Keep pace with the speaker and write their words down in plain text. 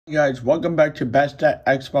Hey guys, welcome back to Best at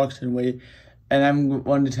Xbox and Wii, and I'm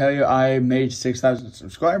going to tell you I made 6,000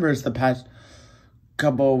 subscribers the past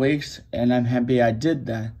couple of weeks, and I'm happy I did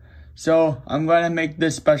that. So I'm going to make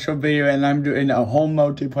this special video, and I'm doing a whole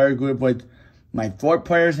multiplayer group with my 4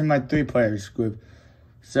 players and my 3 players group.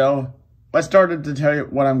 So let's start to tell you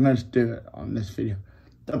what I'm going to do on this video.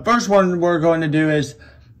 The first one we're going to do is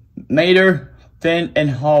Mater, Finn, and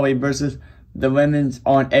Holly versus the women's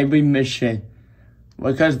on every mission.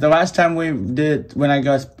 Because the last time we did, when I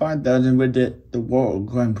got 5,000, we did the World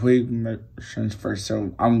Grand Prix missions first.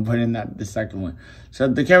 So I'm putting that the second one. So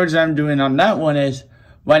the characters I'm doing on that one is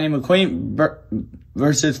Lightning McQueen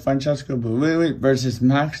versus Francesco Barulli versus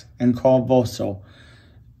Max and Carl Volso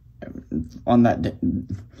on that day.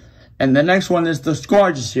 And the next one is the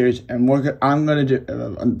Squad series. And I'm going to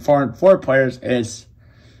do, for 4 players, is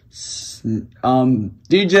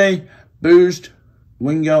DJ, Boost,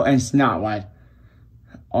 Wingo, and Snotlight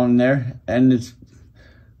on there, and it's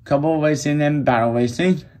a couple of racing and battle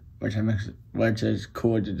racing, which is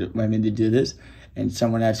cool to do, I mean, to do this. And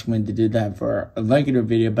someone asked me to do that for a regular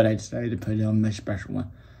video, but I decided to put it on my special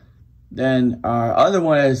one. Then our other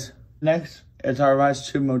one is next. It's our last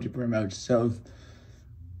 2 multiplayer modes. So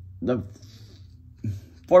the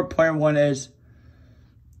 4-player one is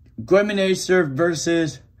Acer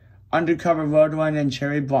versus Undercover Roadrunner and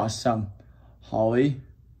Cherry Blossom, Holly.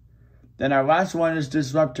 Then our last one is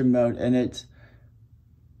Disruptor mode, and it's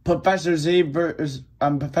Professor Z versus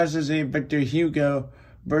Victor Hugo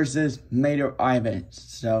versus Mater Ivan.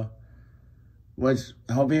 So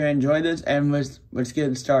hope you enjoy this, and let's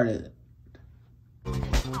get started.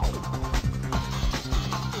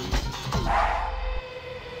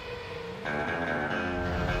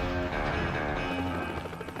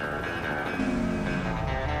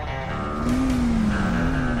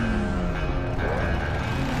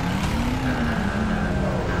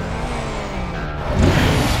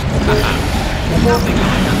 Nothing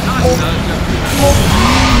like a nice surgeon.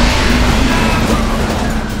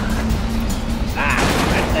 I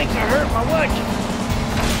think I hurt my watch.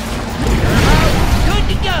 Good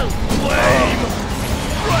to go. Wave!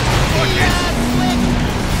 Run for it!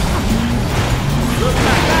 Looks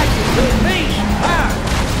like I can do me some power.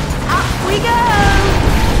 Up we go.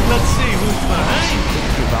 Let's see who's behind.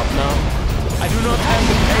 Give up now. I do not have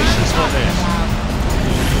the patience for this.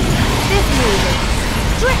 This music,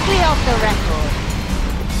 strictly off the record.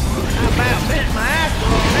 I about bit my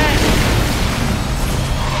ankle on that.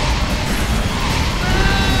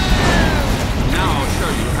 Now I'll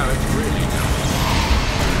show you how it's really done.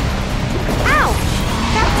 Ouch!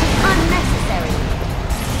 That was unnecessary.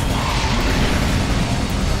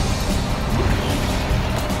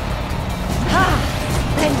 Ha!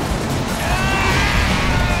 Thank you.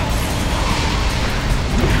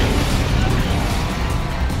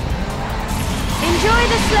 Enjoy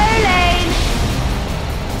the slow lane.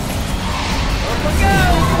 Up we go.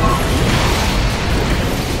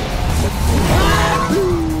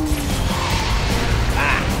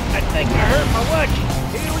 I think I hurt my watch.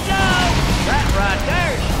 Here we go. That right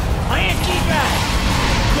there's Clancy Drive.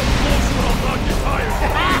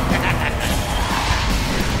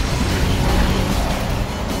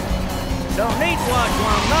 Don't need to watch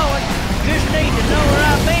where I'm going. Just need to know where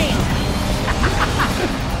I've been.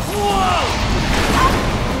 Whoa!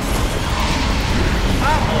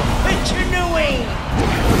 I'm gonna pitch your new wing.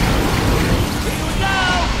 Here we go.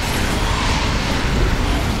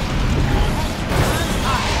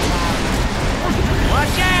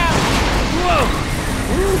 Watch out! Whoa!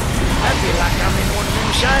 I feel like I'm in one of them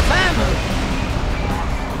sci-fi movies.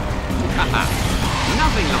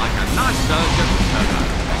 Nothing like a nice surgeon turbo.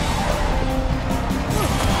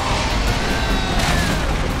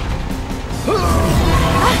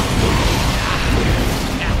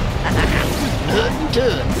 Nothing to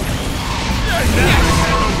it.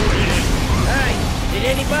 Hey, did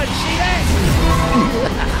anybody see that?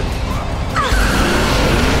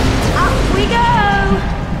 Up we go.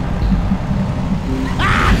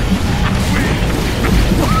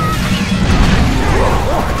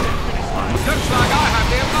 Looks like I have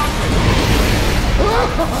the advantage.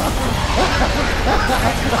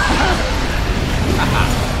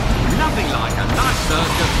 Nothing like a nice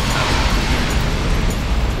surgeon turbo.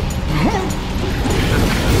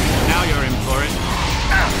 Now you're in for it.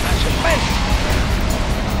 That's a fish.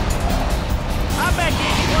 I bet you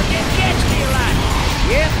anyone can catch me alive.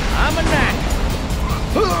 Yep, I'm a knight.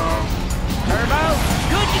 Turbo,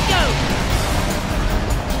 good to go.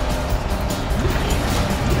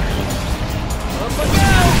 Up we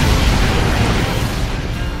go.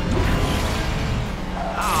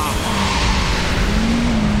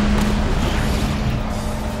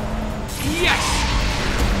 Yes!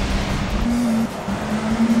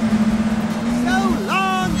 Go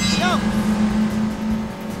long jump!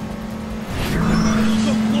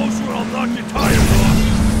 Come closer, I'll knock your tires off.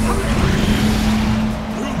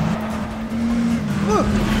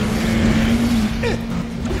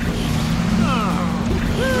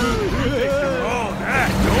 Oh, that,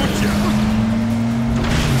 don't you?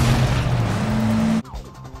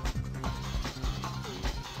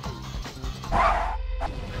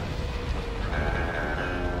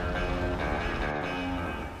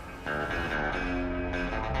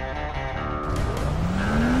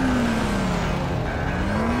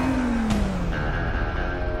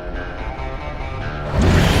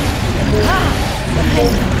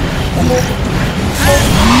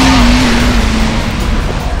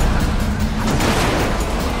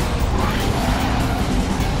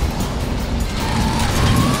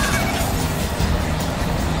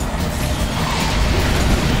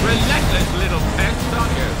 Relentless little pest,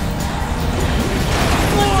 aren't you?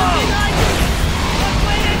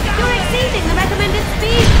 You're exceeding the recommended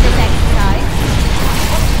speed for this exercise.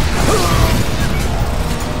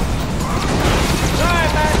 Sorry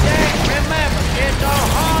about that. Remember, it's all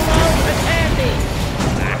hollow and handy.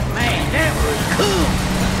 Man, that was cool.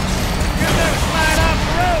 You're gonna slide off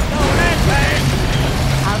the road going that fast.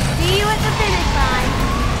 I'll see you at the finish line.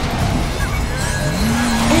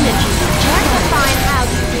 Energy That's a fine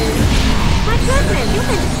house you do. My goodness, you've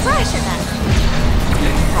been smashing that.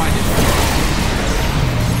 Let's try this.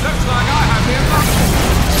 Looks like I have the advantage.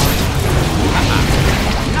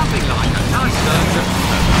 Nothing like a nice surge of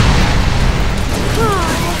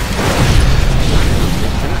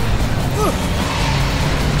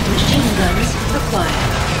machine guns acquired.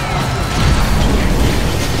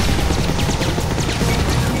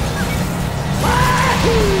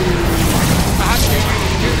 perhaps you can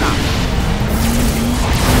do that.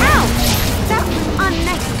 Ouch! That was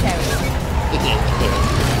unnecessary.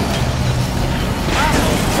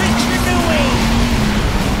 Fix your new wing.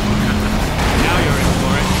 Now you're in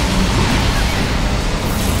for it.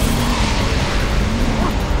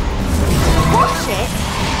 Watch it?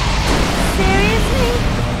 Seriously?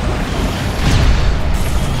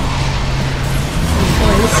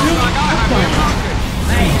 Oil Looks slick like I have the acquired. advantage.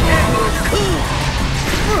 Man, that was cool.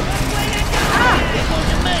 It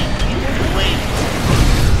wasn't me. It was the wing.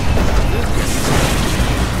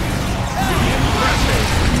 Impressive,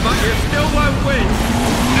 but you still won't win.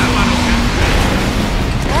 No one will catch me.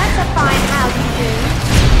 That's a fine house you do.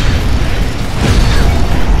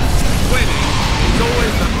 Winning is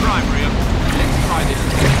always the primary of... Let's try this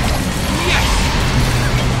again. Yes!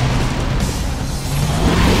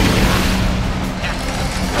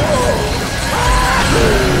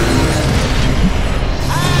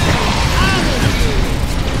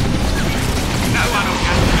 No one will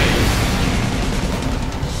catch me.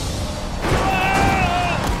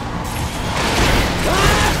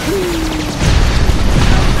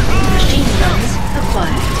 Machine guns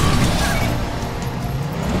acquired.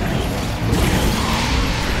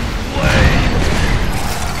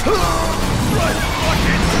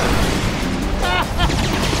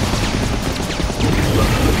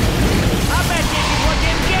 I bet this is what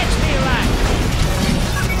them gets me like.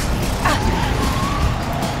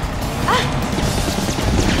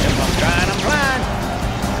 If I'm trying, I'm blind.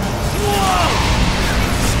 Whoa!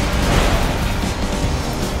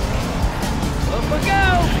 Up we go.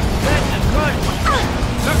 Let the crush.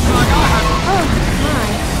 Looks like I have... Oh, my.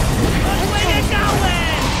 Which way you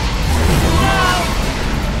going? No!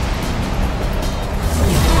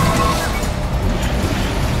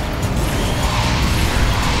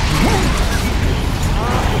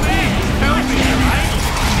 Tell me, right?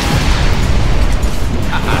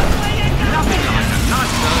 Nothing like a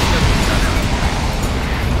nice surge of...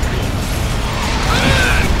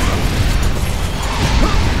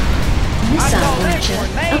 Missile call this launcher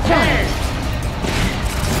one made acquired.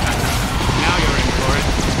 Now you're in for it.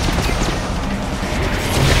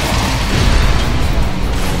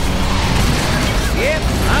 Yep,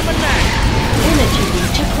 I'm a knight. Energy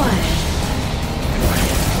reach acquired.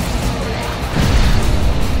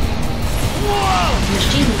 Whoa!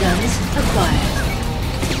 Machine guns acquired.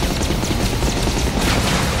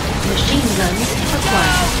 Machine guns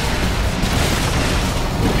acquired.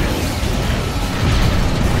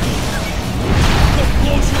 Come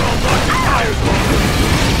closer, I'll knock your tires off.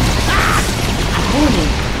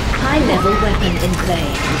 Warning. High-level weapon in play.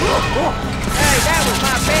 Hey, that was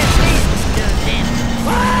my best business done then.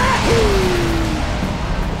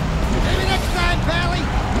 Maybe next time, Pally.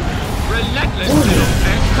 Relentless Warning. little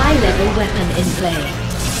pest. High-level weapon in play.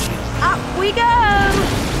 Up we go!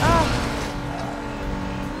 Oh.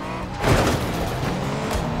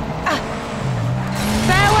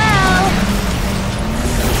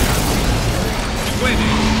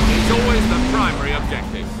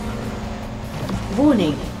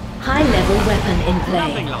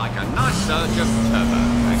 a nice surge of turbo.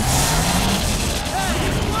 Thanks.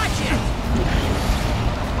 Watch it!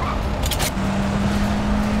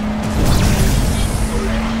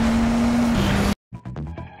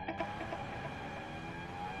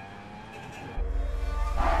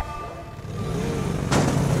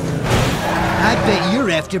 I bet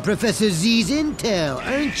you're after Professor Z's intel,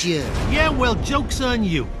 aren't you? Yeah, well, joke's on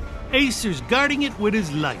you. Acer's guarding it with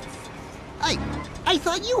his life. I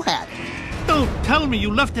thought you had it. Don't tell me you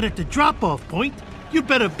left it at the drop-off point. You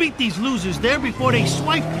better beat these losers there before they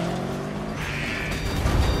swipe it.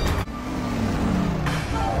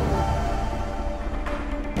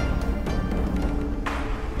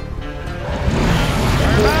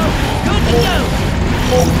 Good to go!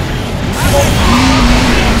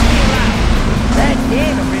 That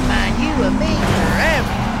dag'll remind you of me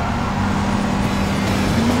forever.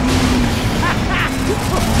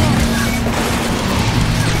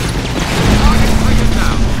 Target figured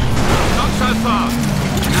down. Not so fast.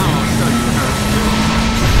 Now I'll show you how it's done.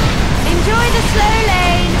 Enjoy the slow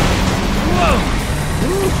lane. Whoa!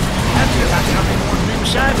 I feel like I'm in one of them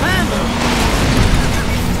sci-fi movies.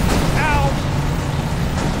 Ow!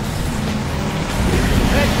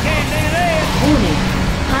 That can't do this! Warning.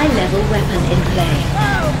 High-level weapon in play.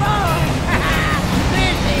 Oh boy!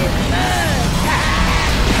 This is fun!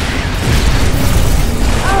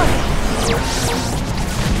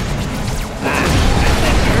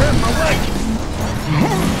 That hurt my leg.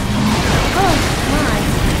 Oh, my.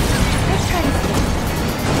 Let's try this again.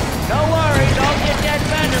 Don't worry, I'll get that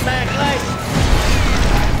thunder back later.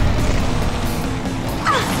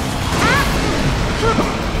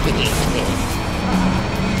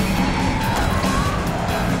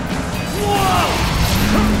 Whoa!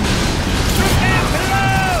 Look down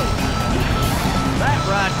below! That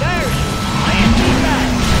right there is fancy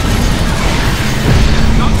right.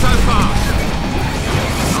 Not so fast.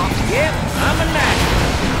 Yep, I'm a natural.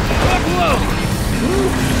 Good lord!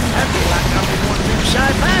 I feel like I'm in one of them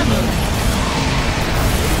sci-fi movies.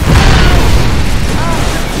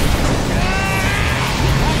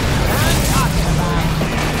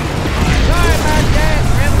 Sorry about that.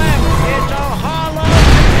 Remember, it's all hollow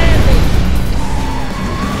and handy.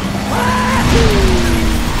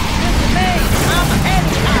 Look at me. I'm a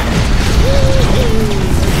helicopter.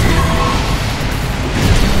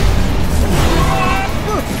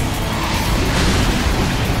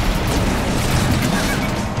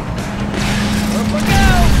 Up we go.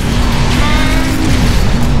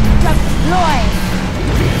 Deploy.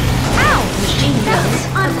 Ow! Machine guns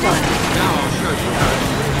acquired. Now I'll show you how it's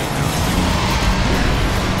really done.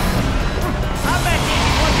 I bet you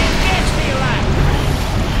anyone can catch me alive.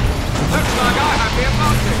 Looks like I have the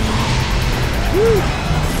advantage.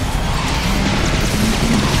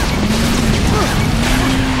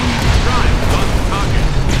 Right, on target.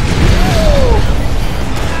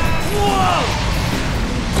 Whoa!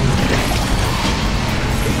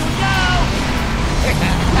 Here we go!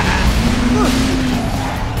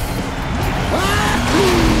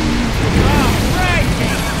 All right,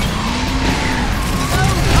 then.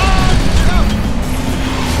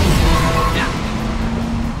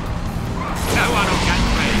 No one will catch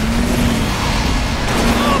me.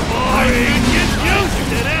 Oh, boy, you get used to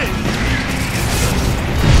this.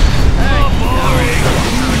 Hey, Boring.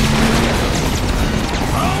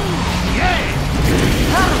 Oh, yeah.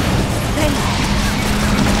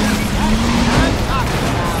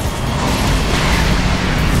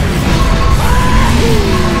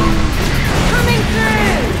 Coming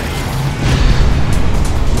through.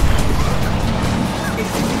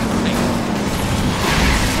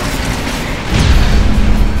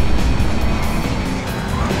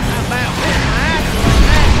 how about this, right?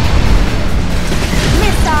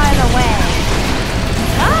 Missile away.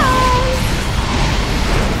 Bye.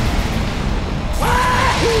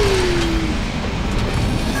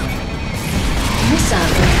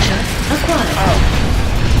 Missile launcher acquired.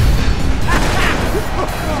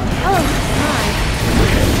 Oh, my.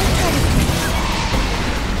 Let's try this again.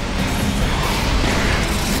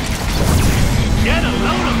 Get a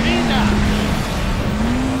load of me now.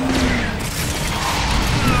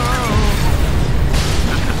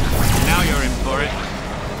 Now you're in for it.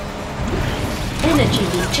 Energy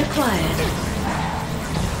leech acquired.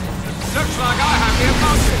 Looks like I have the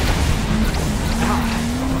advantage.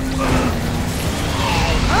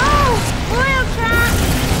 Oh, oil trap.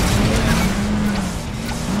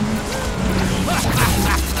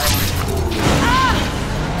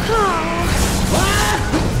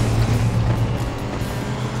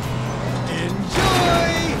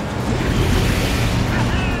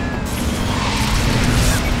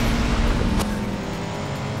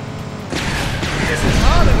 This is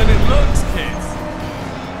harder than it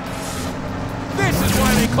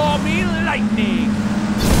me lightning!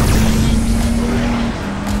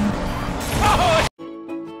 Oh!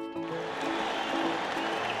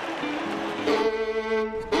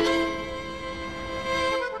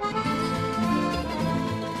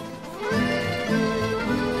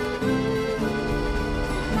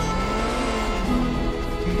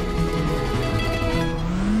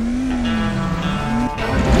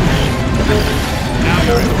 Now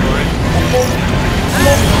you're in for it.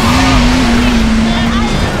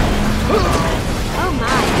 Oh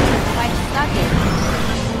my, quite stuck it.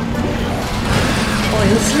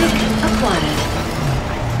 Oil slick acquired.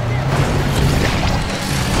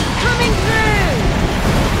 Coming through!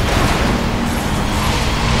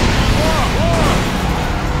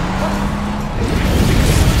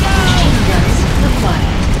 Machine guns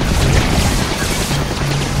acquired.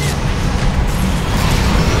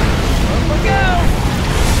 Up we go!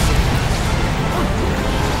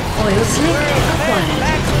 Oil slick acquired.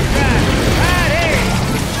 Back to the drive. Right here!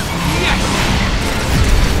 Yes!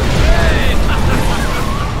 Hey!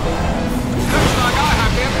 Looks like I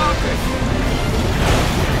have the advantage.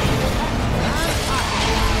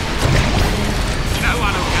 No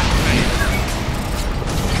one will catch me.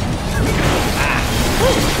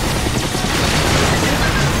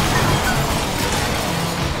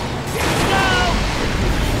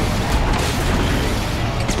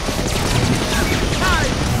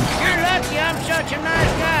 You're lucky I'm such a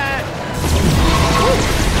nice guy.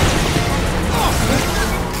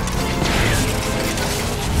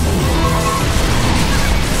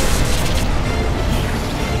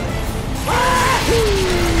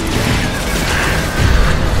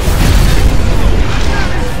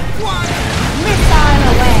 Missile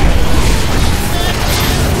away!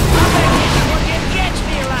 What you catch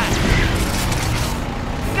me like?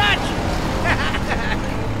 Gotcha!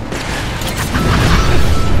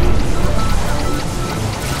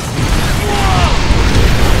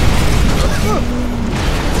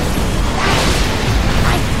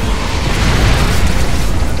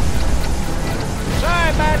 Sorry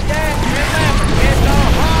about that. Remember, it's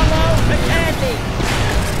all hollow and handy.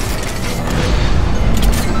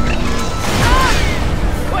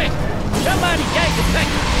 Quick! Somebody take a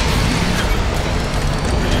picture.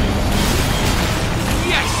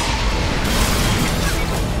 Yes!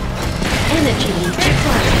 Energy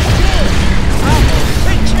acquired.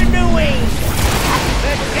 Picture new wings.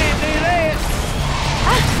 Bet you can't do this.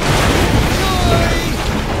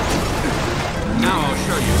 Now I'll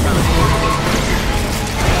show you teleportation.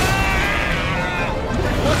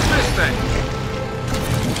 What's this then?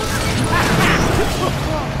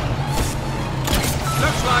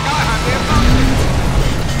 Looks like I have the advantage.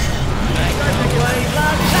 Perfect way,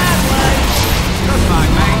 lock sideways. Just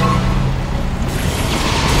like me.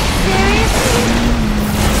 Seriously?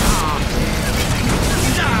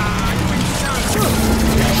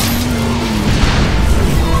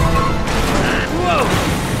 Whoa!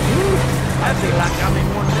 I feel like I'm in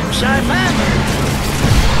one of them sci-fi movies.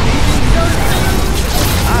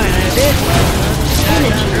 I ain't had this much.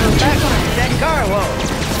 Energy Back acquired. to that car wall.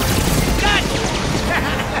 Gotcha!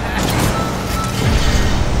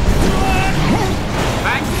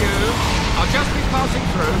 Thank you. I'll just be passing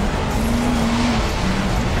through.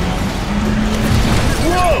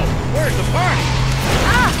 Whoa! Where's the party?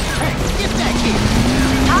 Get back here!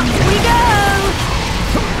 Up we go!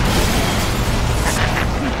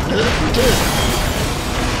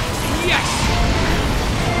 Yes!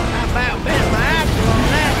 How about betting my axle on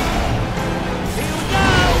that? Here we go!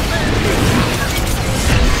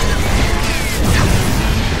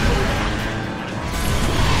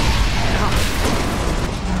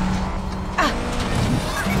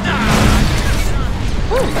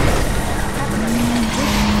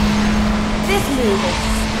 This move is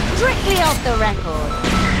strictly off the record.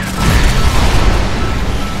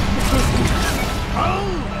 Oh,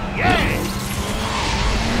 yeah!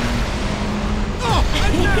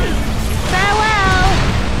 Farewell!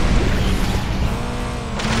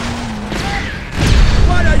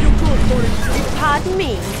 What are you good for? Pardon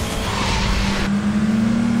me.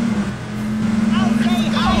 Okay,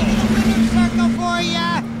 winning circle for ya!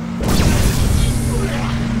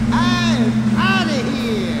 I'm out of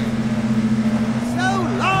here! So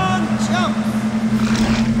long, chump!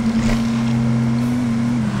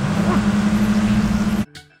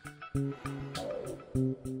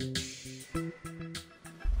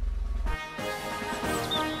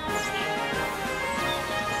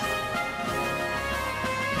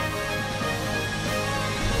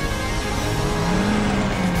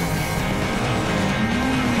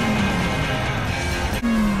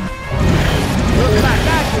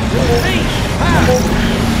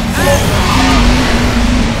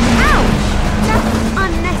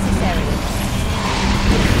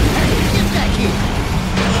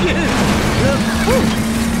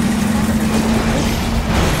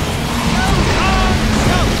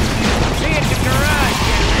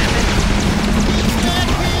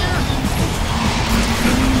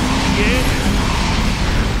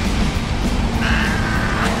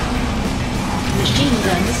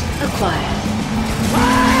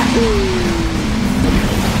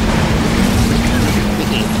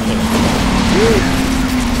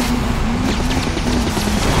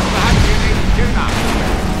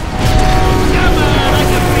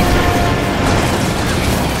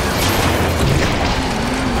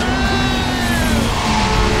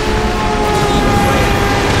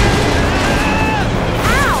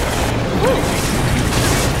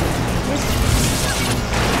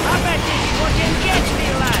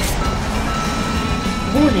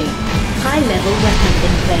 High-level weapon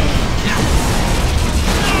in play.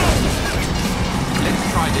 Let's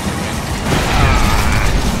try this again.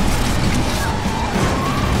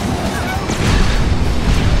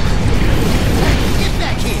 Get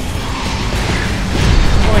back here!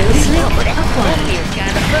 Oil slick acquired. It's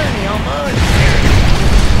kind of funny almost.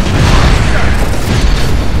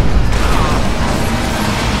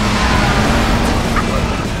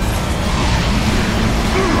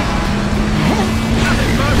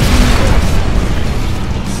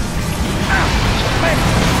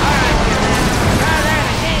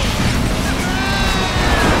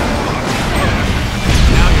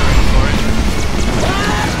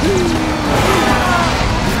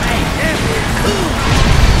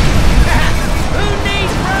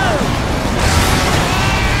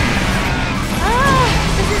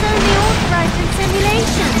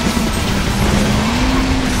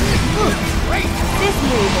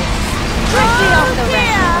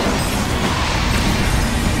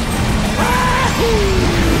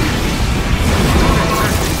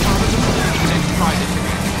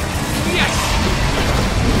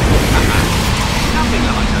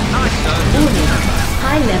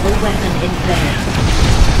 High-level weapon in play.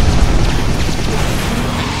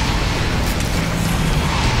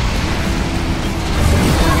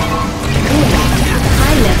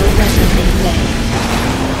 High-level weapon in play.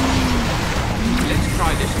 Let's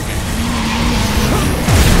try this again.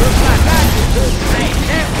 Looks like I just took man,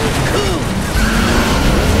 that was cool.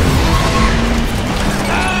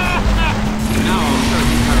 Now I'll show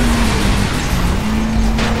you how it's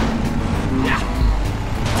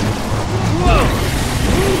Whoa!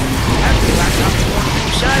 I feel like I'm going to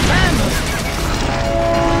side ammo.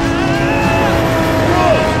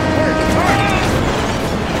 Whoa! Where's the target?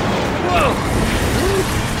 Whoa!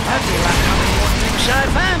 I feel like I'm going to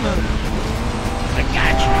side ammo. I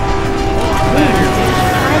got you.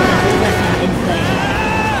 High-level weapon in play.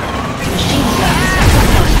 Machine guns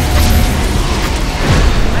acquired.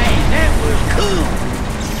 Man, that was cool.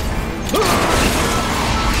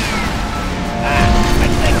 I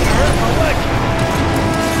think I hurt my leg.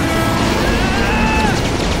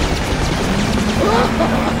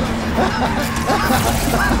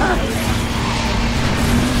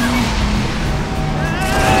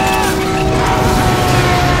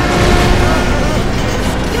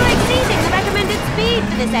 You're exceeding the recommended speed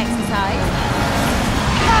for this exercise.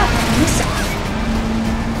 Missile.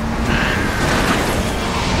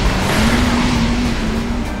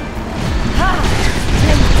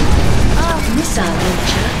 Missile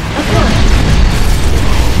launcher acquired.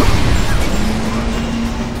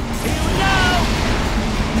 Here we go.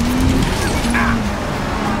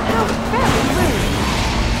 How very rude.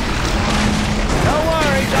 No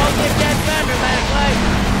worries, I'll get that thunder back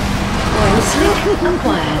later. Oil slick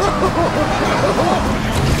acquired.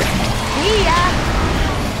 Yeah.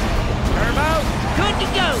 Turbo, good to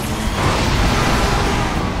go.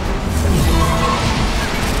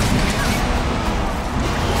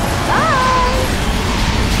 Bye.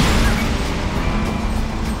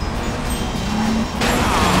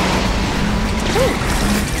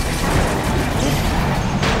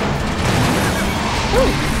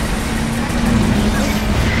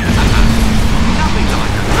 nothing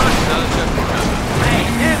like a nice surge of cover. Man,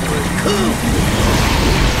 that was cool.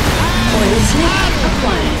 Oil slick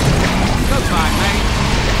acquired. Goodbye, mate.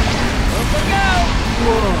 Up we go.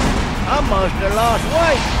 Whoa, I must have lost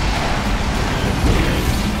weight.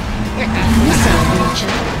 Missile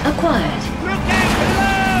launcher acquired. Look out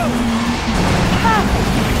below.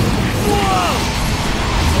 Whoa.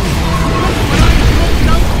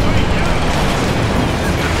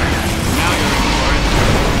 Now you're in for it.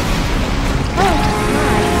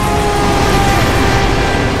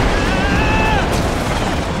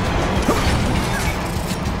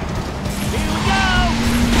 Here we go.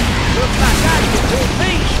 Looks like I get to a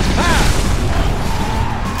piece.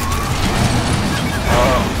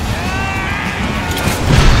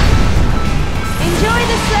 Enjoy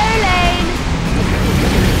the slow lane.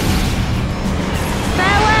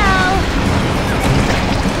 Farewell.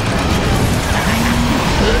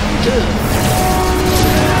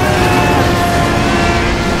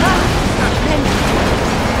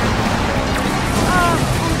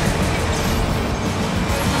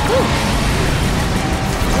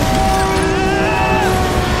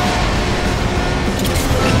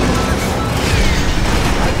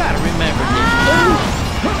 I gotta remember this.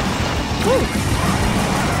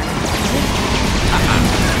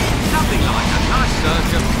 Nothing like a nice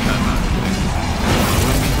surge of cover.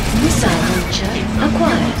 Missile launcher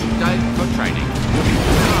acquired. Day for training.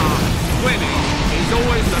 Winning is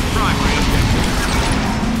always the primary objective.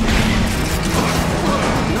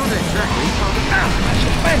 Not exactly.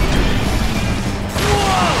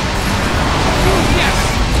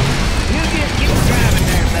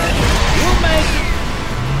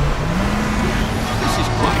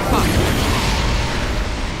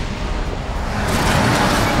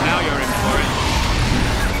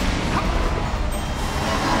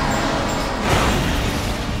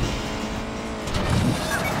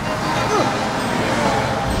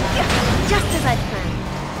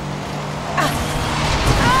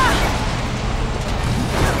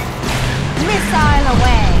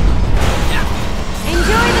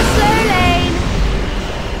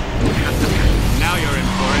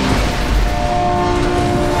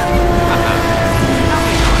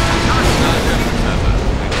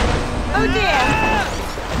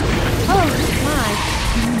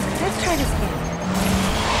 understand.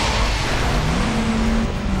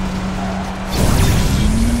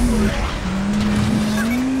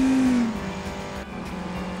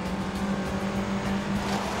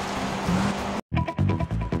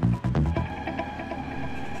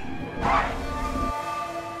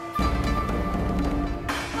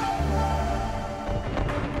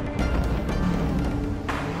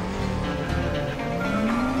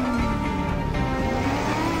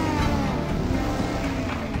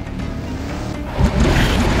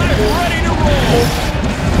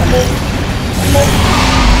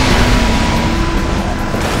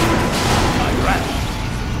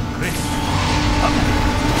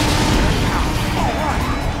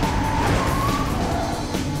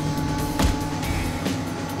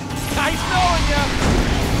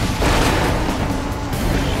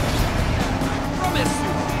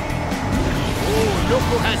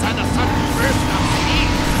 Loco has had a sudden burst of speed.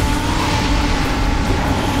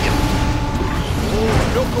 Oh,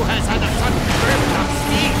 Loco has had a sudden burst of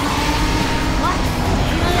speed. What?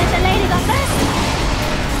 You gonna let the lady go first?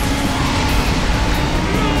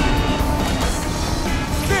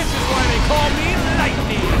 This is why they call me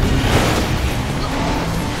Lightning. Oh,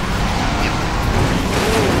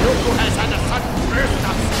 Loco has had a sudden burst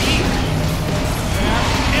of speed.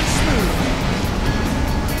 Fast and smooth.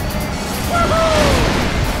 Woohoo!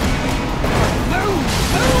 Move!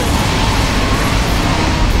 Move!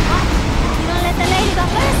 What? You gonna let the lady go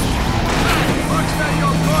first? What's that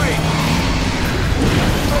you're going?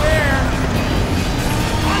 Over there!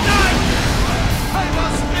 One night! I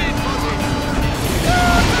must speed for this!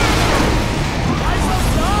 Why so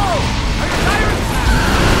slow? Are your tires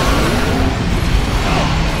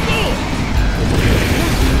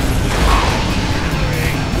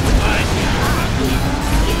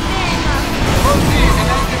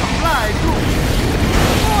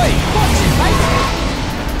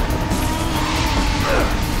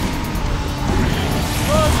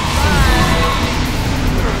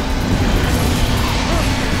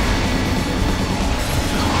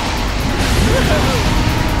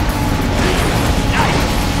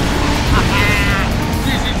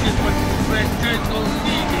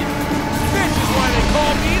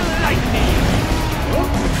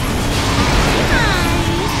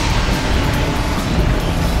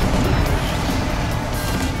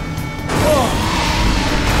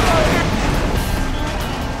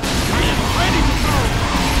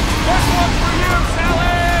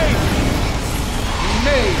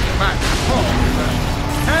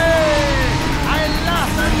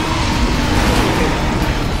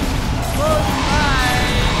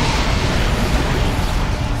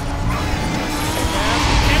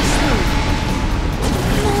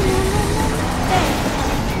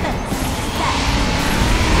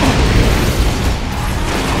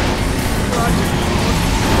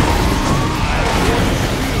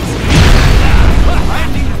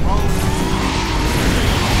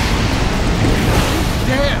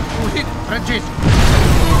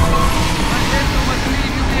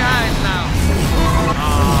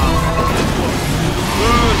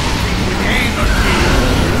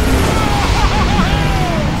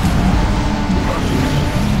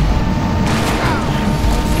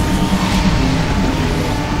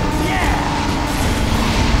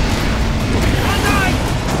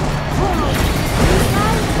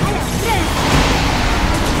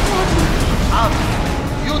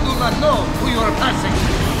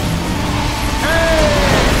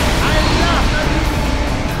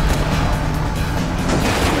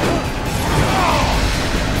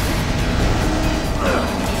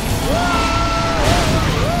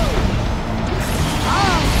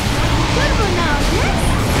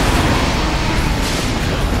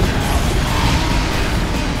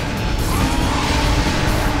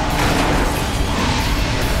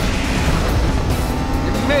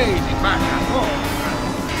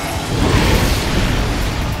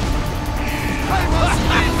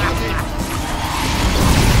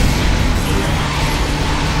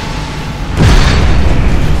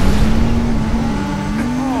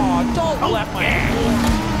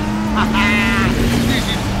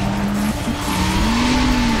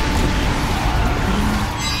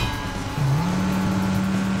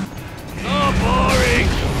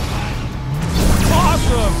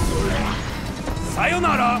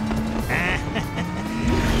Sayonara! Fast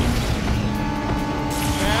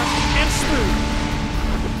and smooth.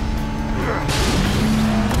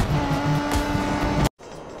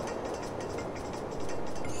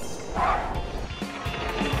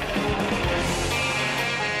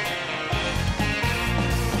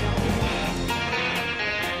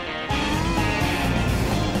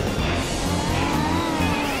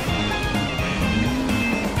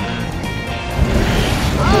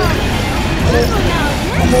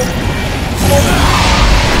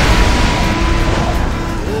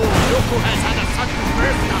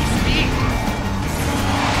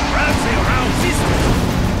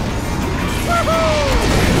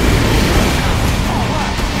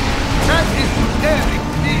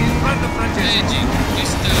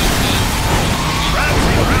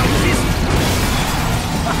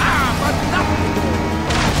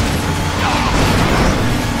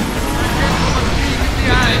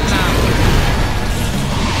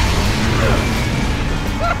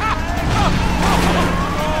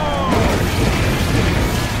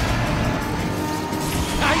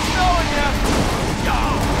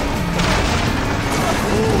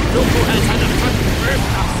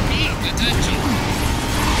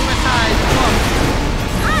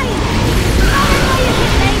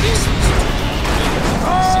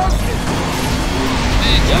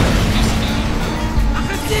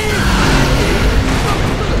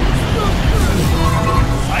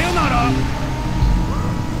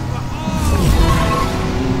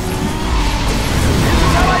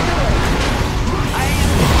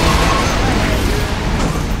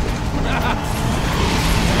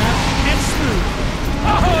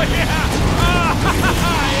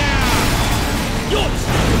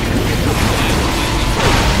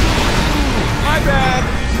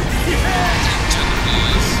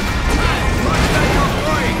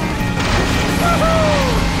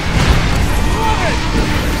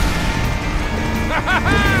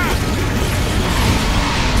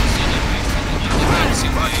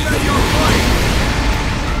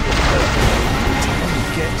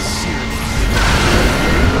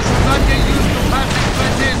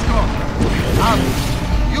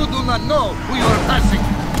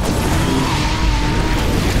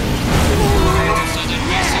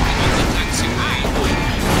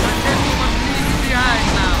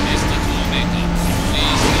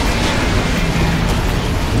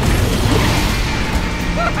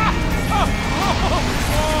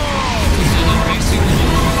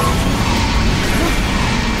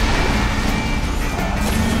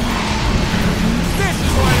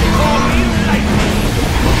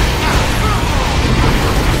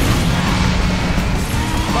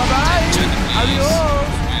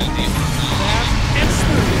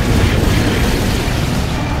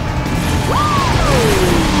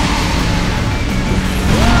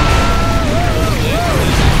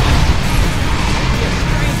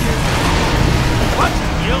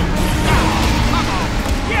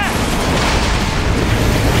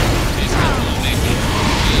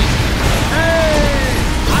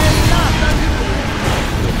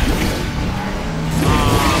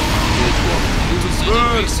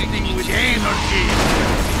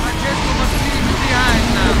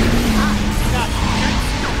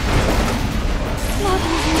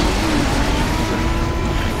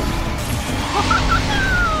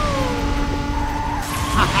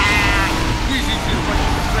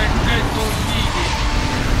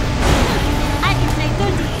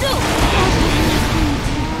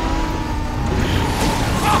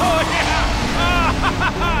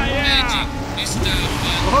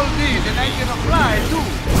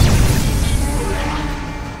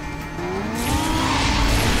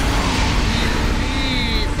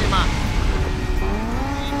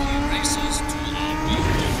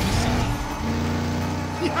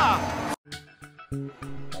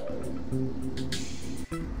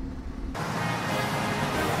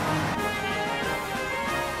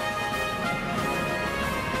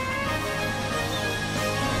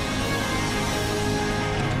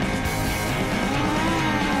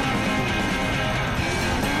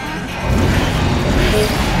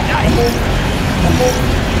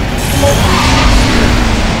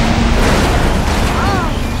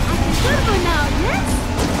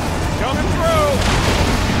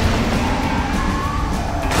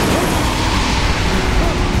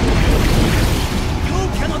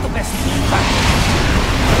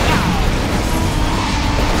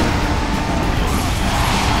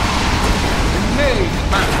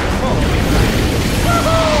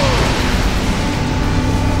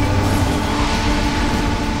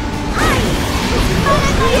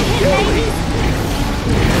 know you hit ladies.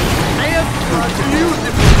 I have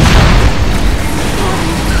beautiful.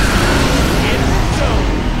 It's so.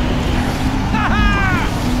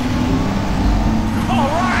 All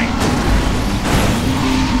right.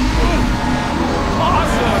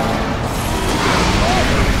 Awesome.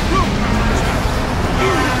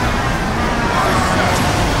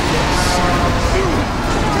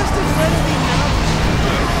 Just a friendly help.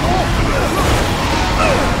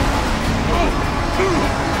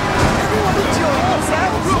 Everyone enjoy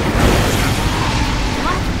themselves.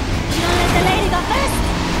 What? You don't let the lady go first?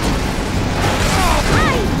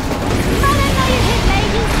 Hi! But I know you hit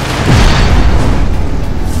ladies.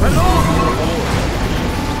 Hello.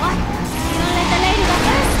 What? You don't let the lady go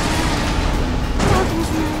first?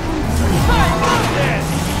 I love this.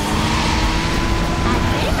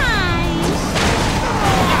 Very nice.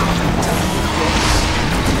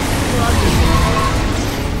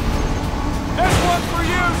 This one's for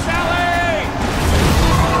you, Sally.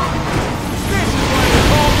 This is why you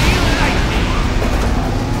call me lightning.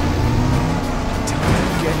 Time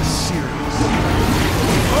to get serious.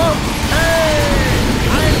 Oh, hey!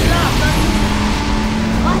 I love that.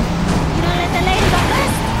 What? You don't let the lady go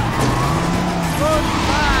first?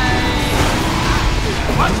 Goodbye.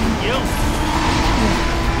 What? You?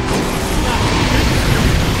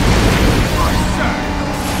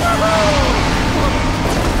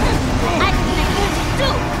 I can make music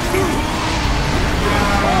too.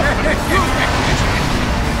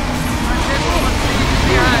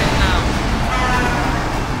 Behind now.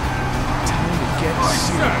 Time to get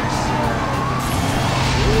serious.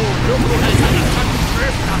 Look who has had a sudden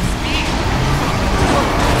drift on speed.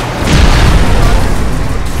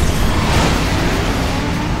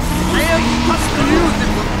 I am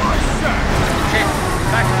beautiful. Sir. Okay,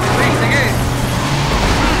 back to the race again.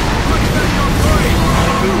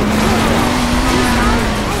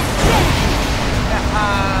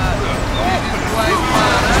 This is quite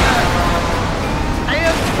fun, huh? I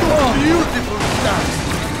am beautiful stuff.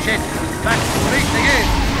 Okay, back to the race again.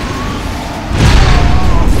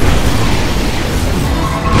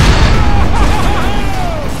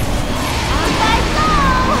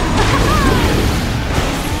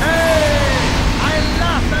 Hey! I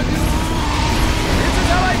laugh at you! This is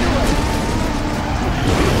how I do it!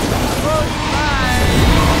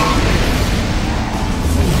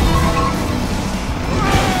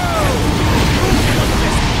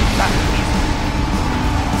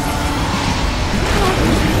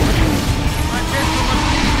 My gentleman,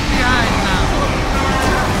 leave behind now.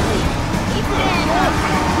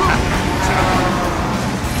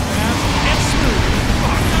 It's smooth.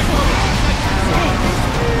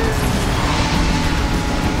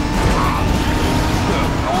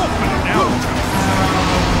 Open now.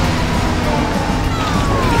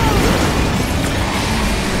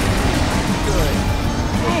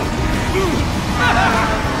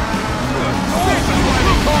 This is why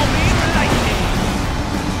they call me lightning.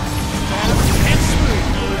 Fast and smooth.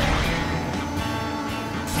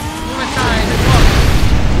 Move aside and walk.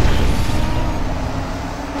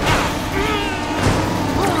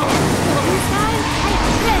 This time, I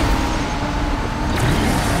am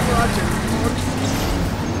Roger.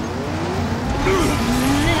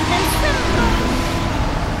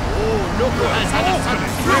 Oh, look who has had a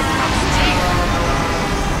sudden drift on speed.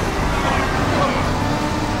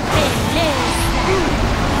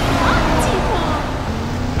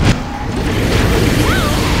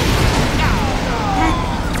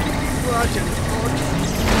 Roger.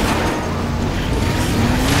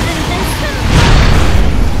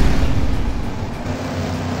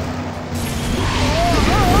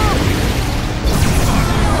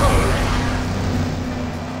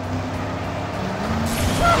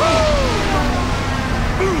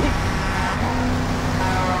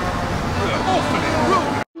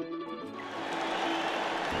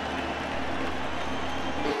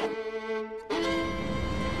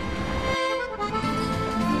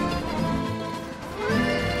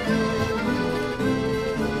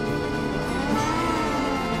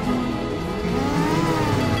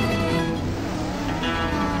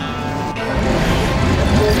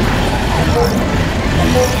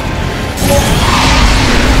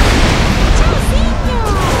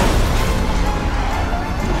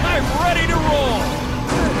 I'm ready to roll.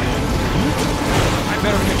 I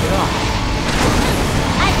better pick it up.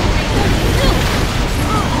 I can make music too.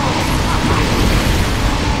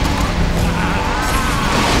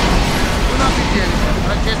 Do not be jealous.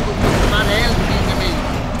 Francesco puts somebody else into me.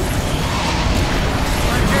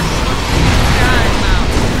 Francesco, leave behind now.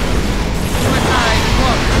 Move aside and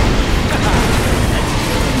walk.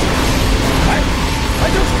 I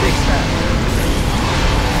just fixed that.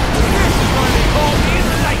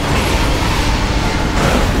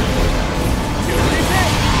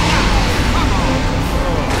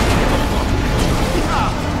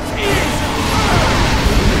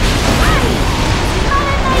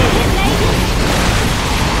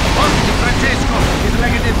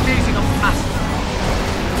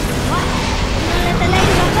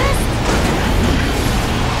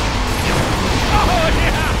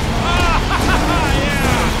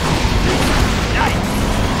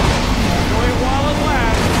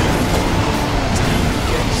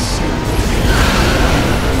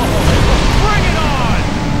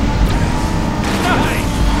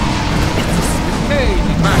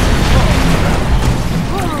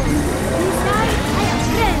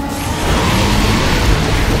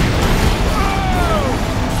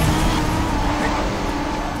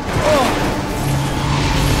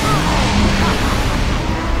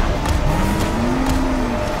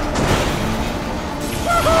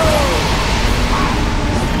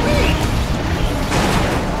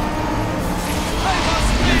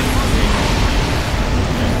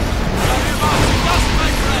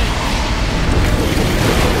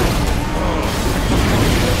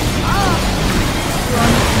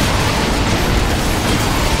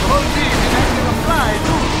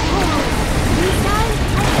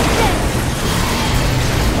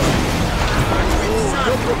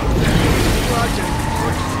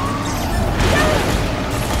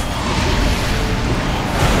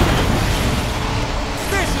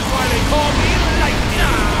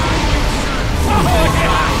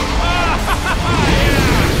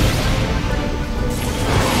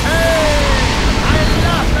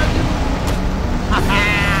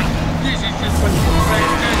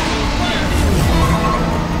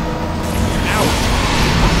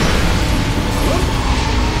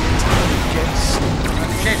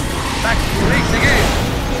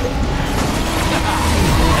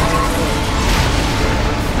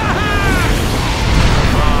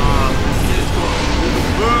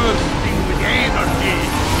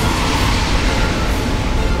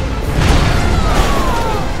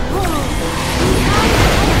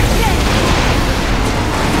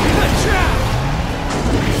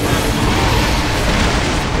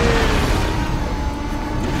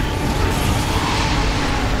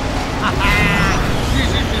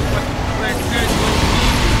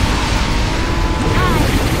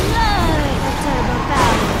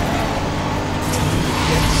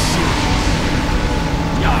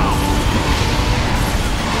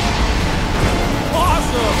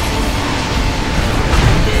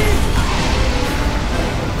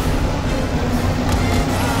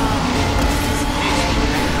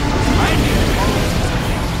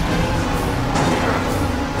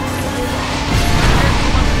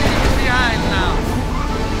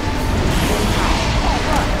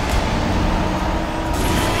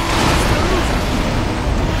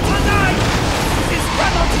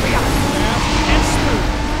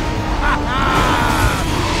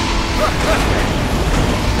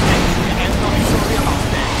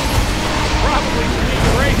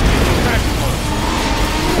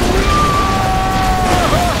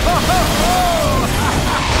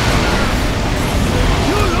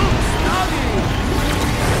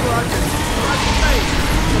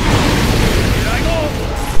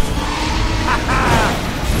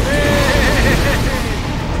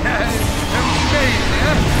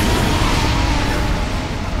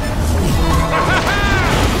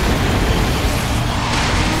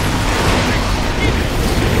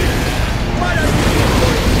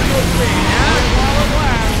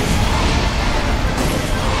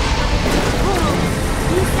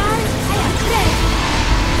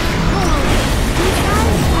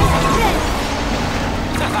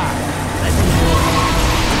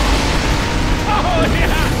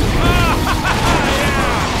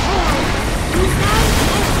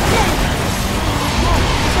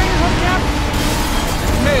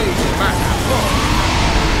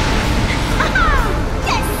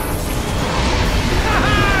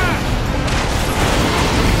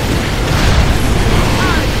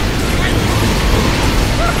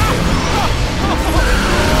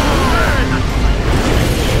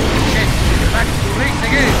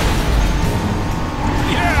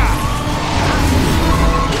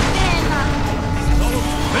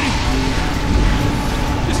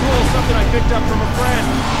 picked up from a friend.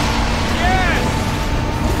 Yes!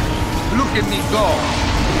 Look at me go.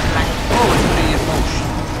 Like poetry in motion.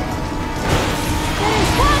 There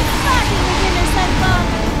is one spot in the dinner so far.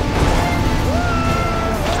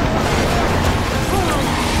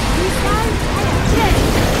 These guys, I am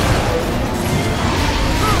ready.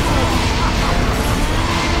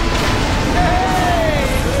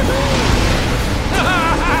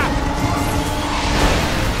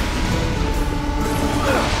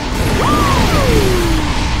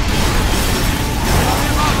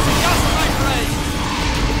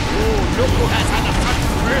 Look who has had a front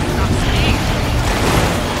burst on speed.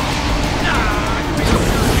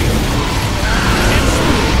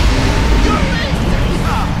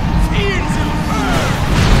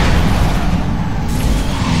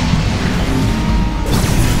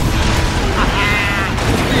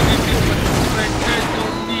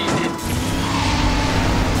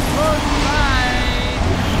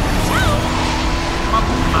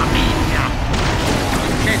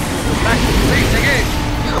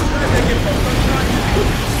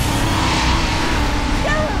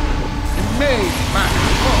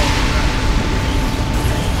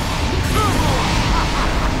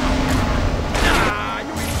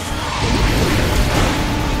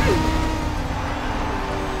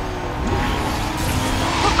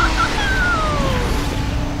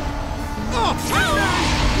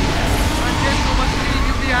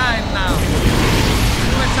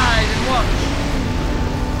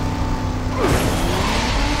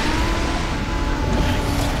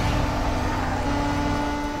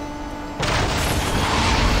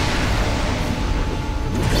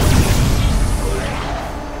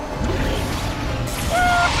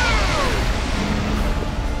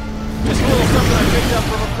 Up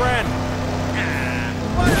from a friend.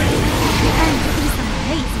 Going to be some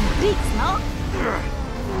amazing Greeks, no?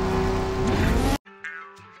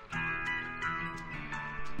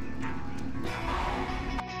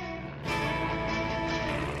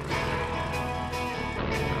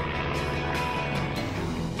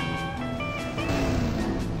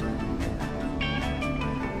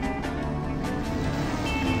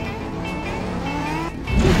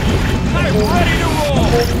 I'm ready to roll!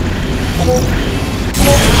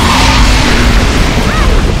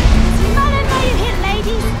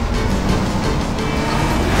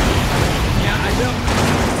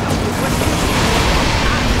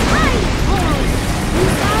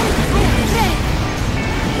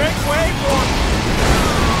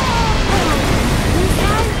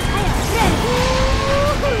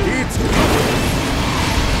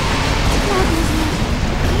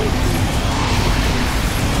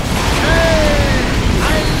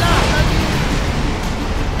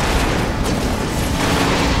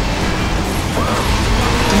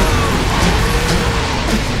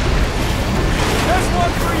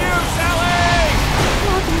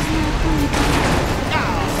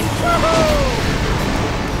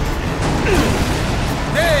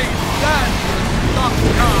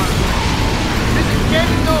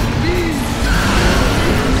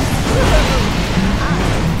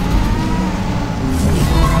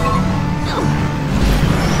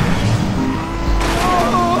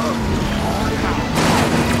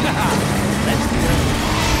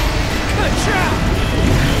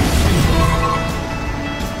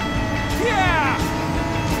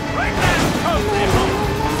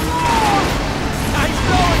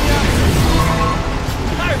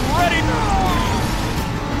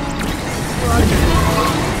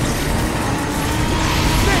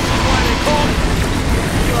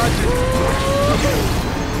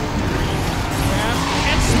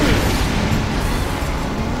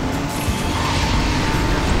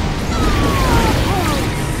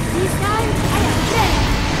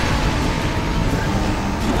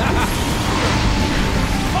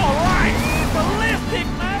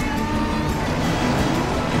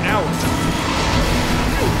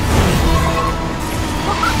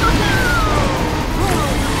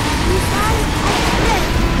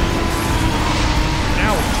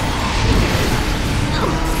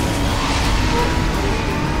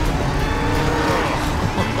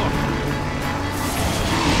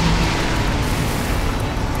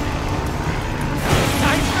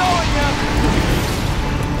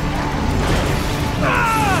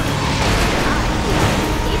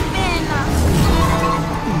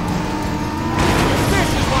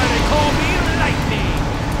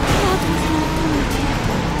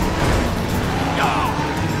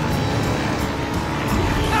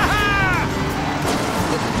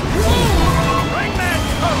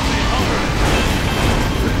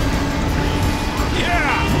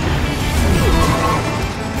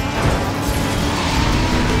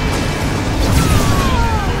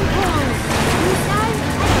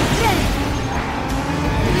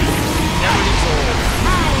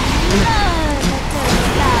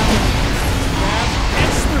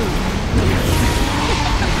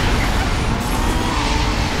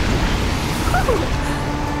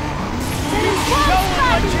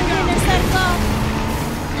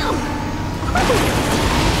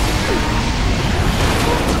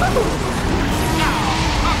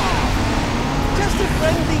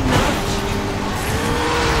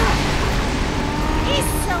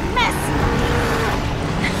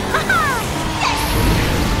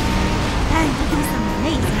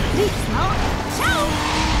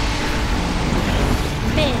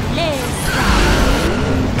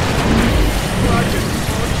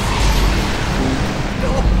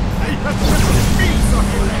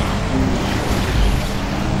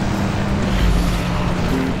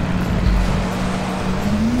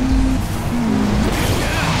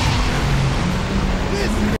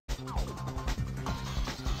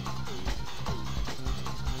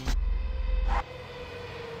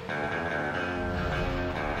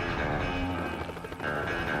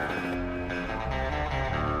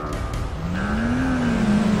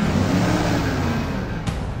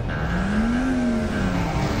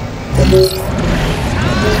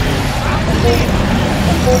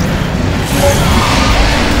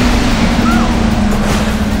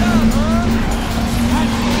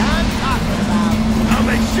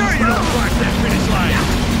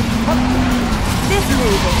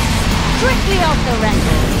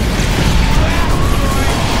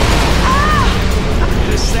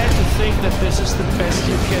 This is the best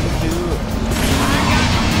you can do.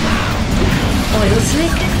 Oil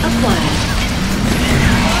slick acquired.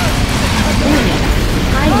 Warning.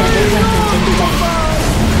 High-level weapon in the way.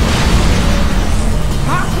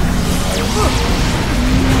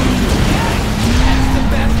 That's the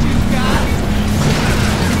best you've got.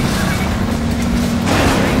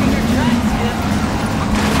 Bringing your tracks in.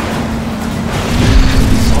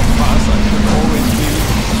 So fast I can always be.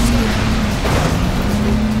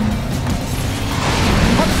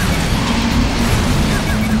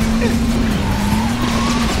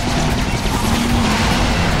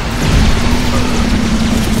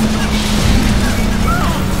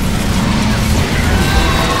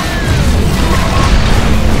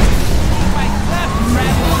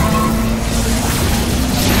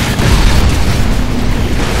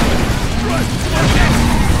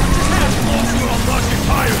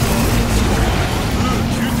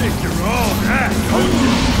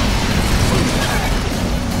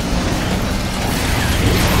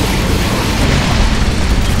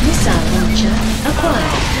 Missile launcher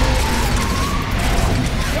acquired.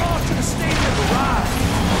 Go off to the stadium garage.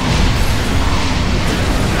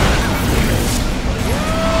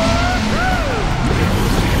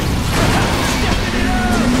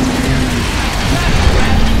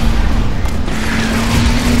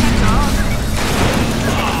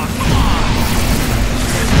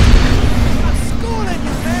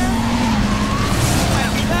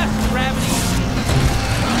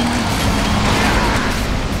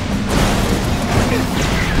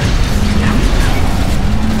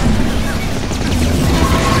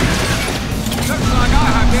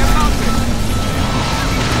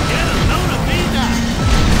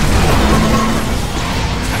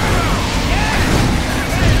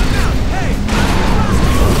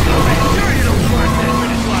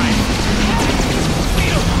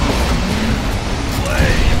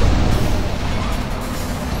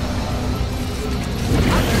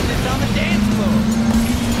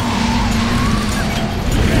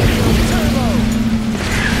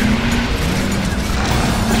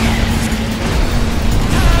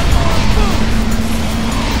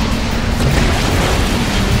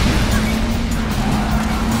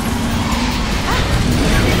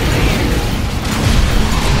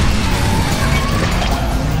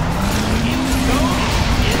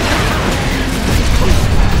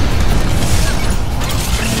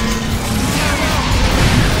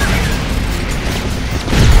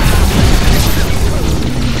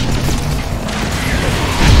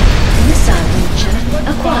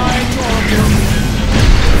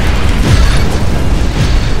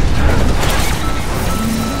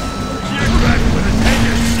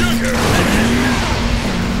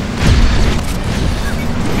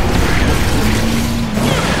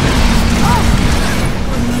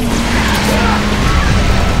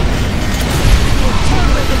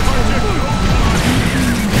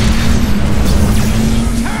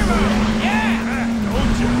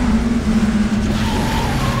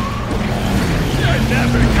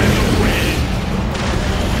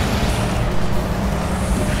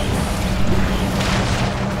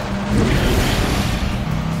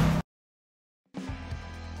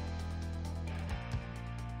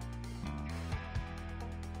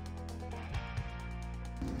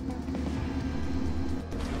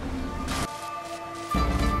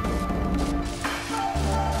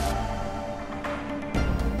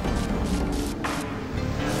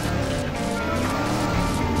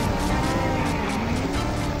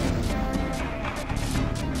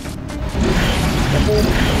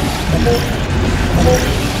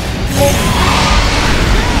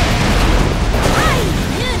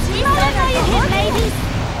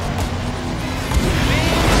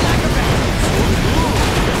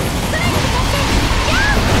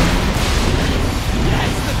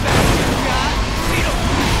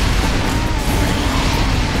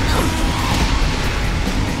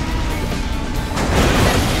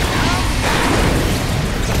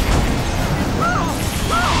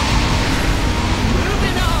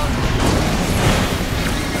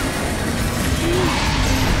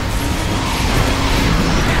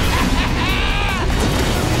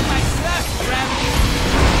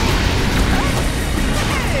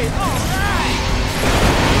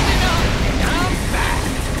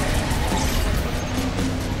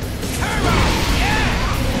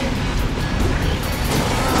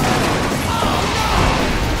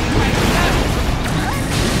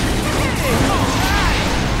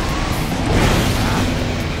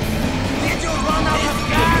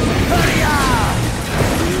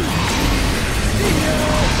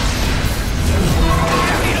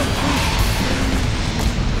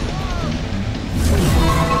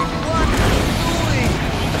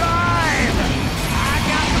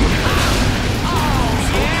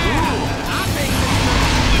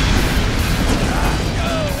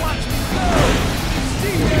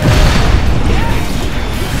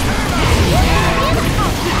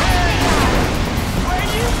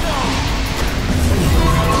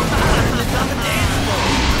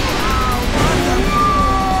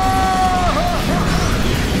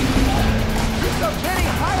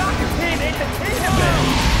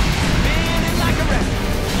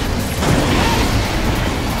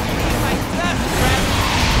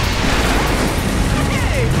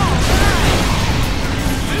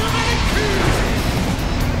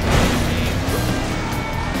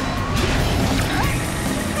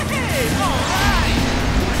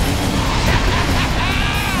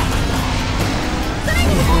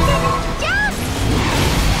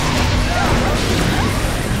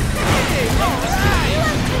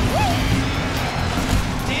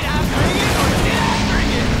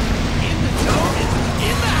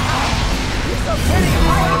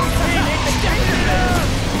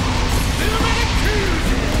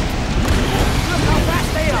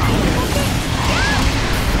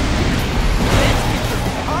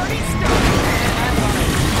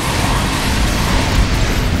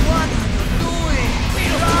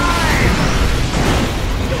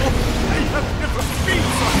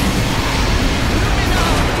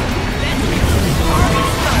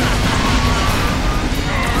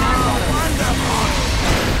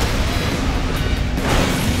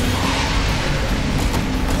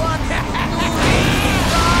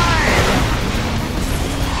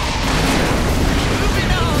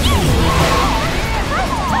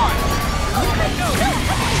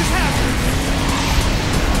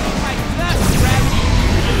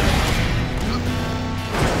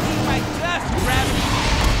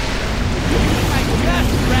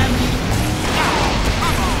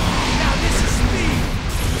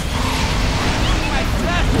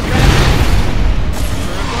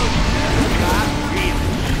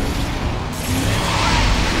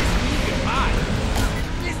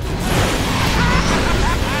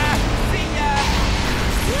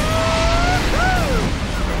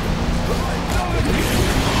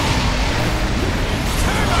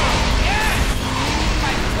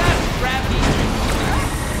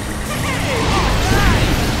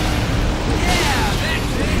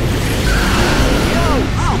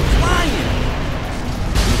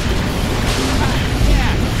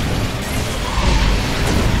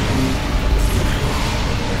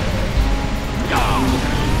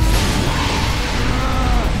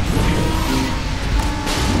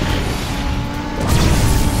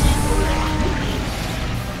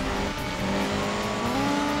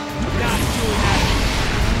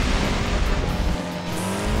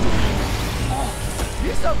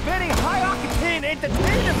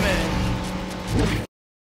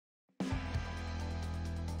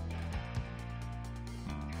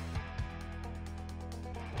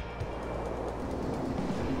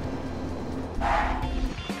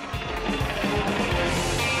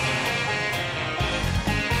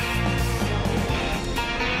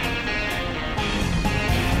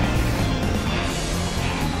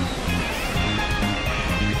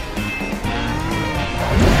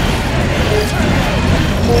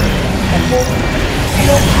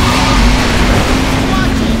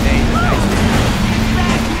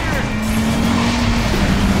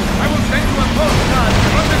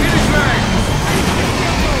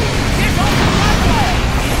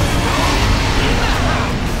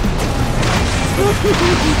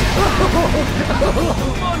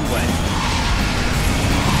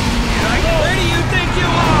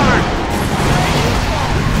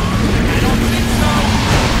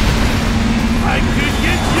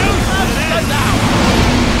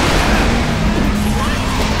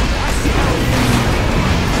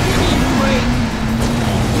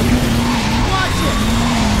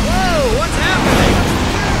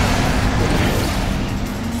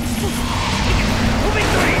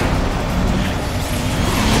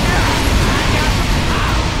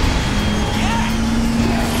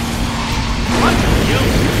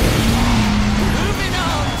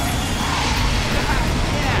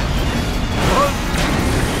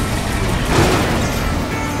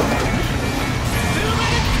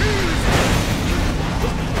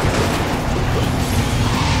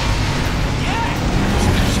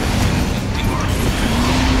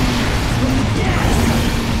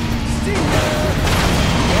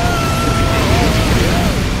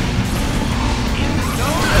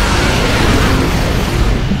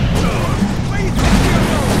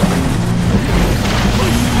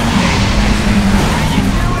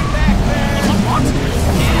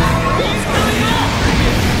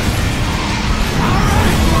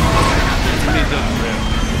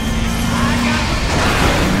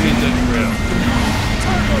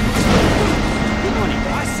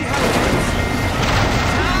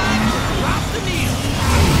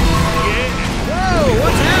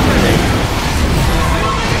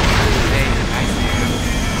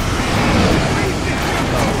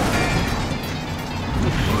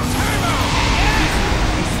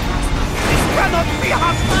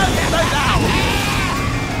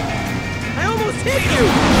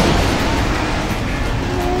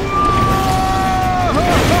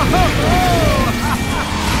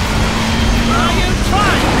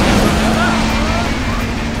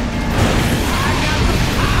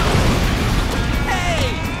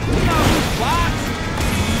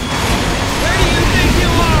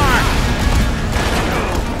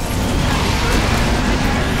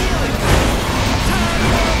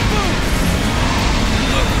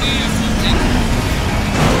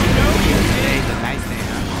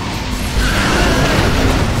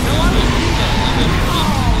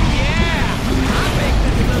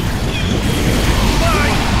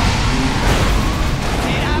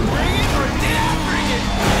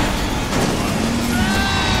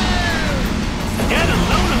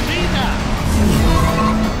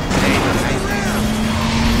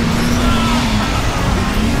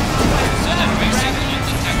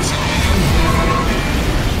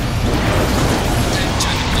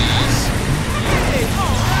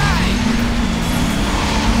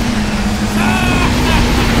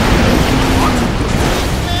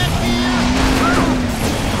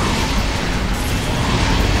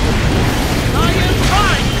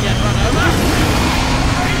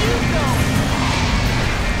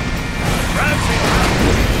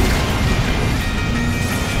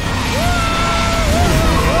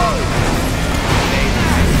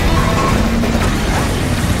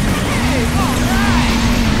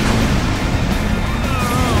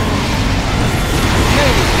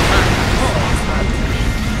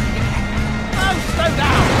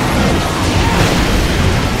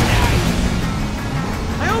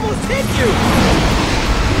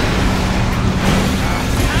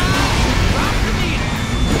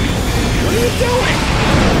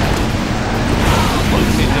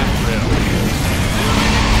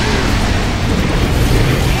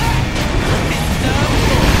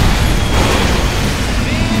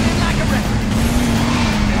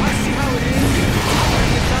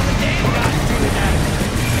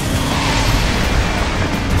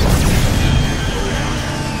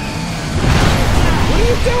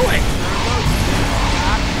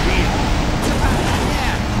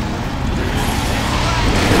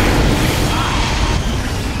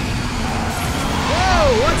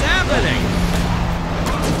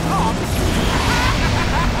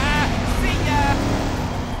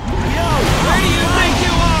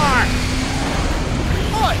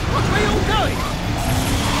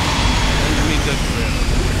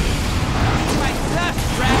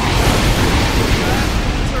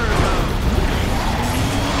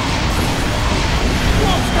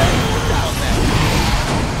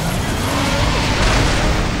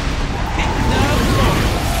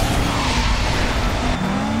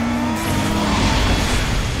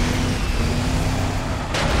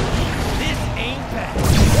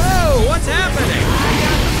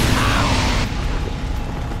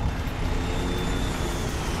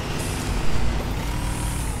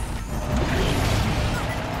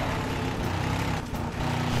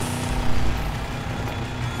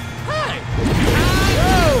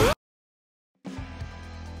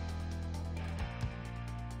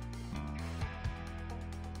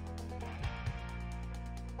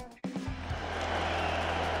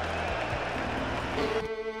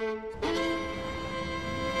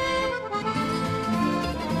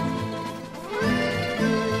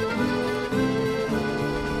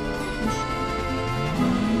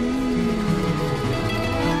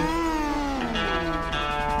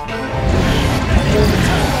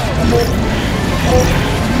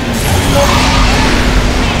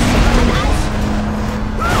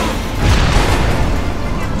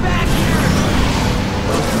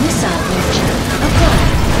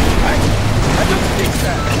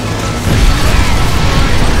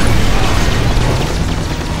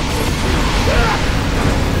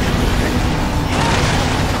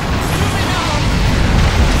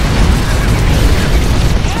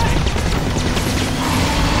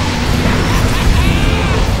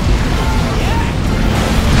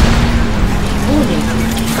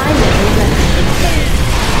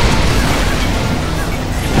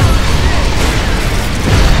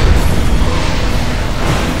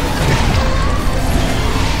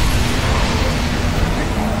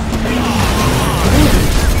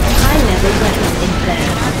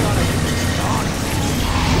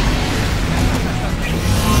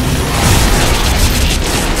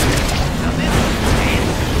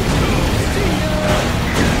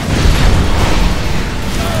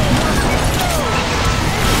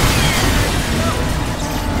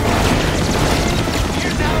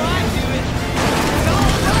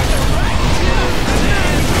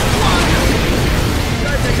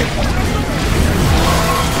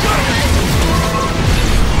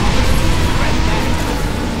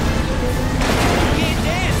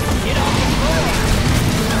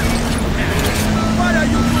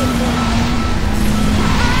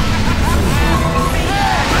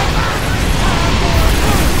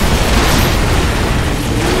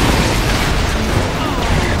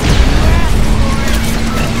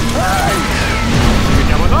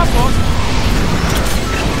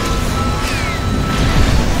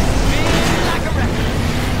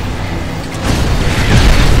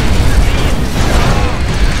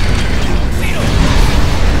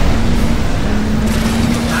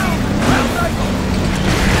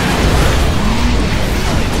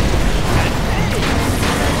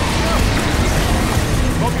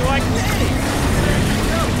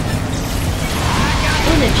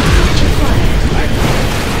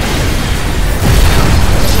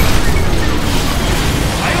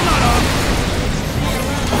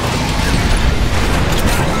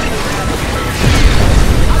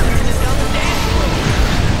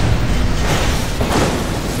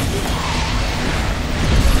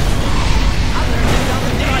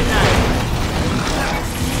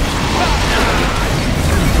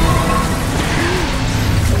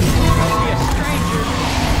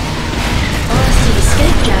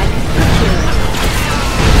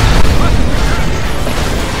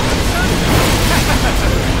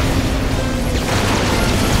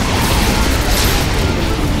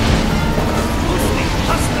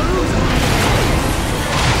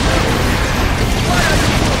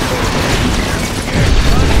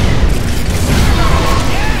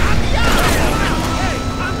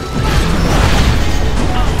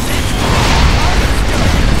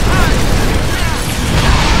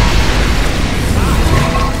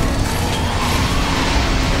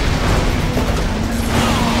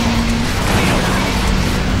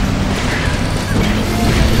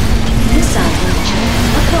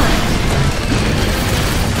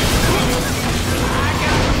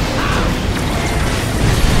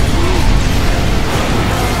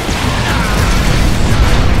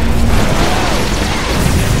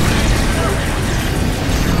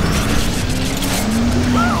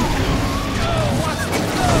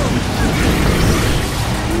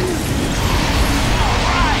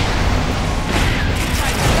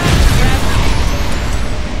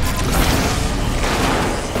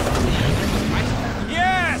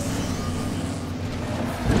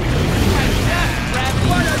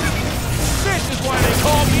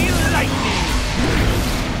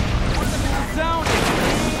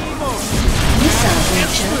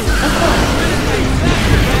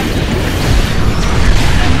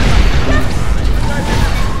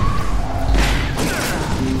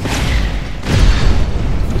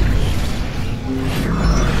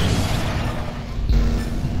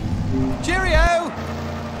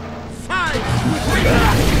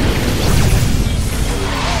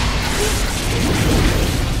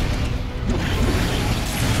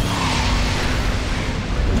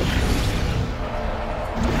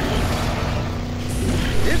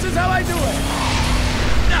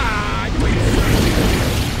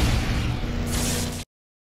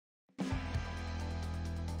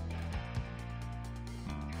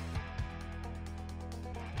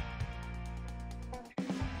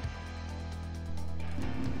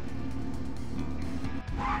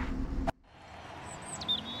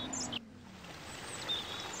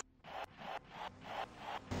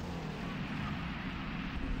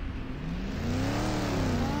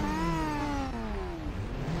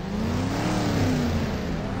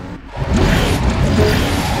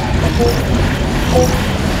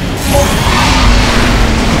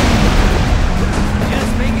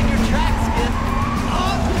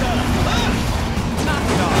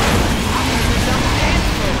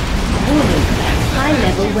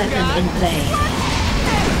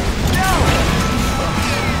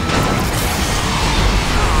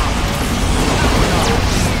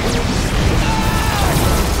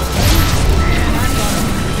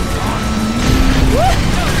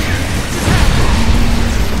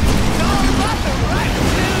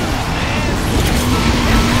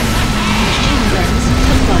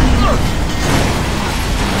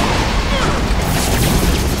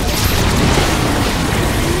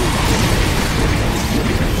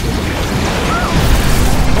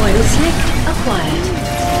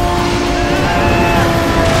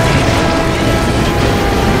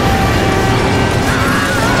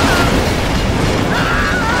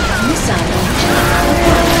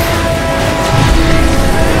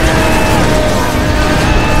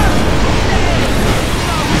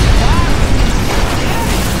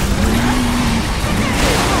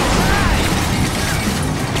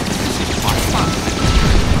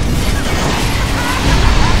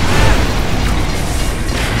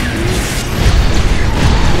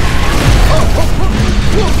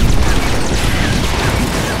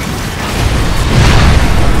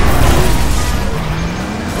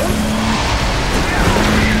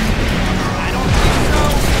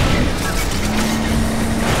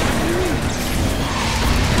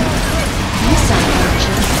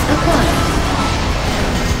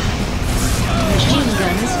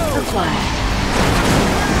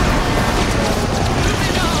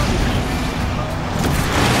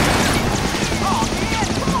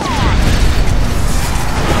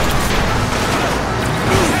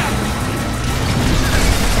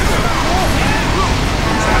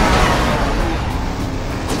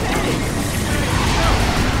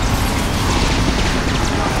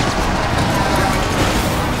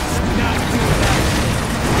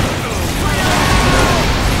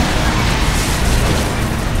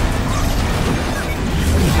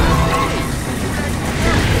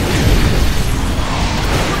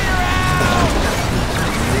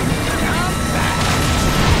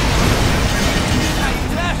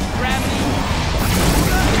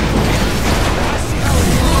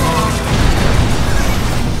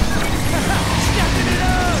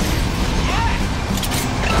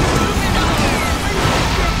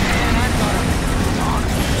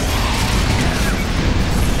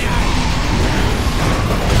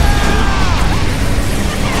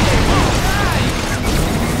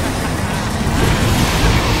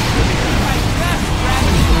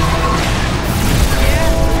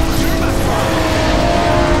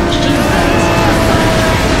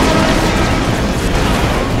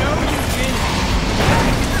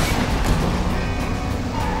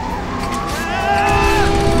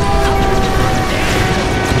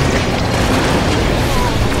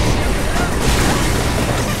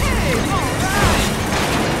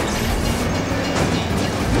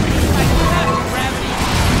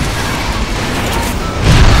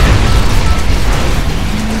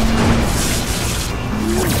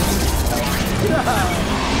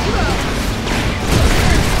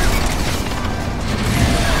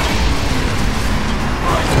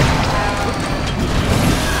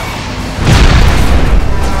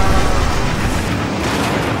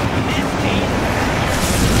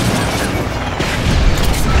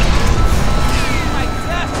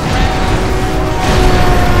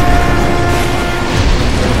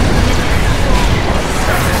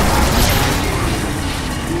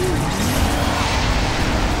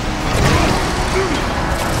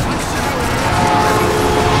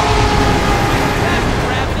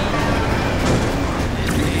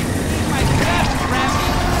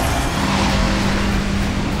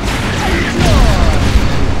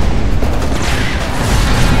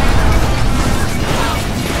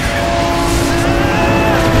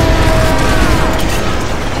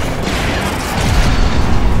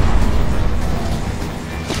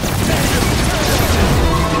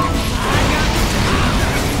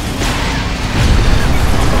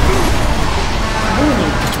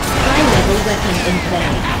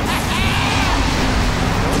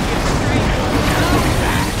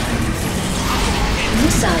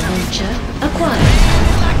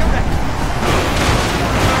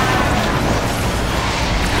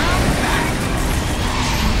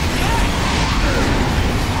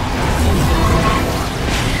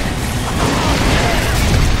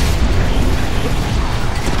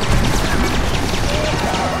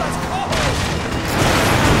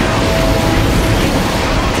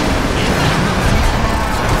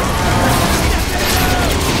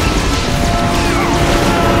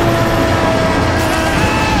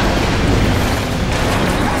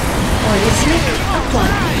 Seismic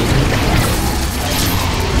acquired.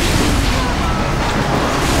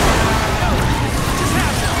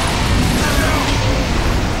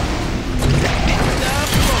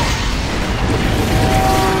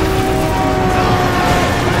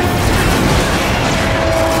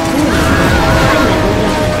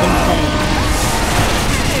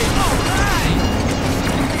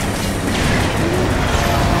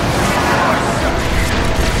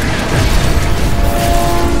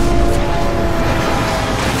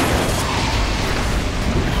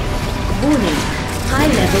 Warning,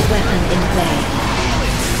 high-level weapon in play.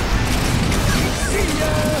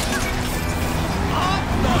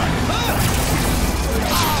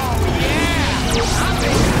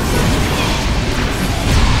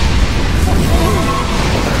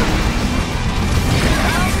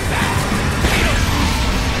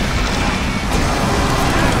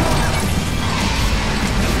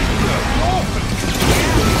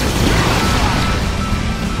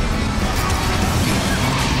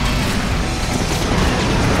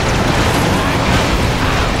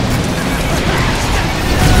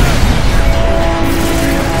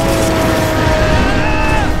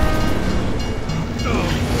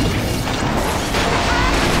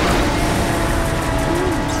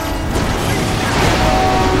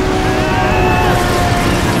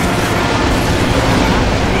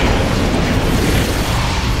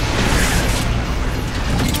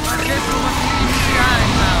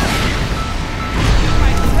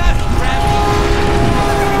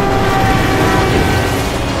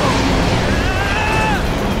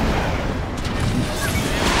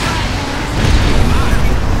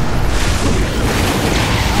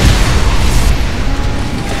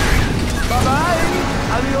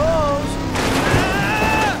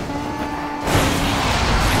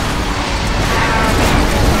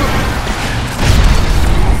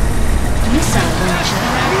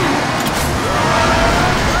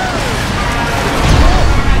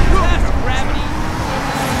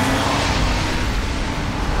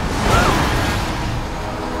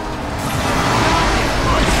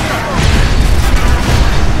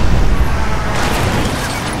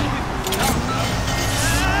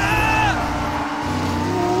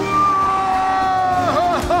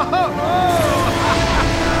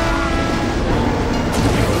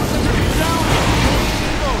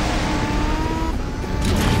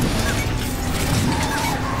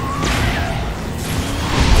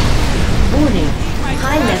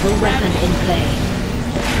 High-level weapon in play.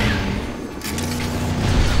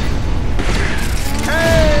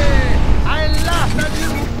 Hey! I laughed at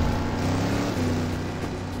you!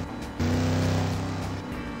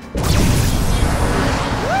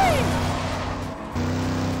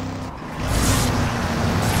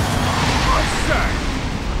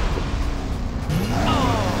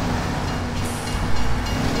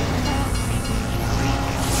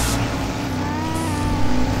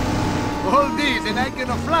 Hold this and I can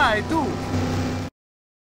fly too.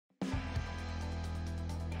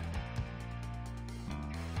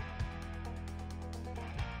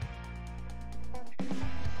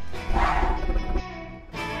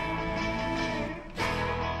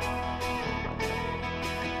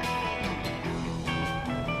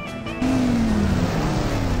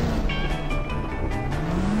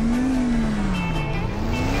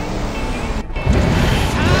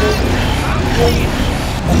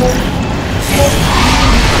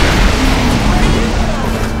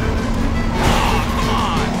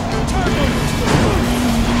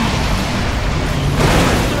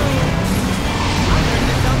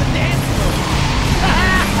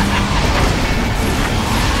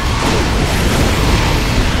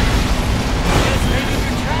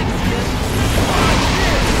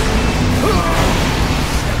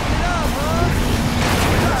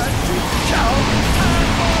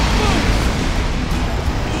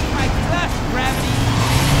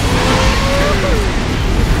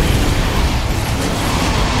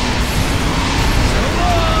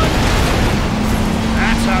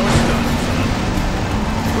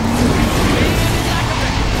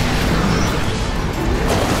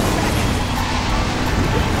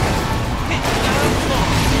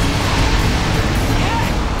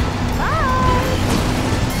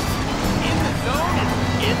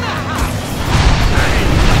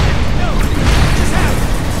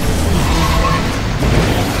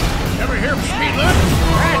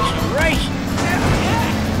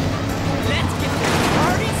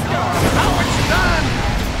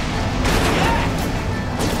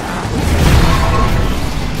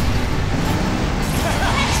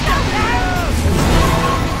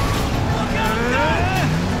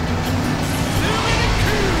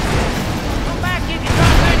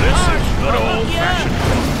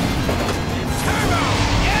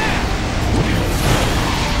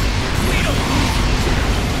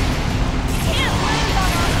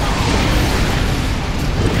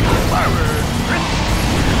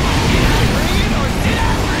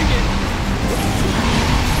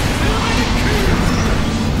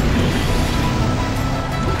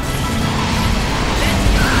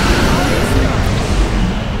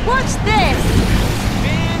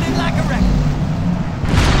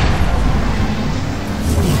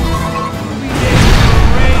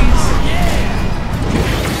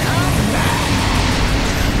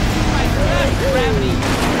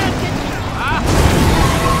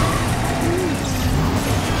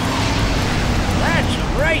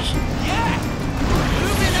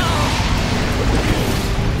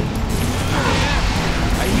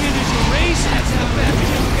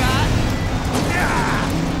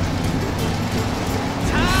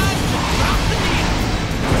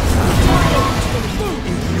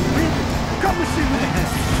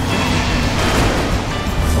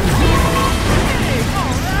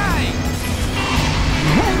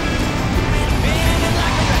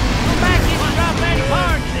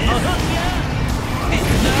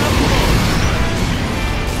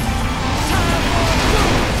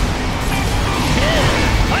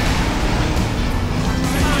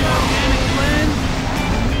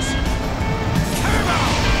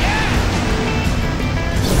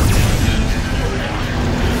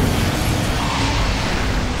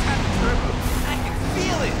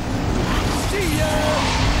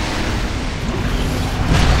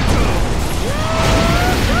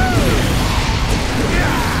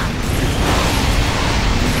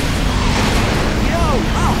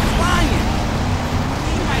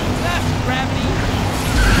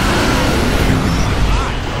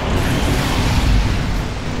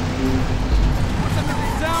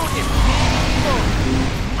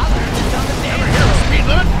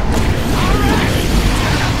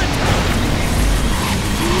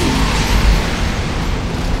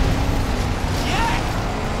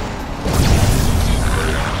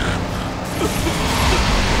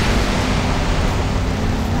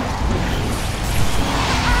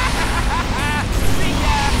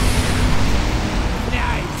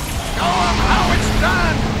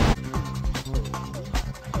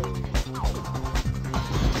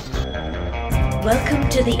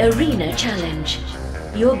 Enter the Arena Challenge.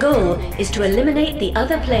 Your goal is to eliminate the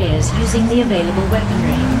other players using the available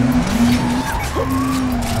weaponry.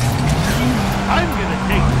 I'm gonna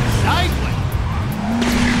take the side way.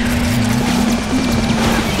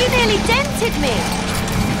 You nearly dented me!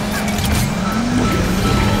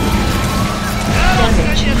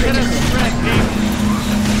 Damage critical.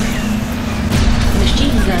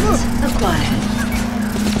 Machine guns acquired.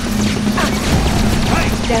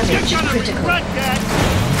 Damage critical.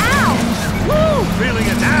 Ow! Woo! Feeling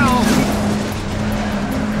it now.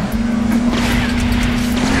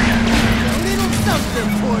 A little something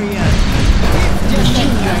for you.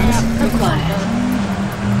 Machine guns acquired.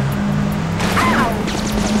 Ow!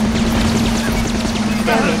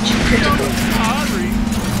 Damage critical.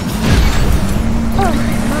 Oh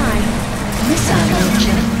my! Missile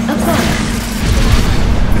launcher acquired.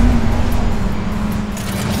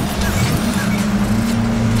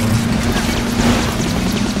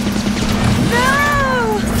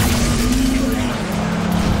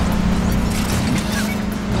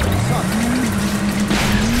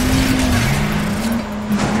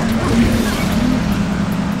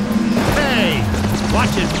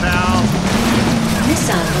 Watch it, pal.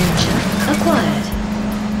 Missile launcher acquired.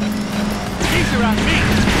 These are on me.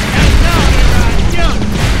 And now they're on you.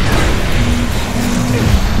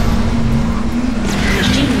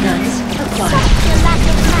 Machine guns acquired. Such a lack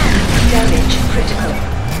of man! Damage critical.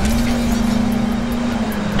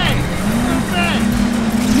 Hey, move back.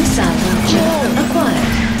 Missile launcher acquired.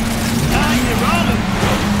 You're on it.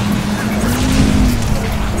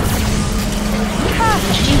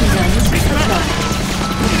 Machine guns acquired.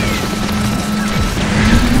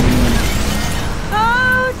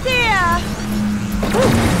 Oh dear!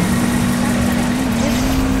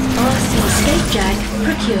 RC escape jack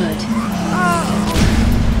procured.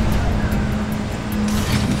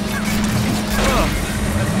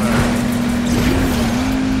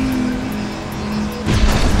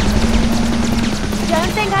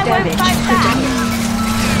 Don't think I won't Damage fight back! critical.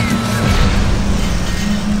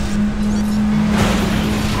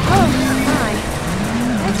 Oh my!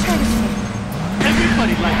 Let's try to see.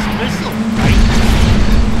 Everybody likes whistle, right?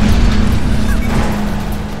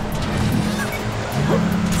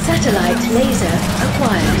 Satellite laser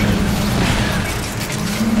acquired.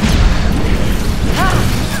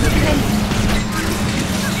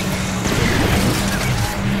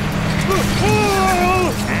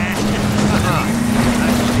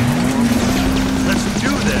 Let's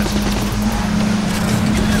do this.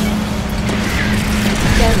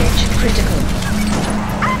 Damage critical.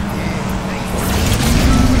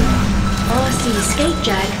 RC escape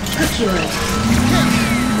jack procured.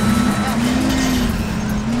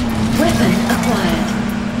 Weapon acquired.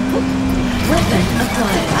 Weapon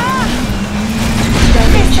acquired.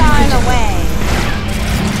 Damage Missile critical. away!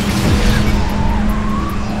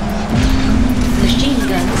 Machine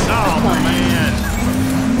guns acquired. Man.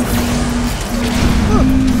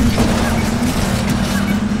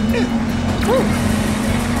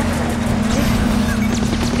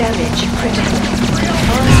 Damage critical.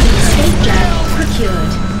 RC escape jack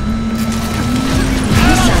procured.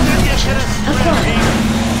 Missile launcher acquired.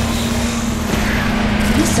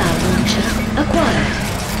 Missile launcher acquired.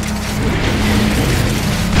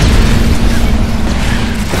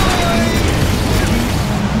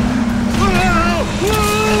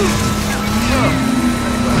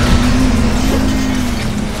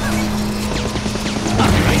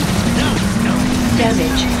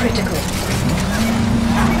 Damage critical.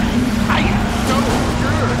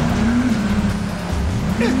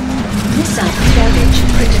 Missile damage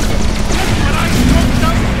critical. But I smoked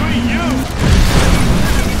up for you.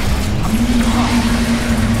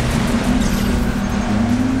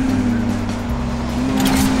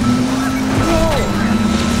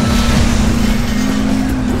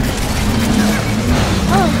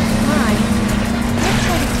 Oh my! Let's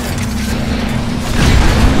try to see.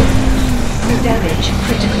 Damage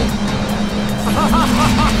critical.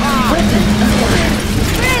 Weapon acquired.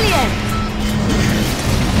 Brilliant!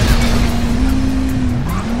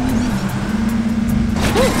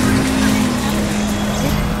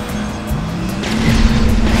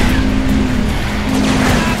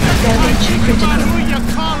 Damage But critical. who you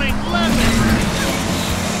calling Lemon?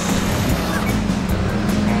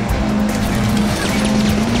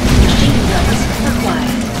 Machine guns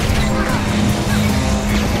acquired.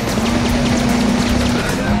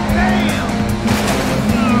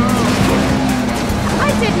 I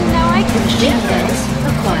didn't know I could Machine shoot guns this!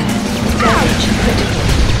 acquired. Damage critical.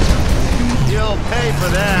 You'll pay for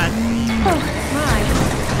that. Oh my!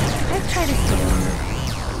 Let's try to see.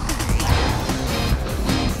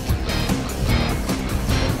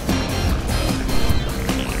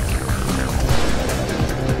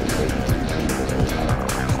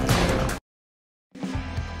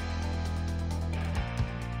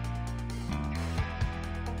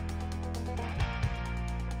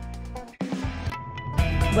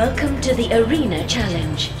 the Arena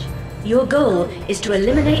Challenge. Your goal is to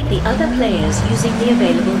eliminate the other players using the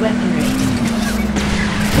available weaponry.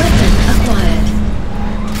 Weapon acquired.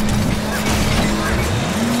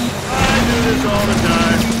 I do this all the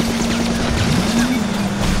time.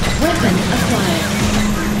 Weapon acquired.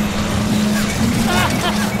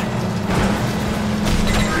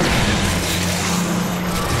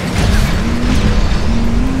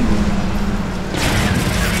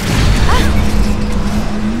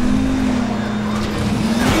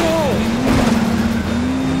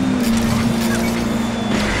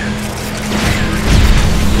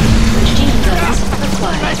 Machine guns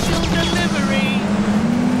acquired. Special delivery!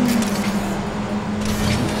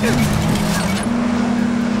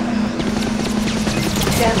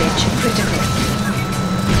 Damage critical.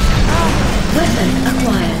 Weapon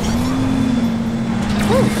acquired.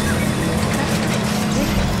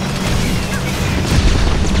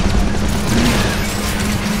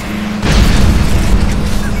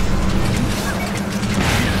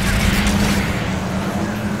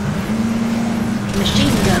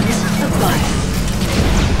 Machine guns acquired.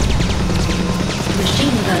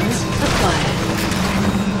 Machine guns acquired.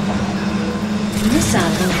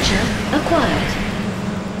 Missile launcher acquired.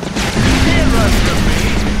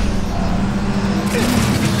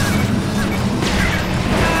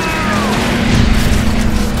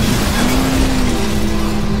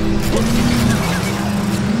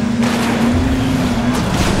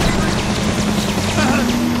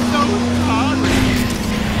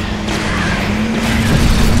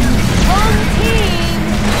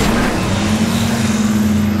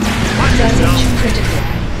 Damage critical.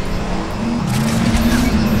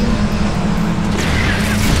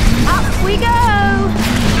 Up we go!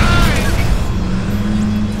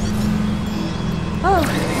 Oh,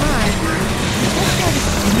 my.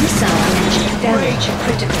 Missile launcher damage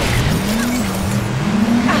critical.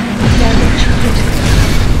 Damage critical.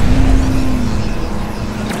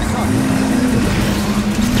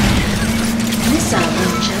 Missile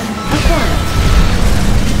launcher acquired.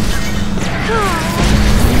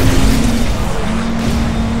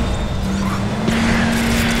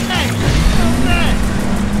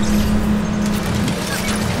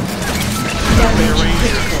 Damage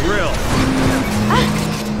critical. Real.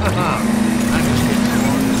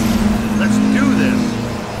 Let's do this.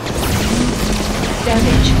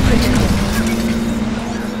 Damage critical.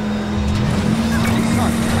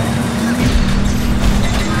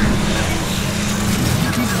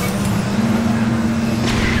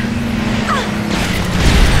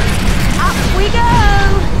 Up we go!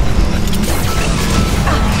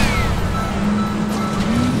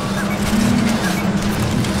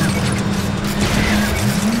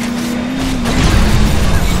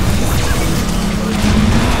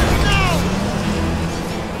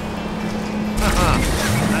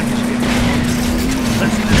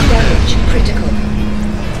 Damage critical.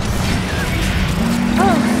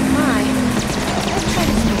 Oh, my.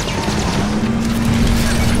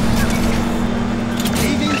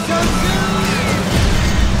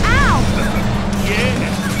 Ow!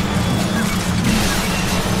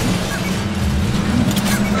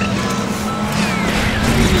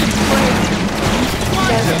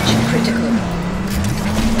 Damage critical.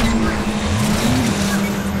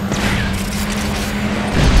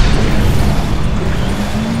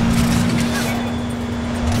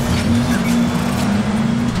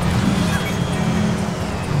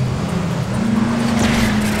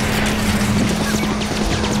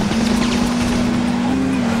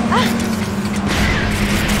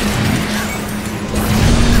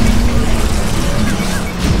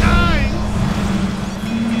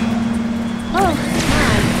 Oh,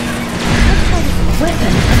 my.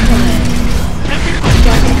 Weapon acquired.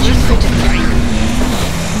 Damage critical.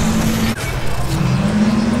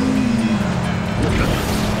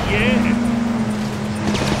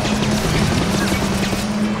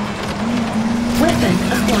 Weapon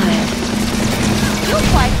acquired. You're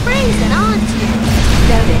quite brazen, aren't you?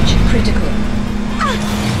 Damage critical.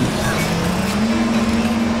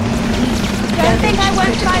 Don't think I won't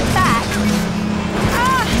critical. fight back.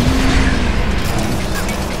 Ah!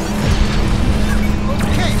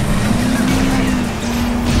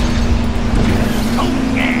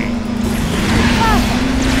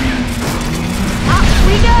 Up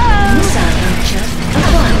we go! Missile launcher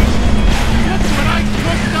acquired. That's what I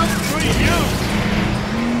cooked up for you.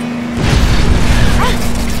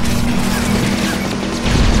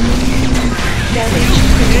 Damage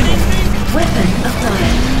critical. Weapon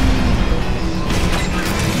acquired.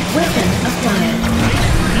 Weapon acquired.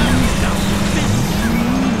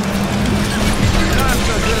 Not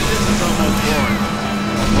so good. This is almost boring.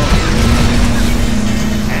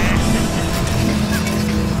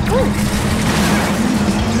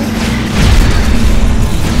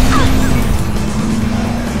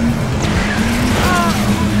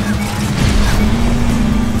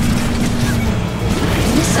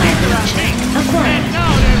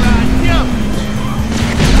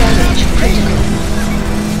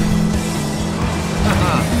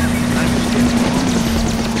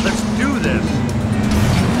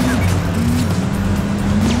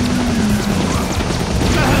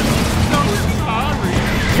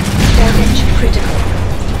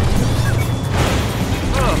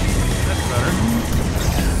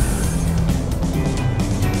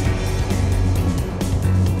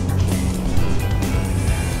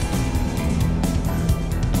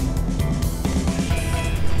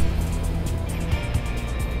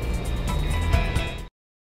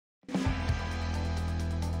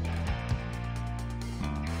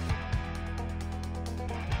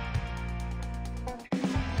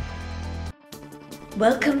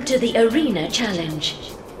 Welcome to the Arena Challenge.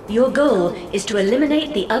 Your goal is to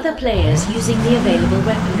eliminate the other players using the available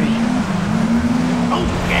weaponry. Oh,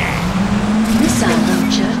 yeah! Missile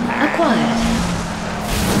launcher acquired.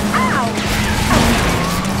 Ow!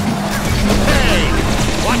 Hey!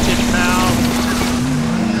 Watch it, pal!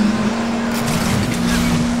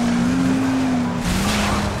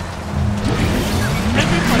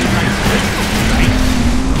 Everybody likes pistols, right?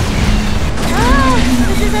 Oh,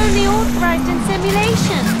 this is only authorized in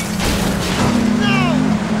simulation.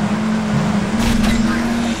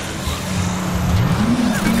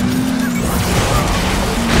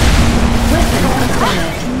 Weapon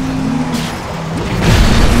acquired.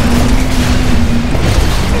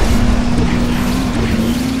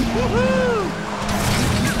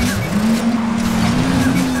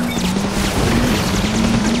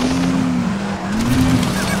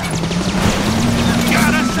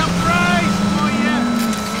 Got a surprise for you!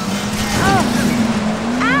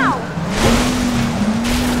 Ow!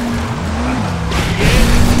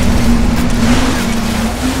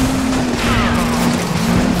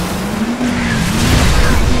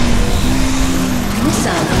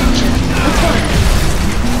 Missile launcher acquired.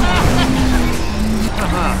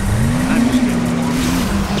 I'm just kidding.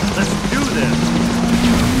 Let's do this!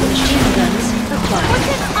 Machine guns What acquired.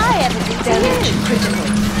 did I ever do to Damage you? critical.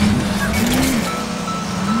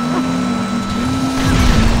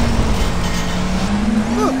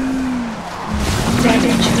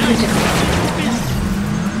 Damage critical.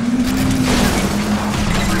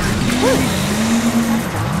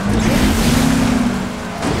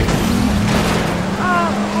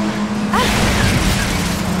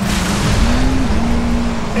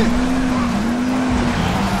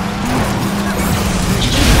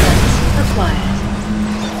 Machine guns acquired.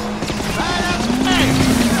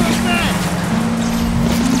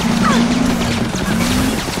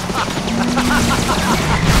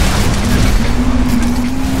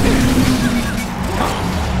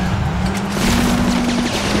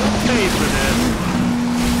 Pay for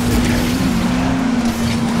this!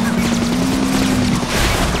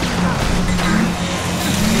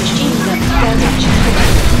 Machine gun damage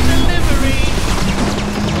critical.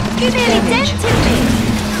 You nearly Damage dented me.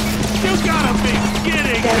 You gotta be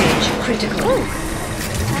kidding! Damage critical.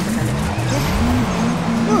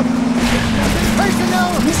 Personal.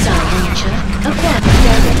 Missile launcher acquired.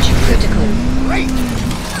 Damage critical.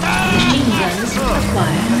 Machine guns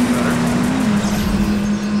acquired.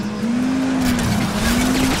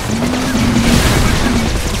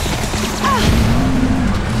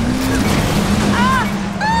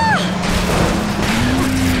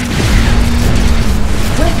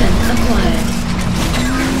 Weapon acquired.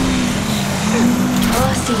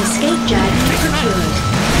 RC escape jag procured.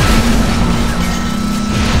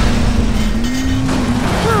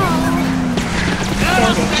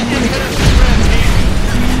 Damage critical.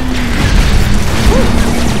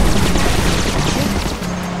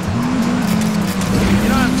 You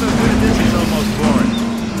know, I'm so good at this, it's almost boring.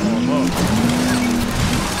 Almost.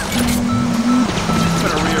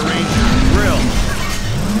 Better rearrange your grill.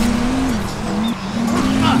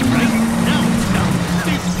 Right now it's down.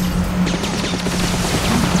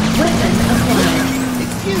 Weapon acquired.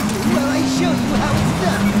 Excuse me while I show you how it's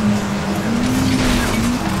done.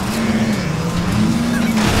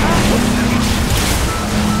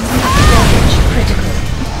 Damage critical.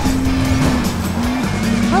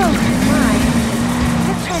 Oh my.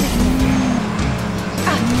 Let's try this again.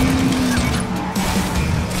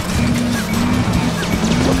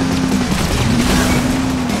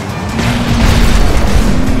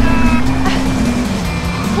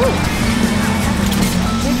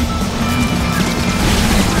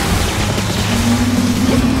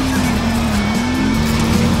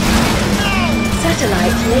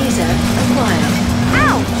 Satellite laser acquired.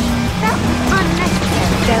 Ouch! That was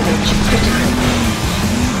unnecessary. Damage critical.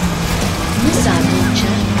 Missile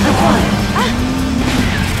launcher acquired.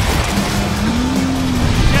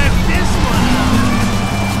 Check this one out!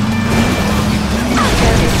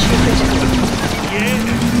 Damage critical. Yeah?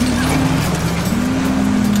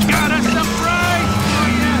 Got a surprise for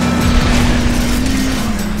you!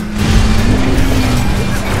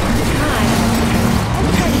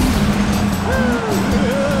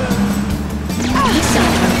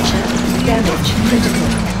 Missile launcher damage critical.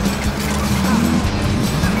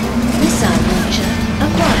 Missile launcher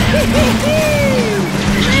acquired.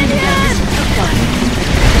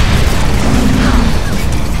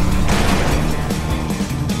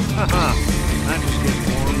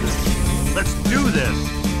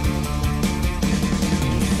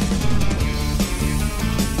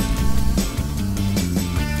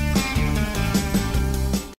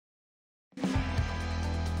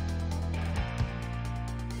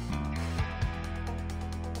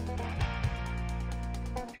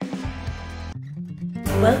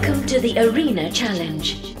 Welcome to the Arena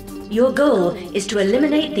Challenge. Your goal is to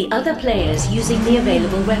eliminate the other players using the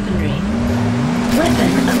available weaponry.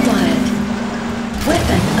 Weapon acquired.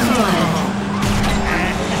 Weapon acquired.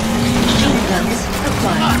 Machine guns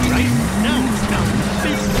acquired. Right now it's down to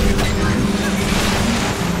business.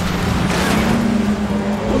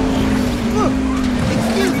 Look!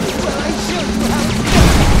 Excuse me while I show you how it's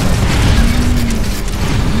done.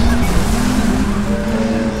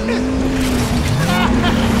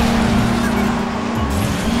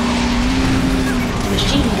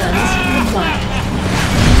 Machine guns acquired.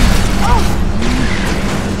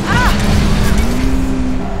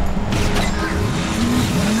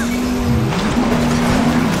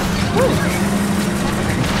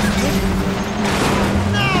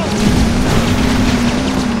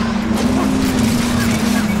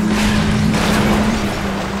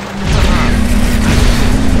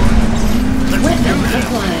 Weapon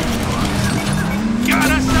acquired. Got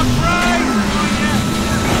a surprise for you!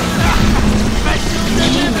 Special Machine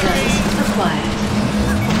delivery! guns acquired.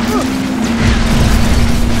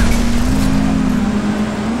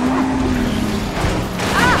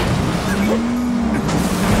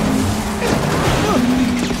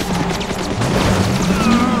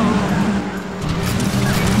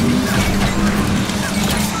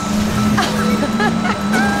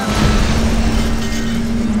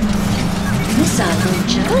 Missile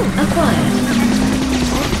launcher acquired.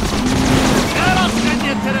 That'll send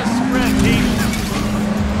you to the scrap heap!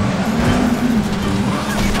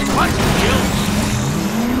 What skill?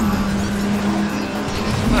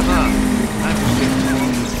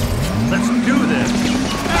 Let's do this!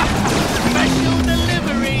 Special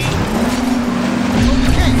delivery!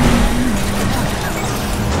 Okay!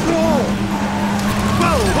 Whoa!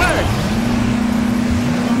 Forward!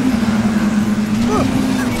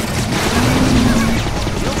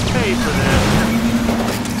 You'll pay for this!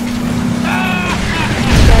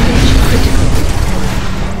 Damage critical.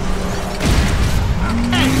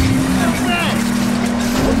 Hey! What's that?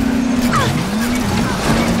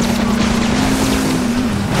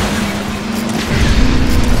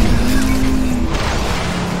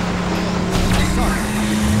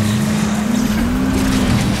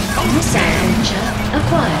 Missile launcher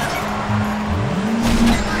acquired.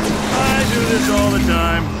 I do this all the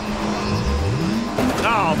time.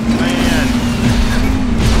 Oh, man.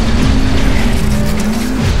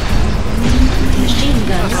 Machine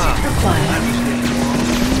guns acquired.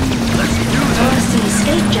 Let's do this. RC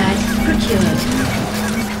escape jag procured.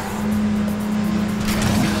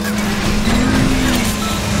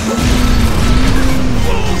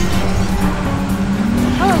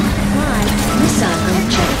 Missile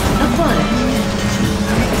launcher acquired.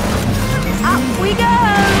 Up we go!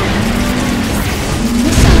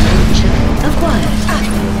 Missile launcher acquired.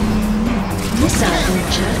 Missile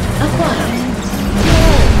launcher acquired.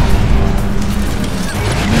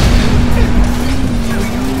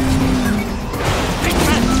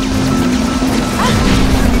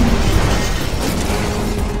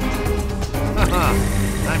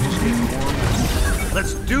 I'm just getting warm.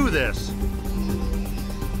 Let's do this.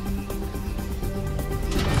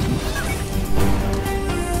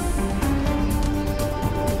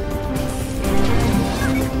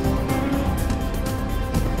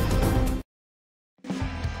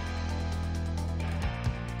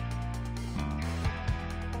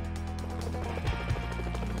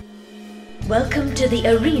 Welcome to the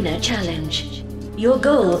Arena Challenge. Your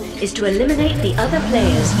goal is to eliminate the other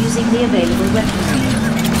players using the available weaponry.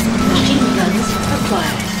 Machine guns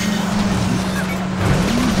acquired.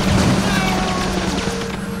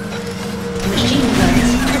 Machine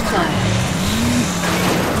guns acquired.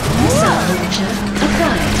 Missile launcher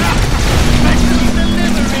acquired.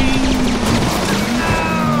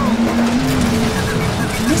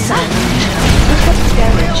 Missile launcher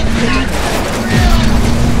damage critical.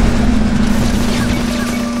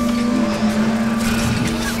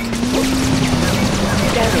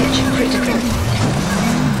 Damage critical.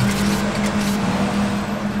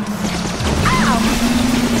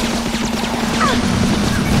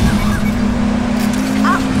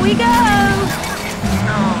 Up we go!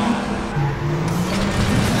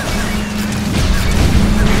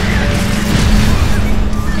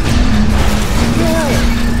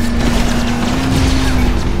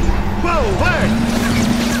 Whoa, word!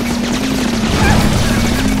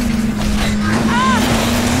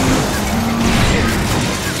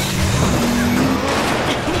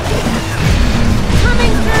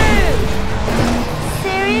 Coming through!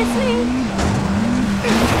 Seriously?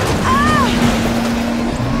 Ah!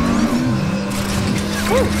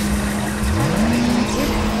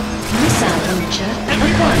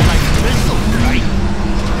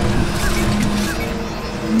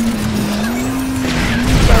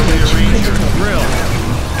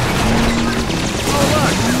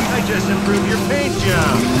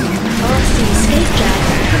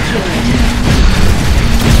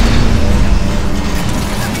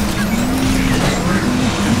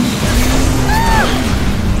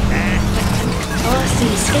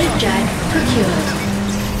 escape jag procured.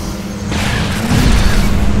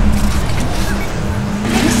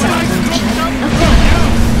 Missile launcher acquired.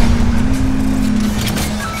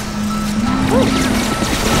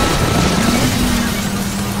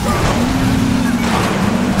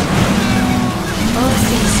 RC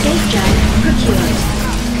escape jag procured.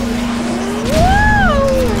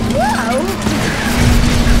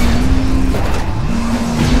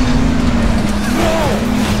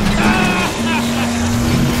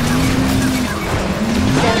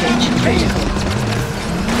 Damage critical.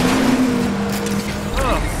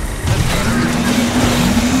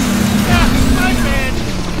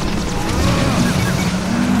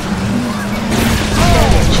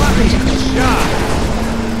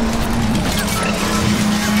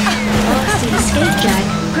 RC escape jag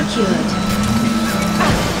procured.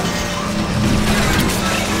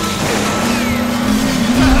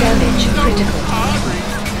 Damage critical.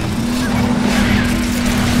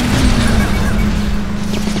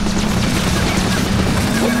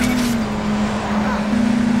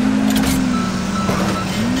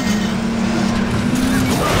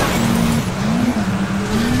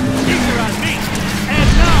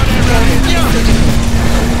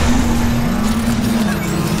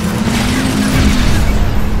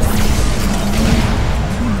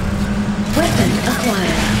 Weapon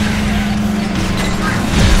acquired.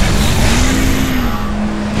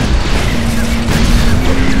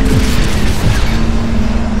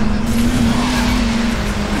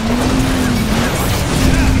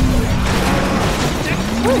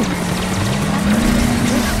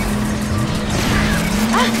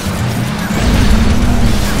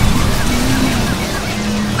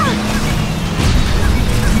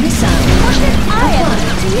 Missile launcher acquired.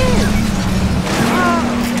 To you.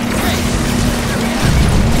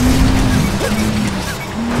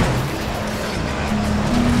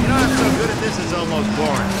 You know, I'm so good at this, it's almost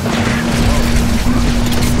boring.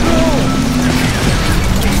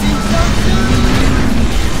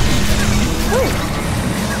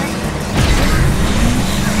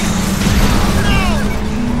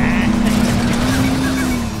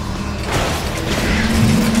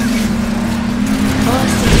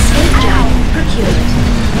 RC escape jag procured.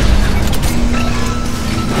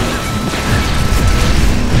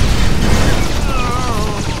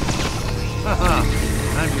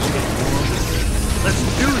 I'm just getting warm. Let's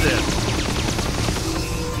do this!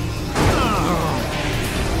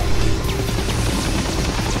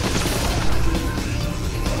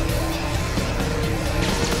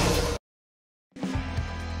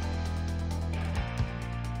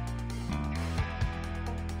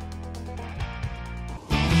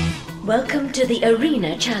 Welcome to the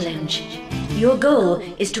Arena Challenge. Your goal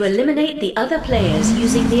is to eliminate the other players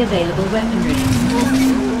using the available weaponry.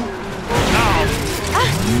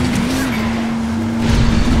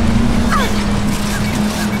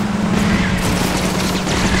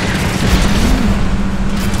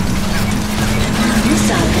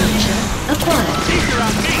 Missile launcher acquired. Teacher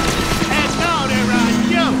on me, and now they're on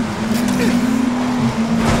you.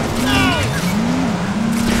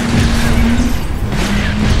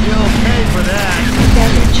 You'll pay for that!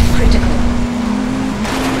 Damage critical.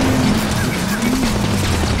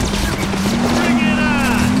 Bring it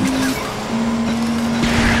on.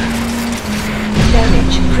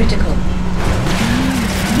 Damage critical.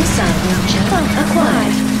 Missile launcher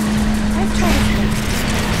acquired. I've tried it.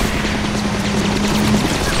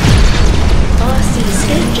 RC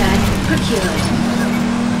escape jag procured.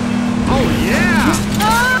 Oh yeah!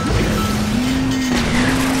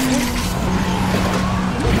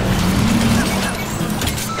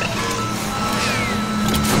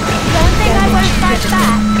 Don't think I want to fight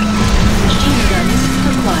back. Machine guns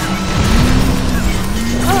acquired.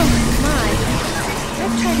 Oh my.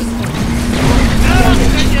 Let's try this one.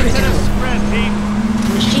 Take it to the spread, Pete.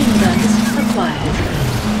 Machine guns acquired.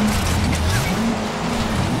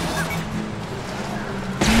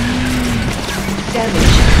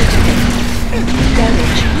 Damage critical.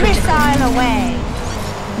 Damage critical. Missile away.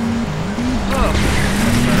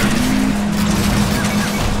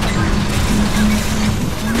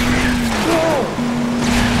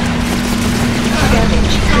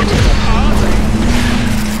 Damage critical.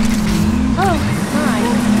 Oh my.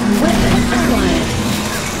 Weapon acquired.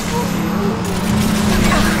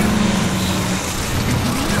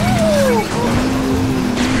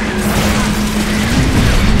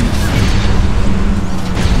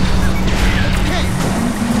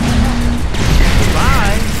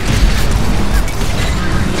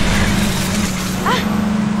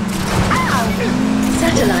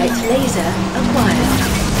 Satellite laser acquired.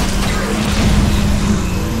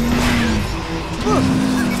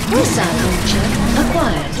 Missile launcher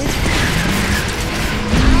acquired.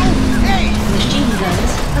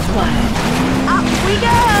 acquired. Up we go!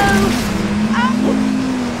 Up.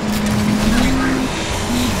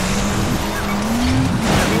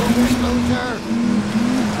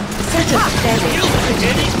 Setup damage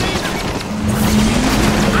critical.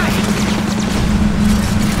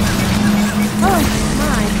 Oh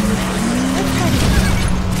my. Let's try to...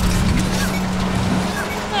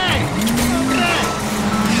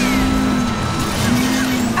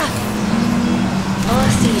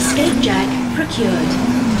 RC Skatejack procured.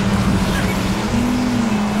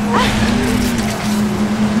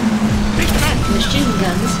 Machine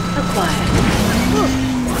guns acquired.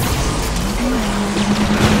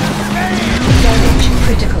 Damage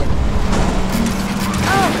critical.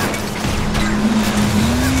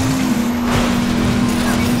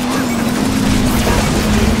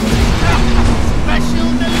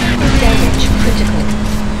 Damage critical.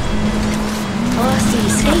 RC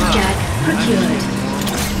Skatejack procured.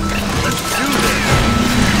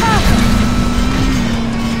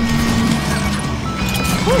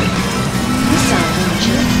 Missile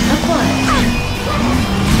launcher acquired.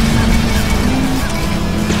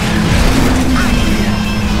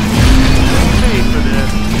 Pay for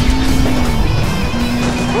this.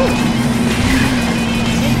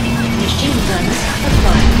 Machine guns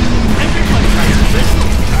acquired. Everybody has a pistol,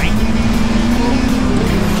 right?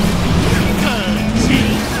 See?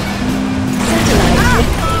 Satellite.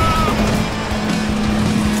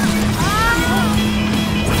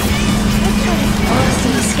 RC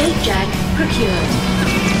Skatejack procured.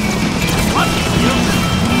 What?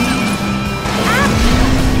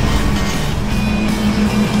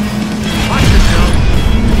 Watch yourself.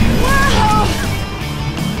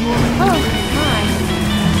 Oh my.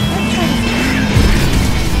 Let's try to...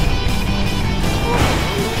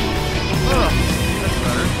 That's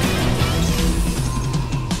better.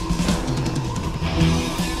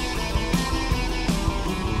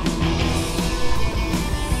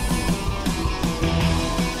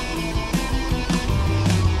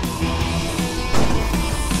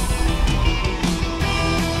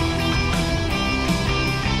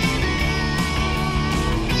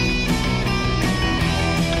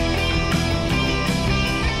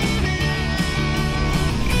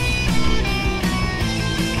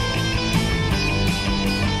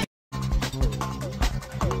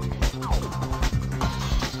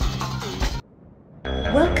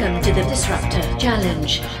 Welcome to the Disruptor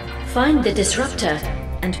Challenge. Find the Disruptor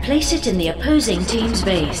and place it in the opposing team's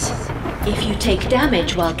base. If you take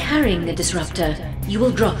damage while carrying the Disruptor, you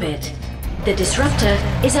will drop it. The Disruptor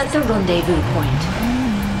is at the rendezvous point.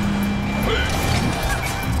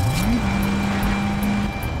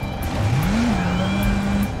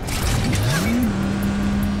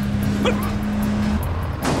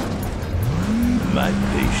 My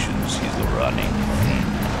patience is running.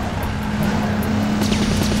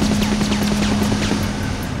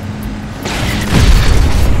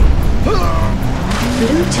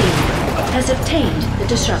 Blue team has obtained the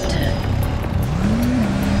Disruptor.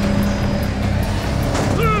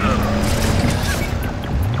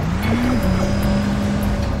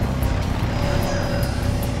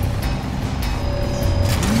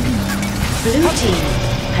 Blue team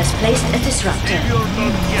has placed a Disruptor. If you're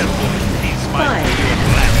not careful, these might 5, be your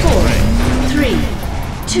last 4, 3,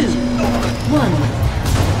 2, 1.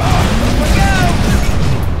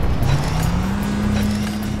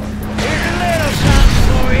 Here's a little something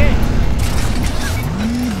for you.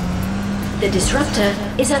 The Disruptor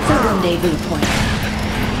is at the rendezvous point.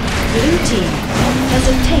 Blue team has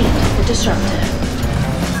obtained the Disruptor.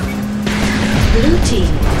 Blue team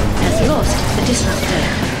has lost the Disruptor.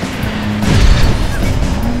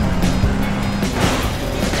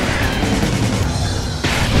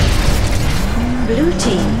 Blue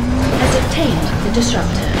team has obtained the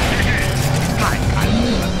Disruptor.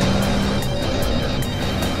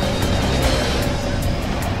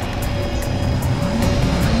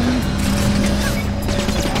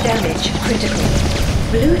 Damage critical.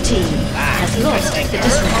 Blue team has lost the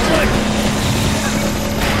Disruptor.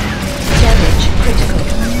 Damage critical.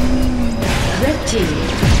 Red team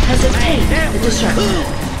has obtained the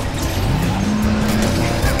Disruptor.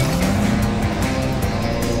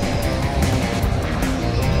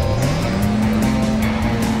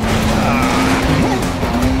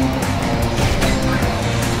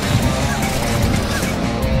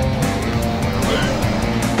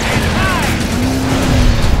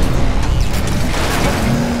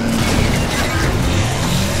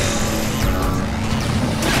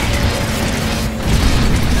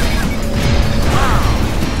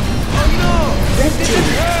 Red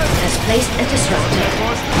team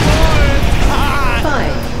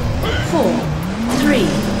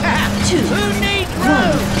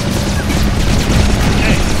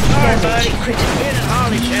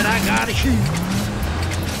The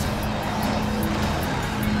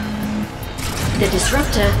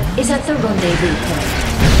disruptor is at the rendezvous point.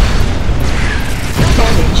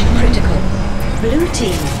 Damage critical. Blue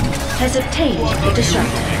team has obtained the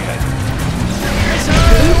disruptor.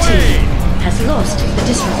 Blue team has lost the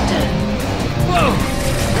disruptor. Whoa!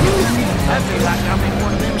 I feel like I'm in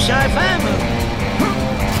one of them sci-fi movies.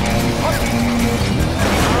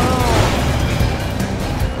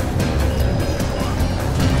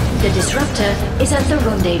 The disruptor is at the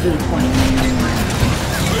rendezvous point.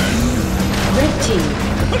 Red team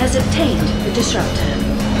has obtained the disruptor.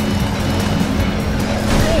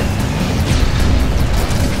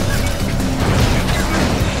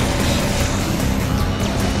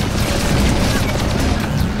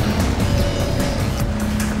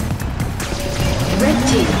 Red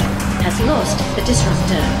team has lost the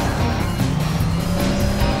disruptor.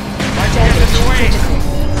 Damage critical.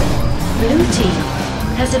 Blue team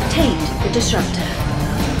has obtained the disruptor.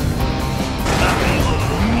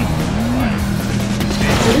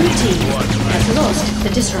 Blue team has lost the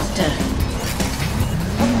disruptor.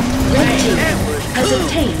 Red team has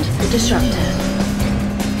obtained the disruptor.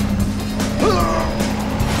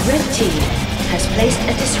 Red team has placed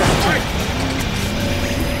a disruptor.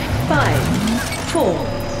 5, 4,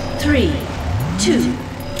 3, 2,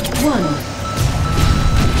 1.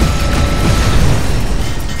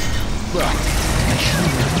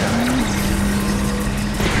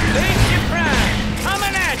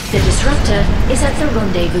 The disruptor is at the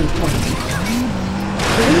rendezvous point.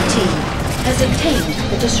 Blue team has obtained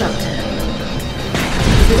the disruptor.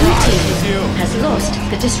 Blue team has lost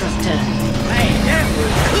the disruptor. Man, that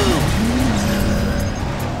was cool.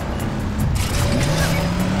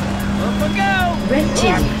 Up we go. Red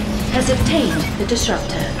team has obtained the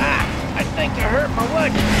disruptor. Ah, I think I hurt my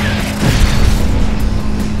wood.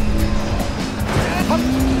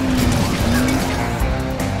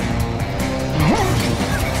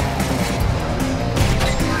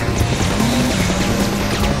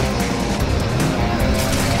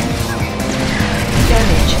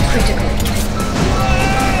 Damage critical.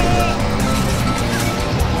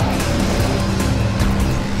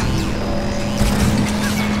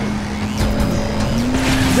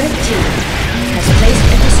 Red team has placed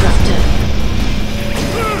a disruptor.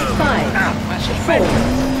 5, 4,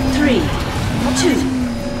 3, 2,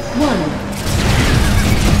 1.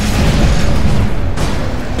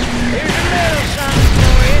 Here's a little something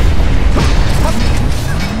for you.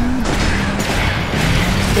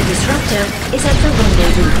 The disruptor is at the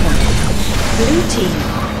rendezvous point. Blue team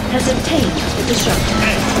has obtained the disruptor.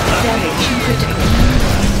 Damage critical.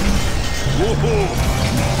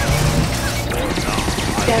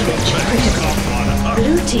 Damage critical.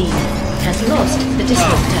 Blue team has lost the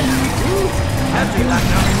disruptor. I feel like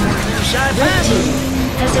I'm in one of them sci-fi Red team movies.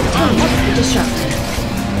 has obtained the disruptor.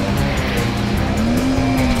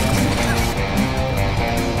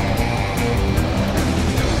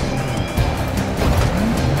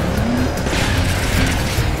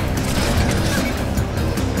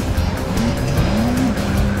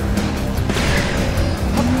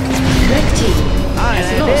 Red team has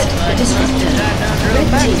lost the disruptor. Red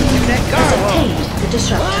team has obtained the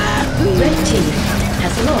disruptor. Red team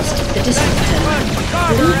has lost the disruptor.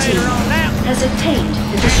 Blue team has obtained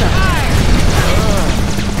the disruptor.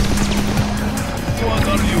 What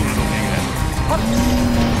are you looking at?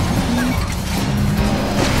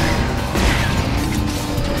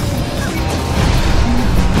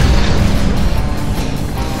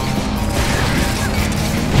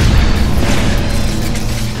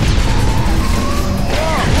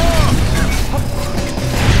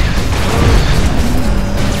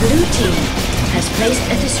 Blue team has placed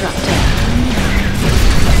a disruptor.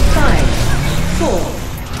 5, 4,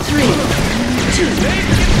 3, 2,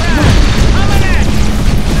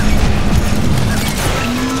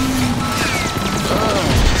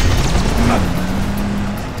 1.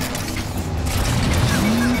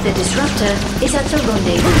 The disruptor is at the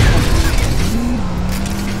rendezvous point.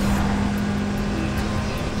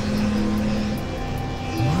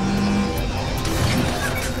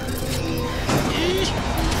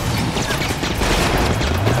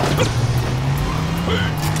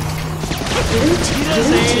 Blue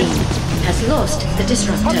team has lost the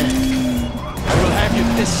disruptor. I will have you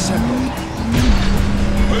disassembled.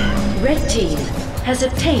 Red team has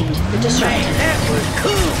obtained the disruptor. That was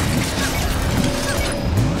cool.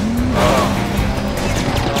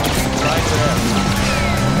 Right there.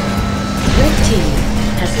 Red team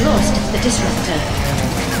has lost the disruptor.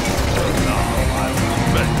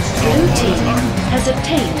 Blue team has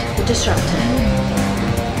obtained the disruptor.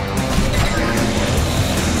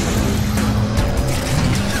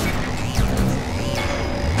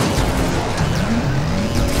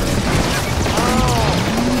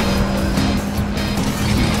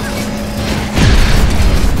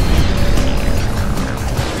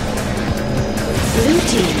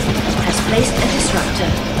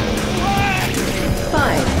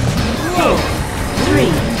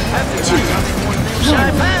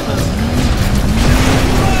 sci-fi movie.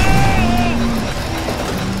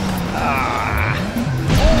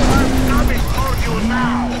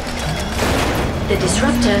 The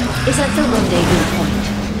disruptor is at the rendezvous point.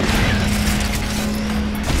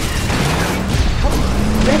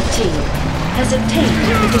 Red team has obtained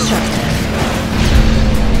the disruptor.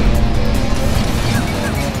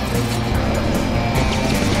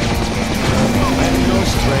 I'm no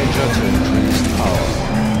stranger to increased power.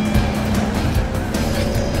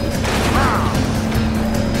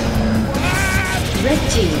 Red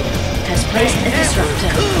team has placed a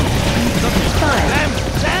disruptor. 5,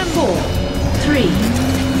 4, 3,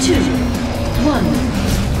 2, 1.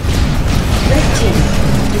 Red team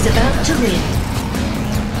is about to win.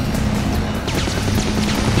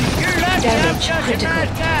 You're lucky I'm Damage just a critical.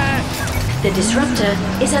 nice guy. The disruptor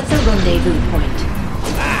is at the rendezvous point.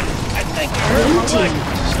 I think I heard Blue my team leg.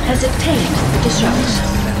 has obtained the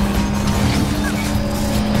disruptor.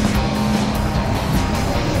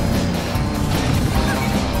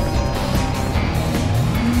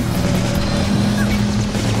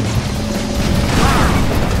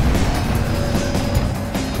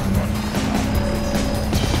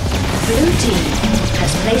 Blue team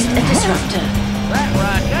has placed a disruptor. That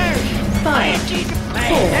right there's 5, magic. 4,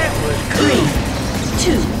 Man, that was 3,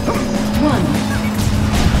 2, 1.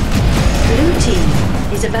 Blue team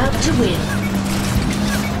is about to win.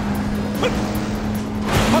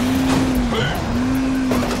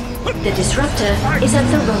 The disruptor is at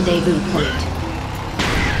the rendezvous point.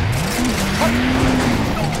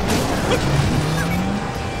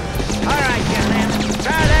 All right, young man.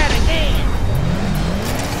 Try that again.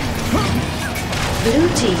 Blue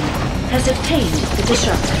team has obtained the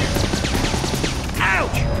disruptor.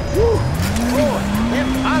 Ouch! Whew. Boy, them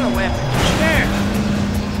hollow weapons are scary.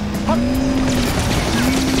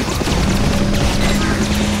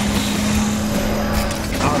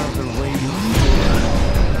 Out of the way, you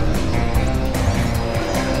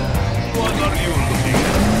What are you looking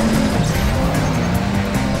at?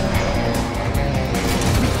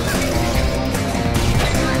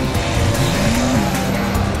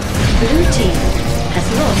 Blue team has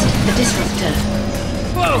lost the disruptor.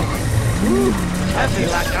 Whoa! Whew. I feel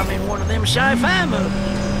like I'm in one of them sci-fi movies.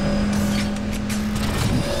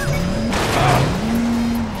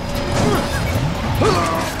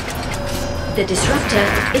 The disruptor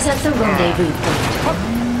is at the rendezvous point.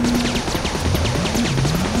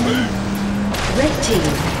 Red team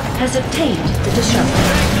has obtained the disruptor.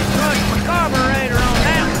 Just flush my carburetor on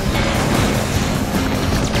that one.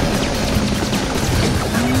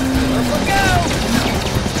 Up we go!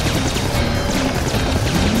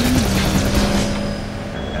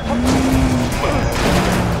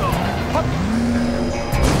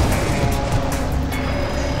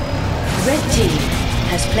 Red team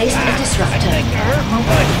has placed a disruptor. I hurt my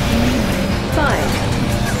leg. 5,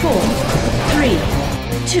 4, 3,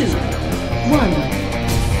 2, 1.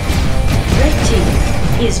 Red team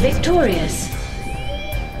is victorious.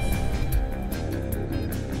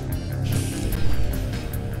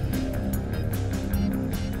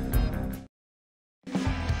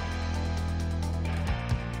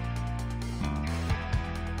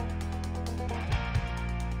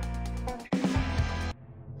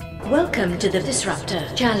 Welcome to the Disruptor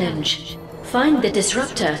Challenge. Find the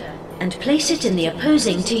Disruptor and place it in the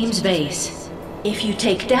opposing team's base. If you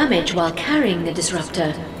take damage while carrying the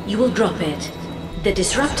Disruptor, you will drop it. The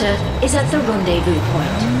Disruptor is at the rendezvous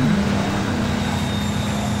point.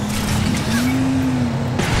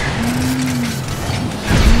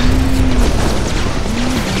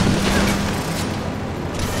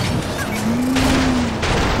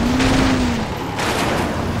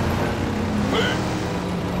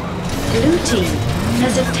 Blue team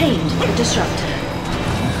has obtained the disruptor.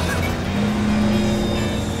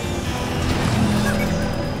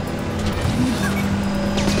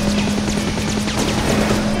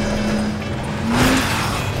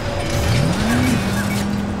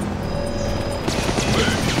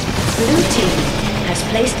 Blue team has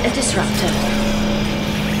placed a disruptor.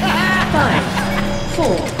 5,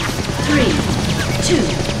 4, 3, 2,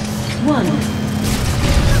 1.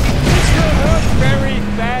 Very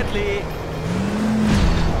badly.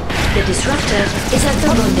 The disruptor is at the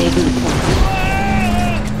rendezvous point.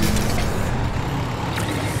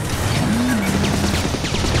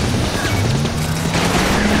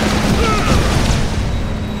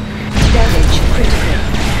 Damage critical.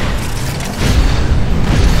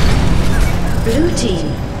 Blue team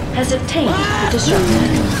has obtained the disruptor.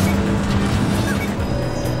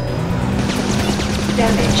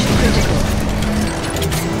 Damage critical.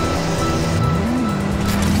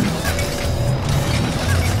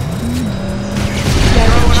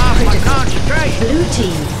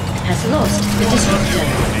 team has lost the disruptor.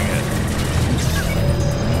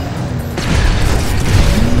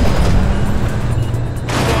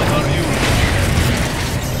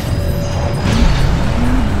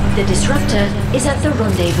 The disruptor is at the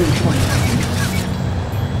rendezvous point.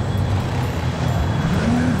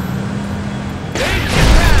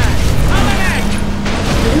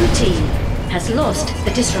 Blue team has lost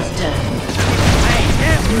the disruptor.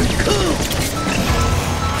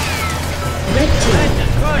 Red team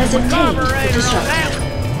has obtained the disruptor.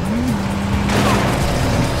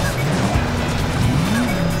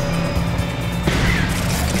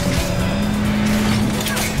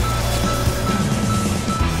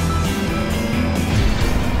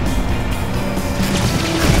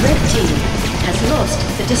 Lost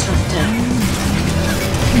the disruptor.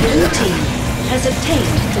 Blue team has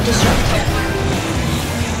obtained the disruptor.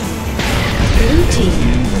 Blue team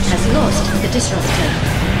has lost the disruptor.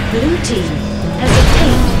 Blue team has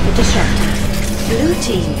obtained the disruptor. Blue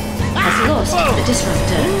team has lost the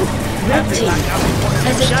disruptor. Red team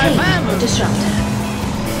has obtained the disruptor.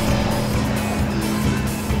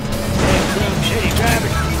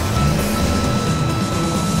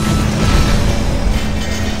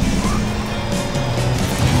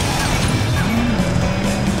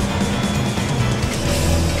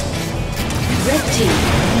 Red team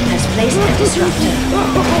has placed a disruptor.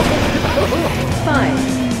 5,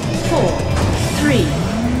 4, 3,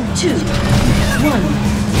 2, 1.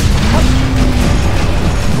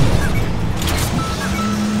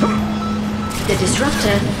 The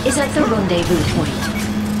disruptor is at the rendezvous point.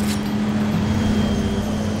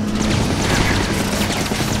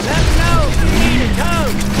 Let me know if you need a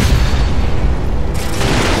code.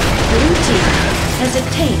 Blue team has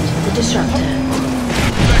obtained the disruptor.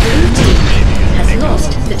 Blue team has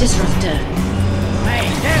lost the disruptor.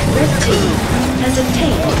 Red team has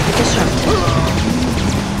obtained the disruptor.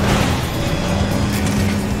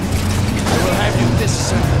 I will have you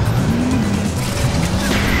disassembled.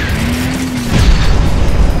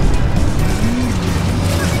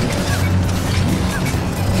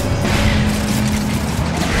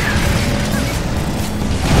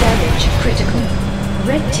 Damage critical.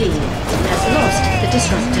 Red team has lost the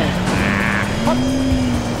disruptor.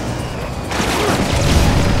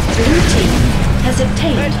 Blue team has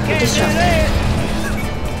obtained the disruptor.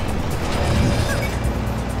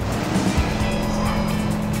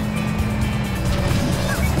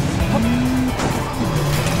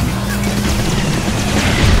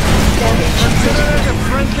 Damage critical.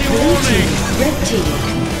 Blue team, red team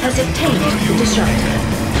has obtained the disruptor.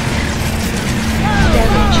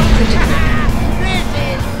 Damage critical.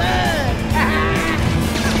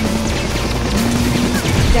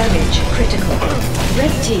 Damage critical.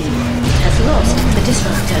 Red team has lost the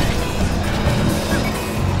disruptor.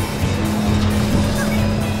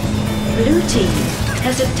 Blue team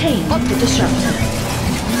has obtained the disruptor.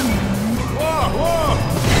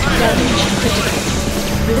 Damage critical.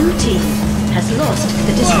 Blue team has lost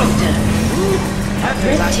the disruptor.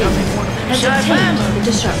 Red team has obtained the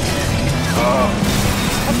disruptor.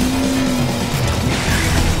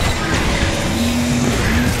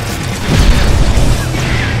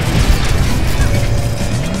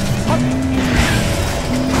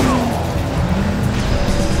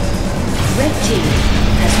 Red team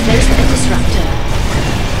has placed a disruptor.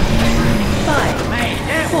 5,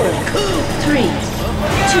 4, 3,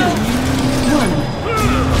 2, 1.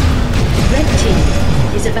 Red team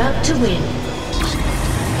is about to win.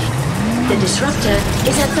 The disruptor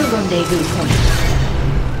is at the rendezvous point.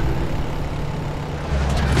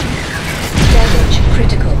 Damage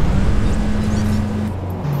critical.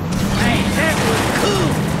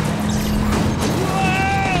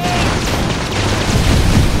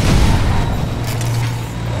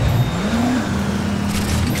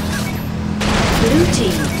 Blue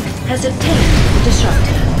team has obtained the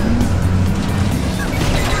disruptor.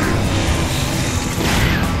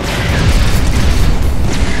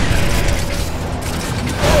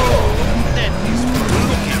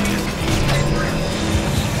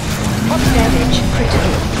 Damage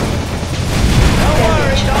critical.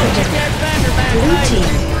 Damage critical. Blue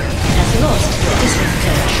team has lost the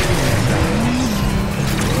disruptor.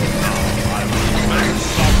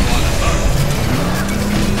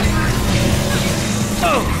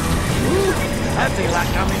 I feel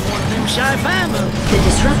like I'm in one of them sci-fi movies. The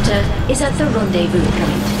disruptor is at the rendezvous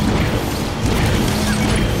point.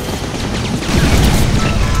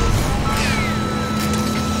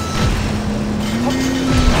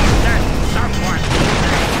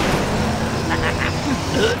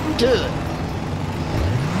 Do it.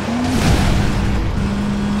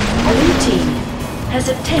 Blue team has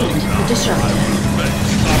obtained the disruptor.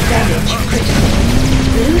 Damage critical.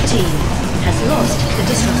 Blue team has lost the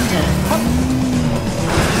disruptor.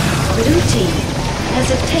 Blue team has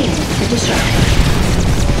obtained the disruptor.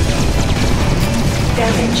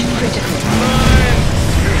 Damage critical.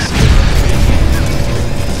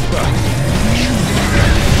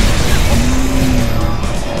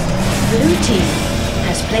 Blue team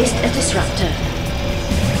has placed a disruptor.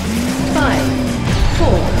 5, 4,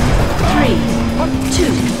 3, 2,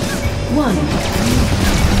 1.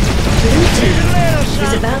 Blue team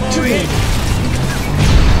is about to win.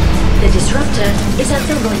 The disruptor is at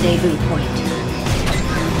the rendezvous point.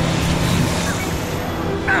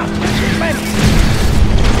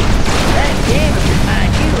 That game will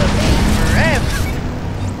remind you of me forever.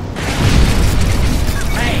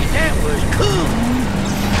 Man, that was cool.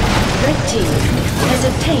 Red team has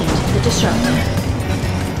obtained the disruptor.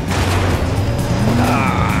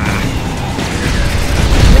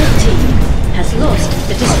 Red team has lost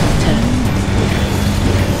the disruptor.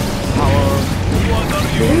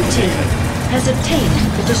 Blue team has obtained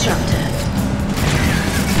the disruptor.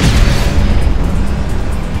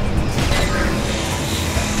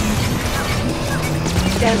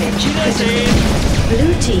 Damage critical.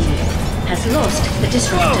 Blue team has lost the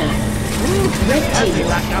disruptor. Red team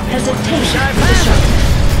has obtained the disruptor.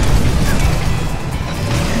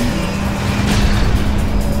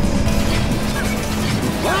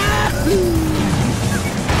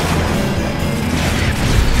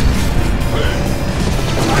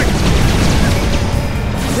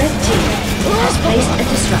 Red team has placed a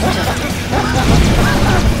disruptor.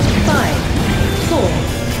 5, 4,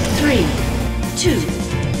 3, 2,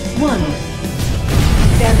 1.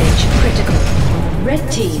 Damage critical.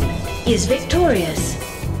 Red team is victorious.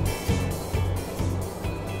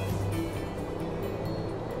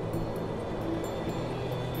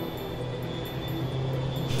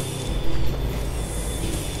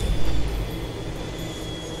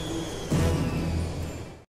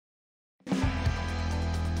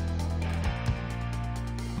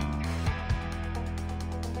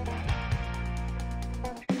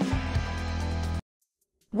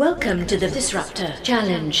 Welcome to the Disruptor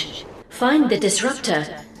Challenge. Find the Disruptor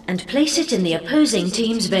and place it in the opposing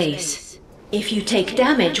team's base. If you take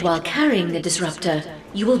damage while carrying the Disruptor,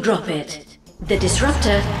 you will drop it. The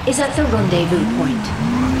Disruptor is at the rendezvous point.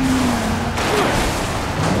 Up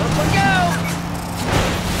we go.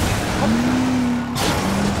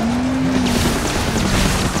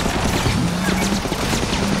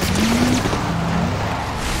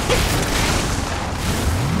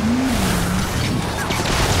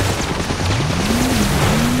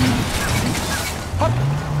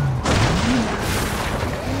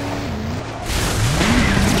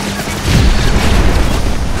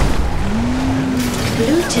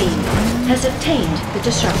 Blue team has obtained the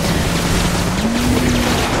Disruptor.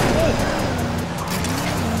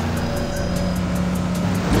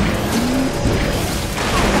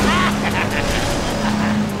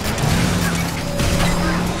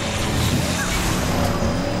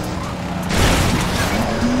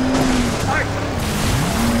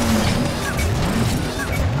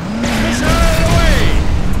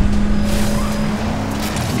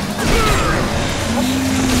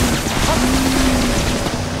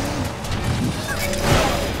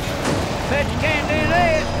 Bet you can't do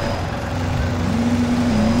this.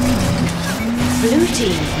 Blue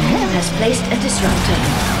team has placed a Disruptor.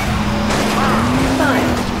 5,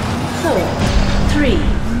 4, 3,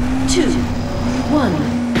 2, 1.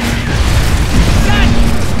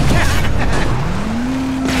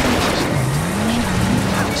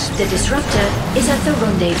 The Disruptor is at the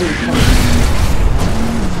rendezvous point.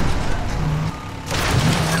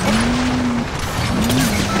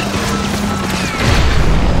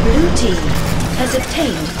 Blue team has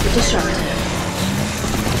obtained the Disruptor.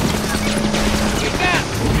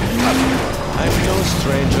 I'm no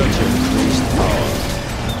stranger to increased power.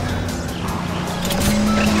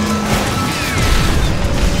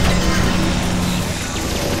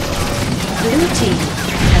 Blue team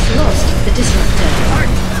has lost the Disruptor.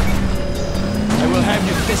 I will have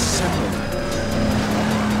you disassembled.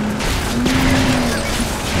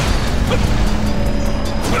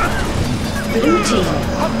 Blue team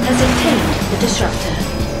has obtained the Disruptor.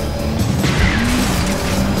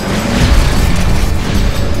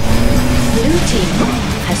 Blue team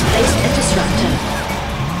has placed a Disruptor.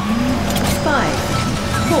 5,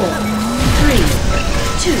 4, 3,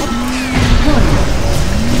 2, 1.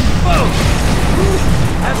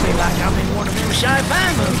 I feel like I'm in one of them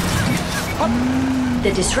sci-fi movies.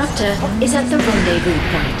 The Disruptor is at the rendezvous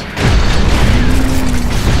point.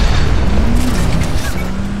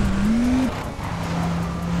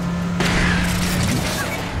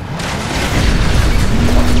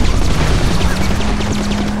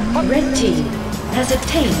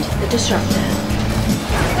 disruptor.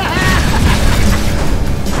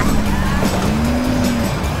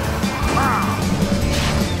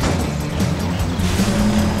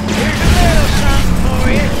 Here's a little something for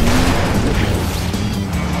you.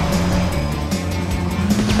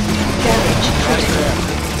 Damage critical.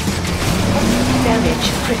 Damage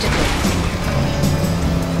critical.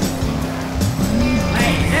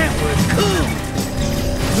 Man, that was cool.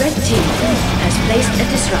 Red team has placed a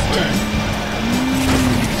disruptor.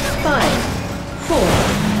 5, 4,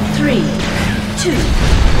 3, 2,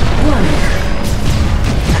 1.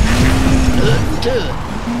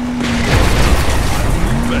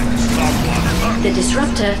 The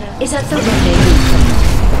disruptor is at the rendezvous point.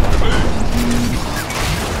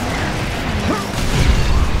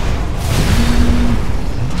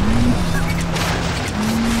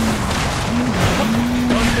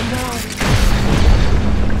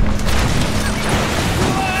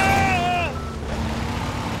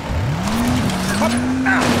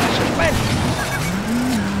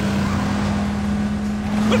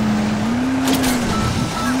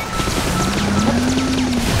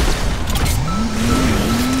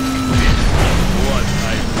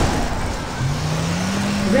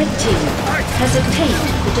 Red team has obtained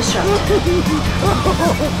the disruptor.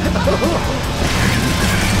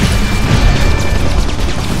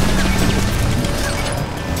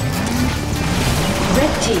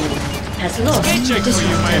 Red team has lost the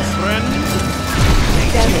disruptor.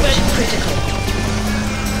 Damage critical.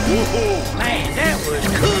 Man, that was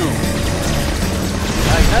cool.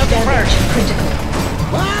 Damage critical.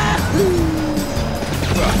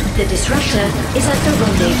 The disruptor is at the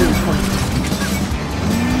rendezvous point.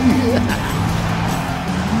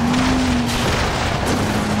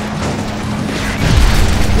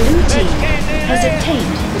 Blue team has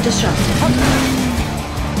obtained the disruptor.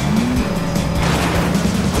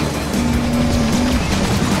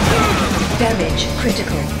 Damage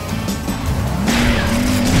critical.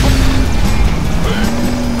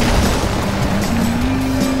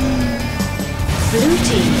 Blue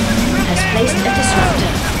team has placed a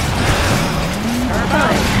disruptor.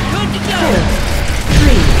 5, 4,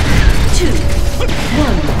 3, 2,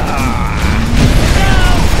 1.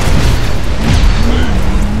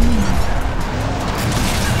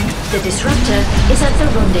 The disruptor is at the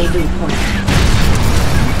rendezvous point.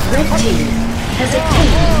 Red team has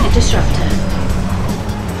obtained the disruptor.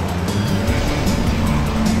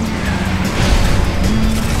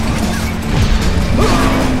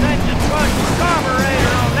 Let's just flush the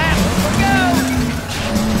carburetor on that one. We'll go.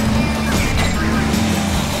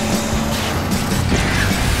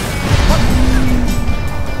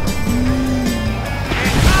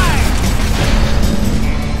 And fire.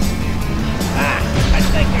 I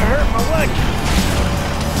think I hurt my watch.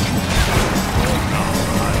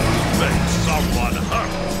 Someone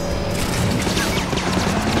hurt.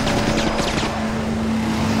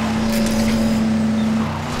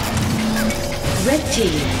 Red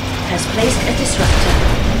team has placed a disruptor.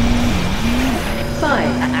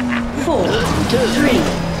 5, 4, 3,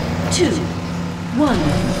 2, 1.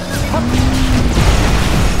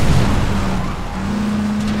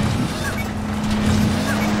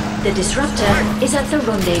 The disruptor is at the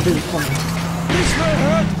rendezvous point. This will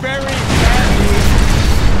hurt very badly.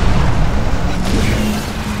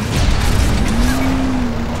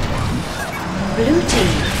 Blue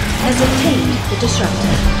team has obtained the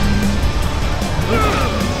disruptor.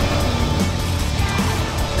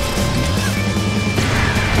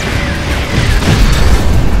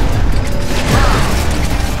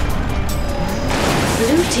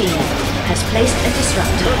 Blue team has placed a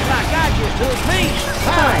disruptor. Looks like I just took a piece.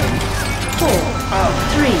 5, 4,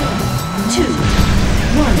 3, 2,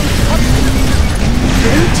 1.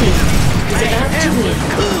 Blue team is about to win.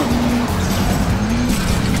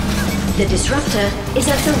 The disruptor is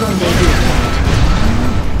at the rendezvous point.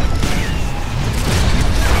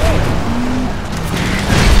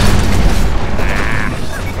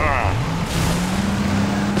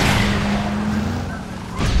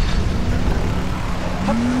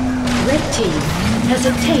 Red team has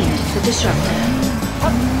obtained the disruptor.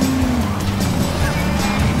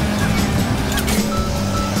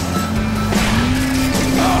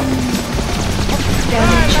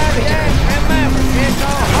 Damage critical. Remember, it's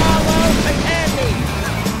all hollow and heavy.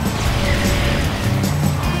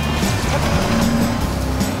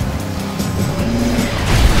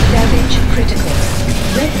 Damage critical.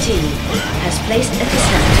 Red team has placed a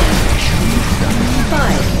disruptor.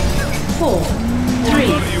 5, 4, 3,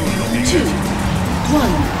 2,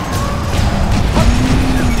 1.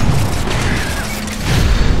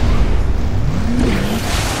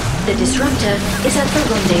 The disruptor is at the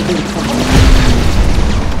rendezvous point.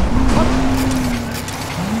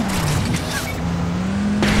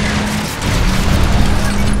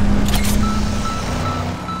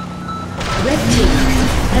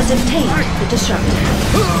 obtained the disruptor.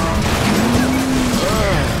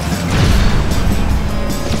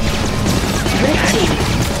 Red team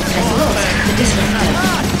has lost the disruptor.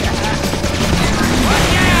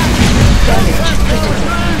 Damage critical.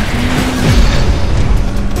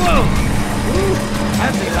 Whoa!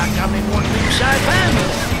 I feel like I'm in one of them side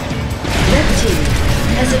panels. Red team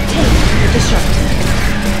has obtained the disruptor.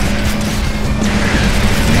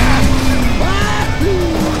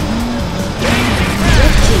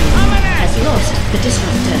 Red team has lost the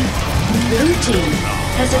disruptor. Blue team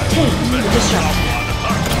has obtained the disruptor.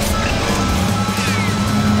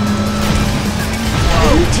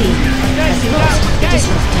 Blue team has lost the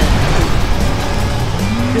disruptor.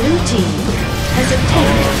 Blue team has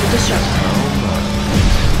obtained the disruptor.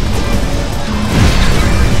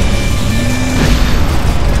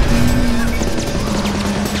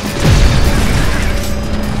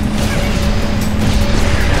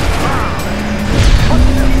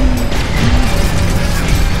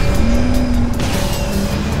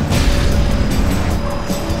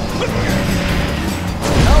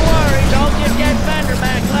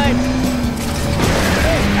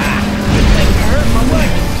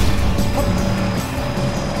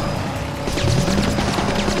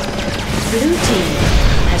 Blue team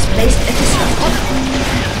has placed a disruptor.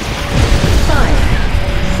 5,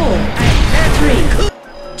 4,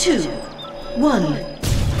 3, 2, 1.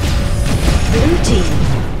 Blue team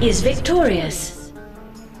is victorious.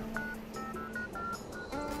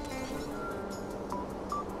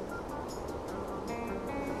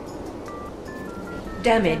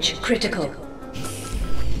 Damage critical.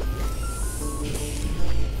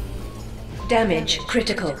 Damage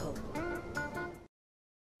critical.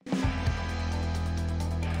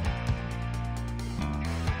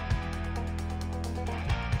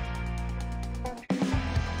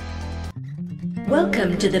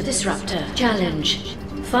 Welcome to the Disruptor Challenge.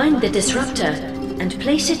 Find the Disruptor and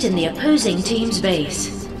place it in the opposing team's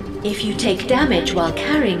base. If you take damage while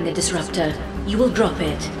carrying the Disruptor, you will drop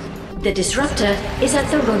it. The Disruptor is at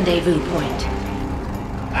the rendezvous point.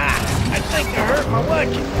 I think I hurt my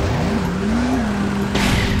watch.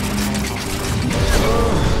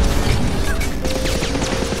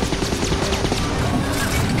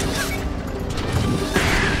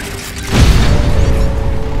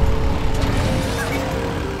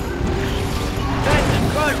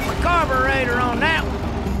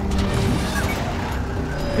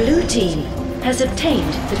 Blue team has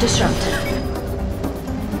obtained the disruptor.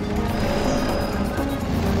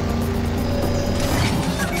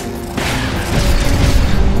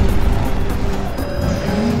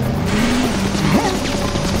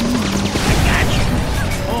 I got you.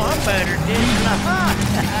 Oh, I'm better than this.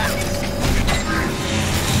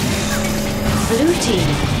 Blue team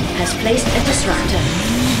has placed a disruptor.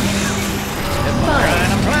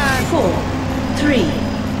 5, 4, 3,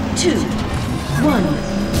 2, 1.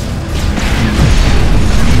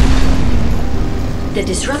 The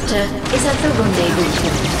disruptor is at the rendezvous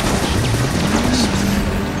point.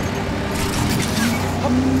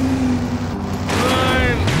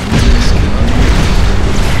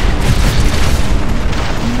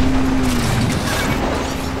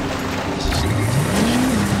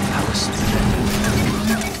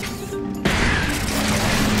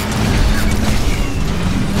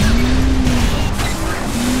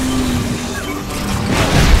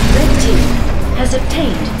 Red team has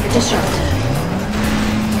obtained the disruptor.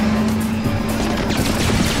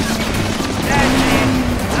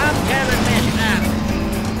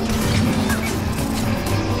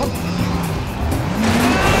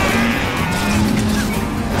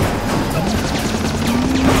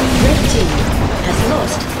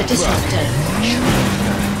 The disruptor.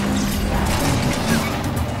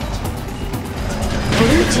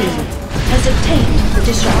 Blue team has obtained the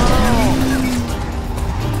disruptor.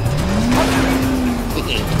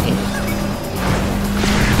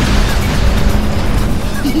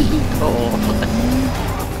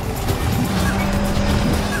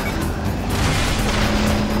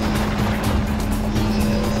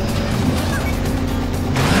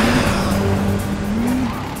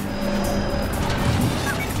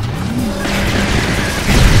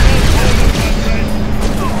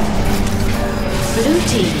 Blue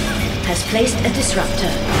team has placed a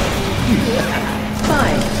disruptor.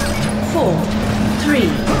 5, 4, 3,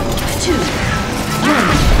 2, 1.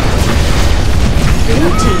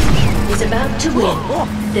 Blue team is about to win.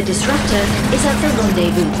 The disruptor is at the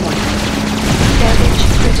rendezvous point. Damage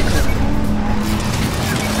critical.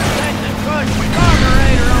 Let's crush the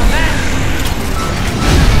carburetor on that.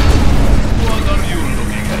 What are you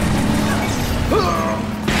looking at?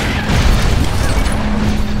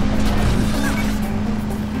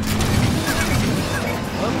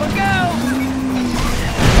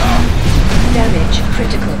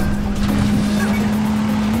 critical.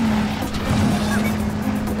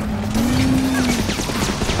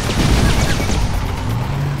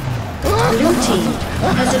 Blue team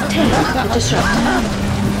has obtained the disruptor.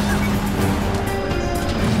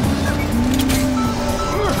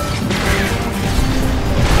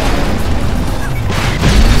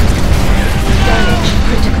 Damage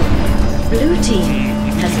critical. Blue team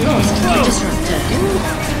has lost the disruptor.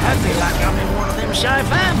 I feel like I'm in one of them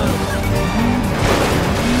sci-fi movies.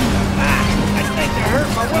 I think they hurt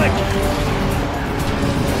my watch.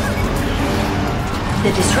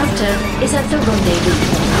 The disruptor is at the rendezvous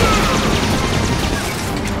point.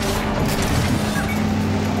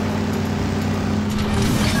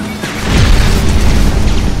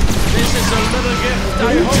 This is a little gift.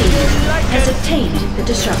 I Blue hope team you like has it. obtained the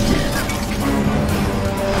disruptor.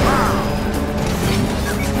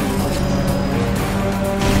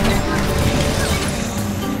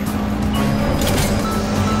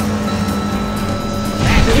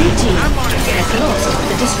 Blue team has lost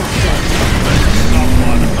the disruptor.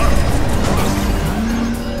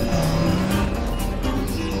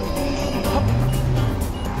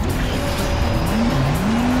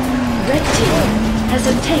 Red team has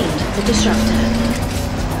obtained the disruptor.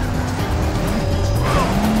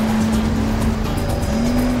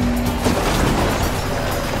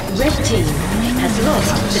 Red team has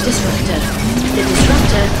lost the disruptor. The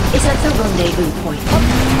disruptor is at the rendezvous point.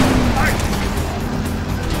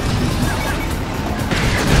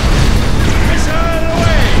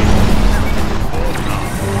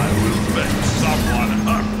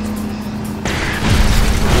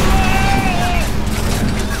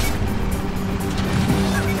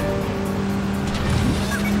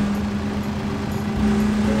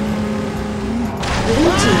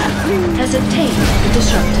 Blue team has obtained the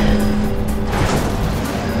disruptor.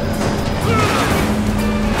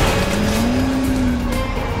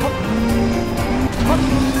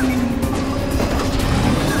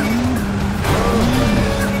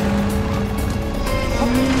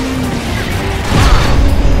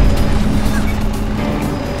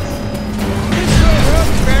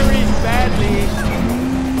 Very badly.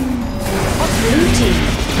 Blue team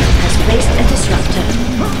has placed a disruptor.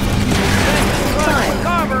 Five,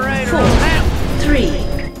 Carburetor. 4, 3,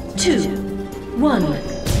 2, 1.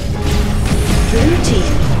 Blue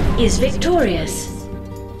team is victorious.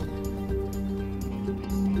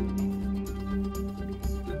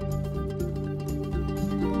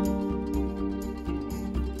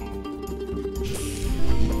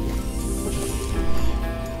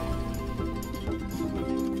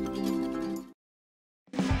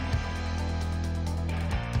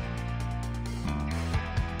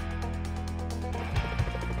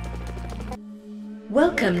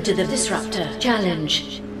 Welcome to the Disruptor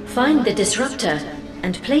Challenge. Find the Disruptor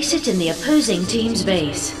and place it in the opposing team's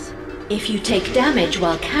base. If you take damage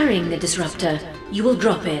while carrying the Disruptor, you will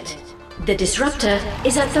drop it. The Disruptor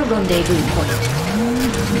is at the rendezvous point.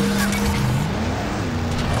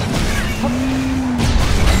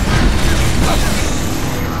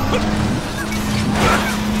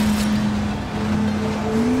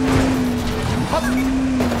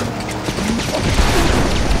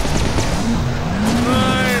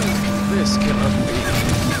 This cannot be.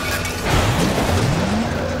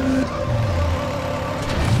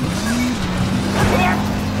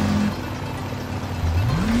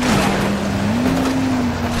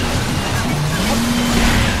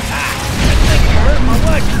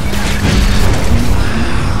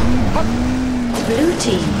 Blue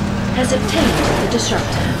team has obtained the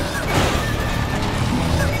Disruptor.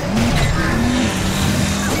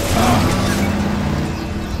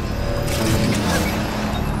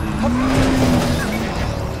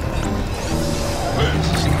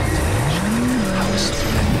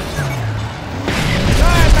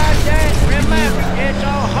 Sorry about that. Remember, it's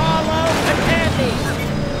all hollow and handy.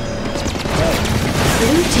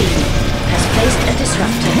 Blue team has placed a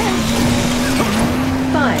Disruptor.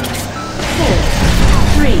 5, 4,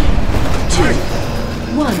 3, 2,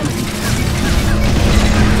 1.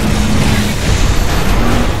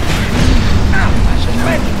 I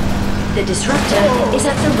suspect it. The Disruptor is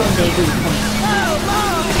at the rendezvous point. Oh,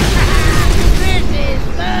 Lord! This is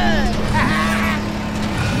fun!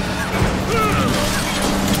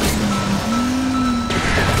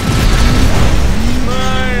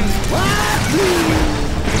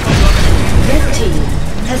 Red team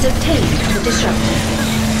has obtained the Disruptor.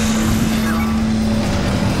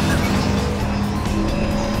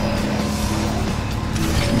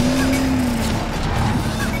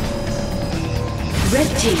 Red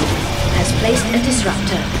team has placed a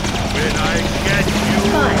Disruptor. When I get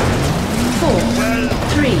you... 5, 4, 3,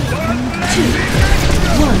 2,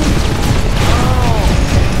 1.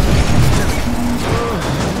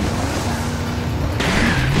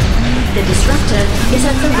 The disruptor is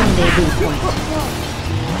at the rendezvous point.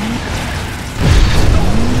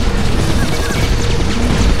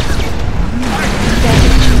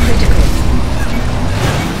 Damage critical.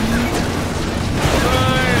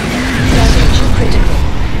 Damage critical.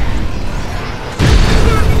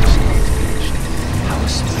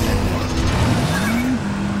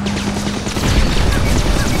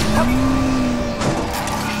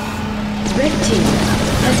 Red team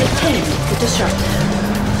has obtained the disruptor.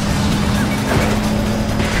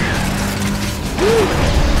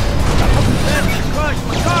 Let's crush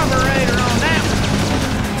my carburetor on that one.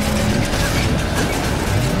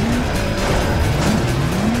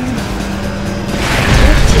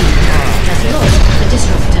 Red team has lost the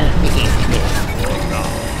disruptor.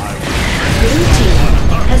 Blue team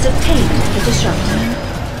has obtained the disruptor.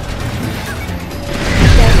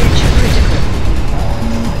 Damage critical.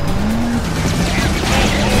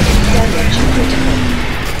 Damage critical.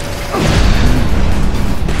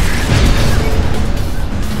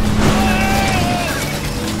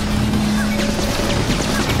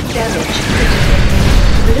 Damage critical.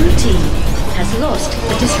 Blue team has lost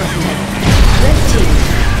the disruptor. Red team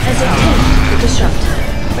has obtained the disruptor.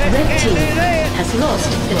 Red team has lost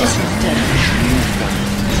the disruptor.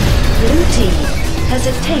 Blue team has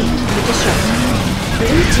obtained the disruptor.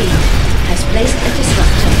 Blue team has placed a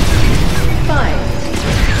disruptor. 5,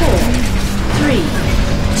 4, 3,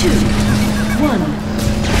 2, 1.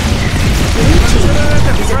 Blue team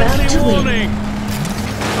is about to win.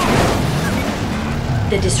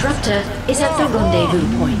 The disruptor is at the rendezvous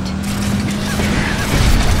point.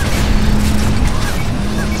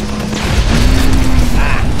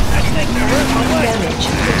 I think I hurt my leg. Damage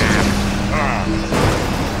critical.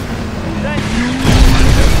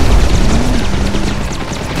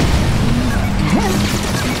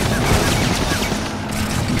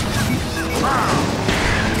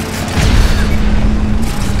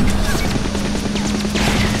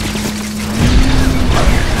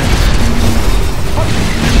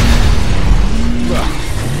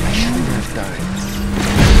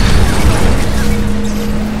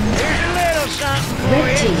 Here's a little something for Red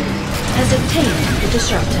you. team has obtained the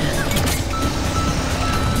disruptor.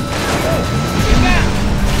 You got it.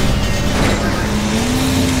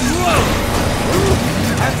 Whoa!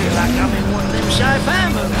 I feel like I'm in one of them sci-fi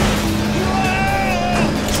movies.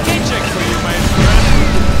 Skin check for you, my friend.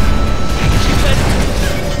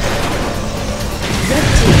 Red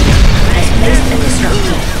team has placed a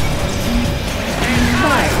disruptor.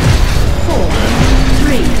 5, 4,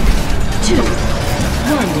 3, 2,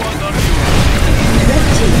 1. Red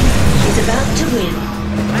team is about to win.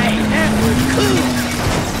 Hey, that was cool.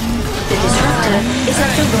 The disruptor is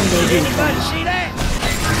at the rendezvous Anybody point. see that?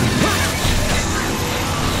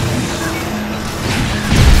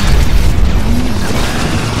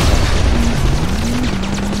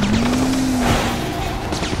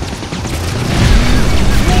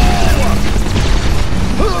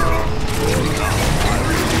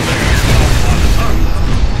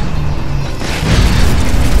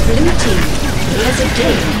 Blue team has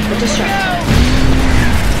obtained the disruptor.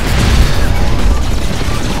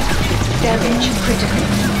 Damage critical.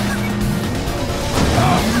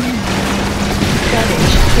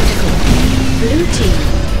 Damage critical. Blue team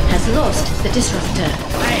has lost the disruptor.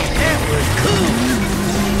 Man, that was cool.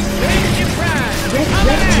 Here's your prize.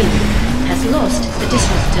 Red team has lost the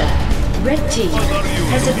disruptor. Red team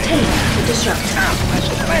has obtained the disruptor. That's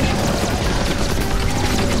a special.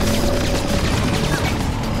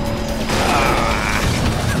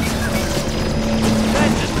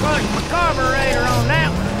 Let's just crush my carburetor on that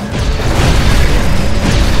one.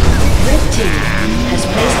 Red team has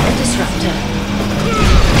placed a disruptor.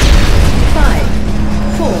 5,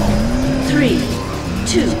 4, 3,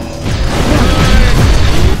 2, 1.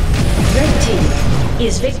 Red team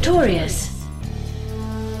is victorious.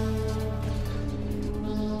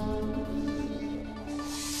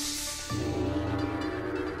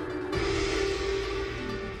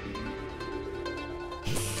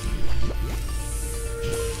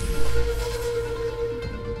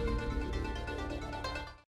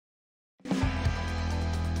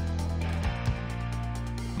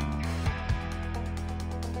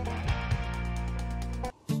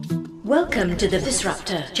 Welcome to the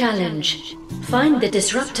Disruptor Challenge. Find the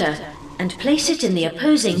Disruptor and place it in the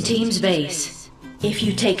opposing team's base. If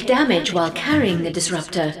you take damage while carrying the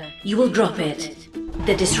Disruptor, you will drop it.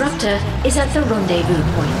 The Disruptor is at the rendezvous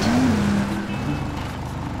point.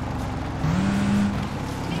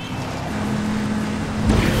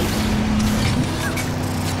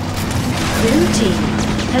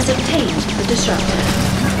 has obtained the disruptor.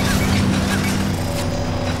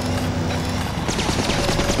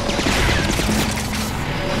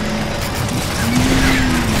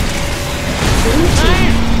 Blue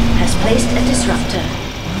team has placed a disruptor.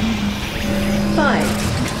 5,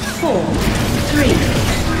 4, 3,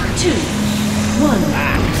 2, 1.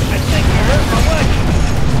 I think I hurt my leg.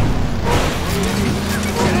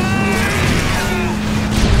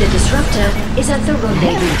 The disruptor is at the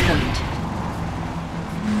rendezvous point.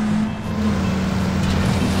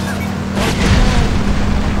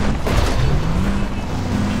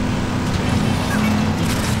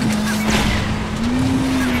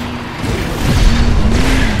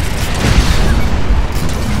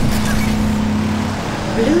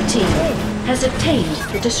 Blue team has obtained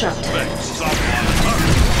the disruptor.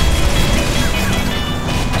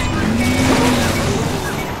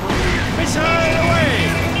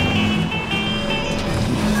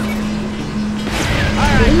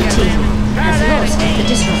 Blue team has lost the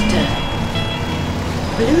disruptor.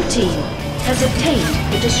 Blue team has obtained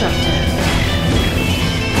the disruptor.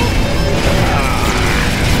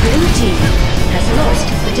 Blue team has lost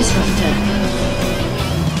the disruptor.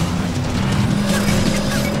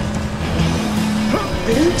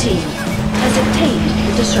 Blue team has obtained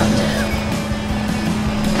the disruptor.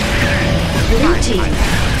 Blue team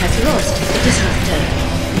has lost the disruptor.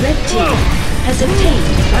 Red team has obtained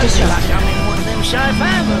the disruptor. I'm in one of them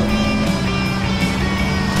sci-fi movies.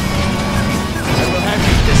 I will have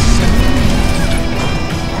you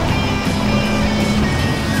disassembled.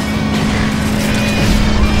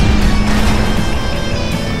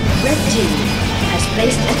 Red team has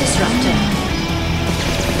placed a disruptor.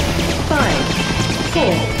 5,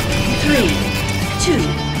 4, 3, 2,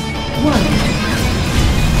 1.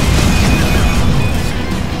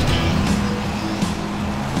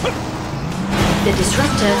 The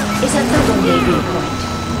disruptor is at the rendezvous point.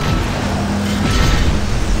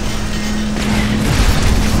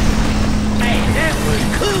 Man, that was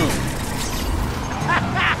cool.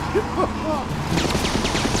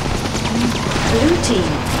 Blue team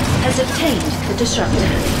has obtained the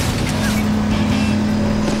disruptor.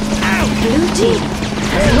 Blue team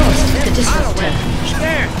has lost the disruptor.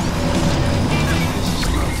 Scared.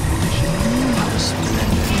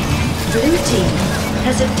 Blue team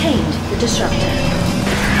has obtained the disruptor.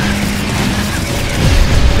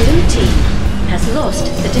 Blue team has lost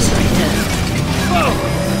the disruptor. Whoa.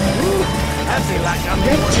 I feel like I'm in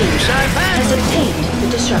Red one of team them sci-fi has movies. obtained the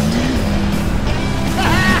disruptor.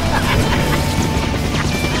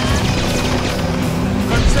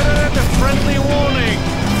 Consider it a friendly warning.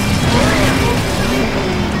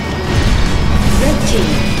 Red team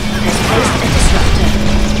has placed a disruptor.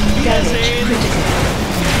 Damage critical.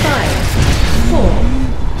 5, 4,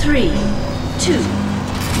 3, 2,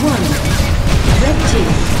 1. Red team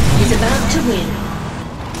is about to win.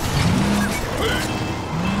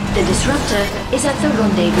 The disruptor is at the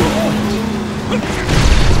rendezvous point.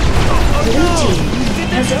 Blue team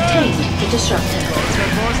has obtained the disruptor.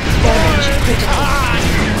 Damage critical.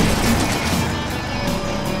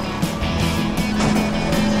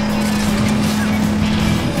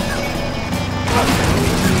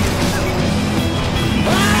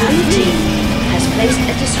 Blue team has placed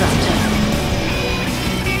a disruptor.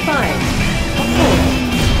 5, 4,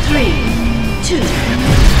 3, 2,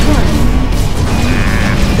 1.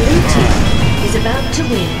 Blue team is about to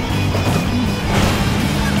win.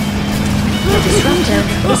 The disruptor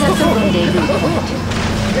is at the rendezvous point.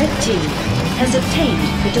 Red team has obtained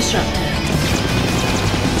the disruptor.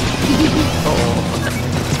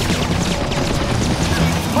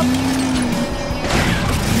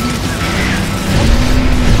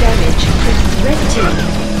 Damage. Red team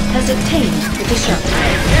has obtained the disruptor.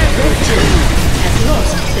 Red team has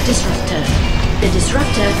lost the disruptor. The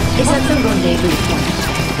disruptor is at the rendezvous point.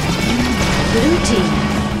 Blue team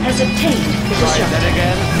has obtained the Try that disruptor.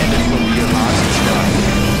 again, and it will be your last strike.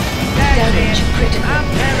 Damage critical. I'm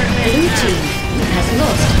carrying this Blue now. team has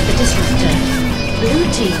lost the disruptor. Blue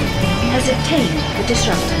team has obtained the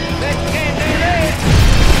disruptor. Bet you can't do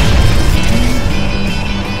that.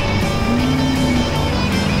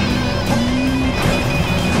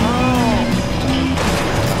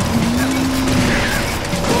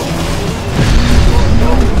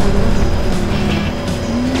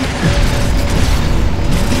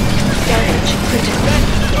 Damage critical.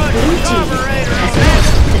 Good Blue team carburetor has on that.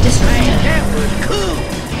 lost the Man, disruptor. that was cool.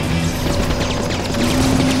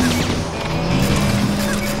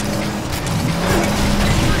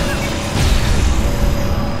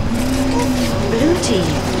 Blue team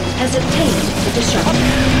has obtained the disruptor.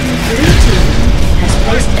 Blue team has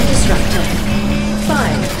placed a disruptor. 5,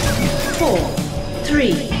 4,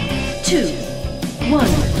 3, 2, 1.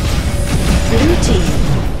 Blue team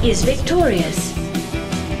is victorious.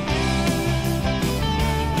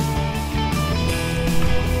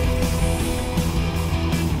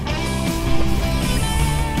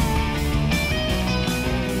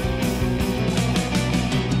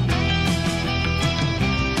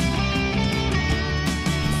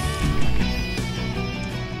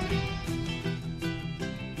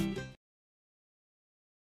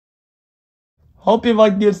 Hope you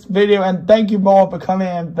liked this video, and thank you all for coming,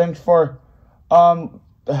 and thanks for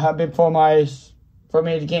happy for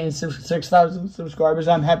me to gain 6,000 subscribers.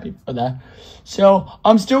 I'm happy for that. So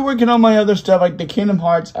I'm still working on my other stuff like the Kingdom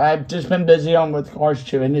Hearts. I've just been busy on with Cars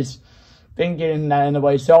 2, and it's been getting that in the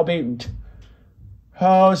way. So I'll be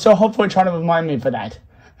so hopefully try to remind me for that.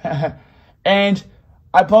 And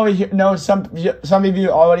I probably know some of you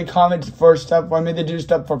already commented for stuff for me to do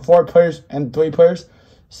stuff for 4 players and 3 players.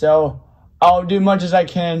 So I'll do much as I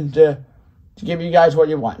can to give you guys what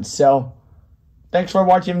you want. So thanks for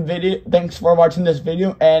watching this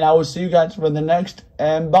video, and I will see you guys for the next,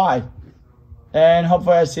 and bye. And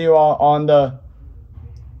hopefully I see you all on the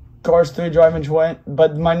Cars 3 driving to.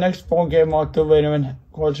 But my next full game walkthrough later and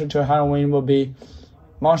closer to Halloween will be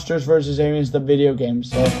Monsters vs. Aliens, the video game.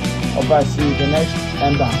 So hopefully I see you the next,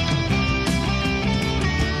 and bye.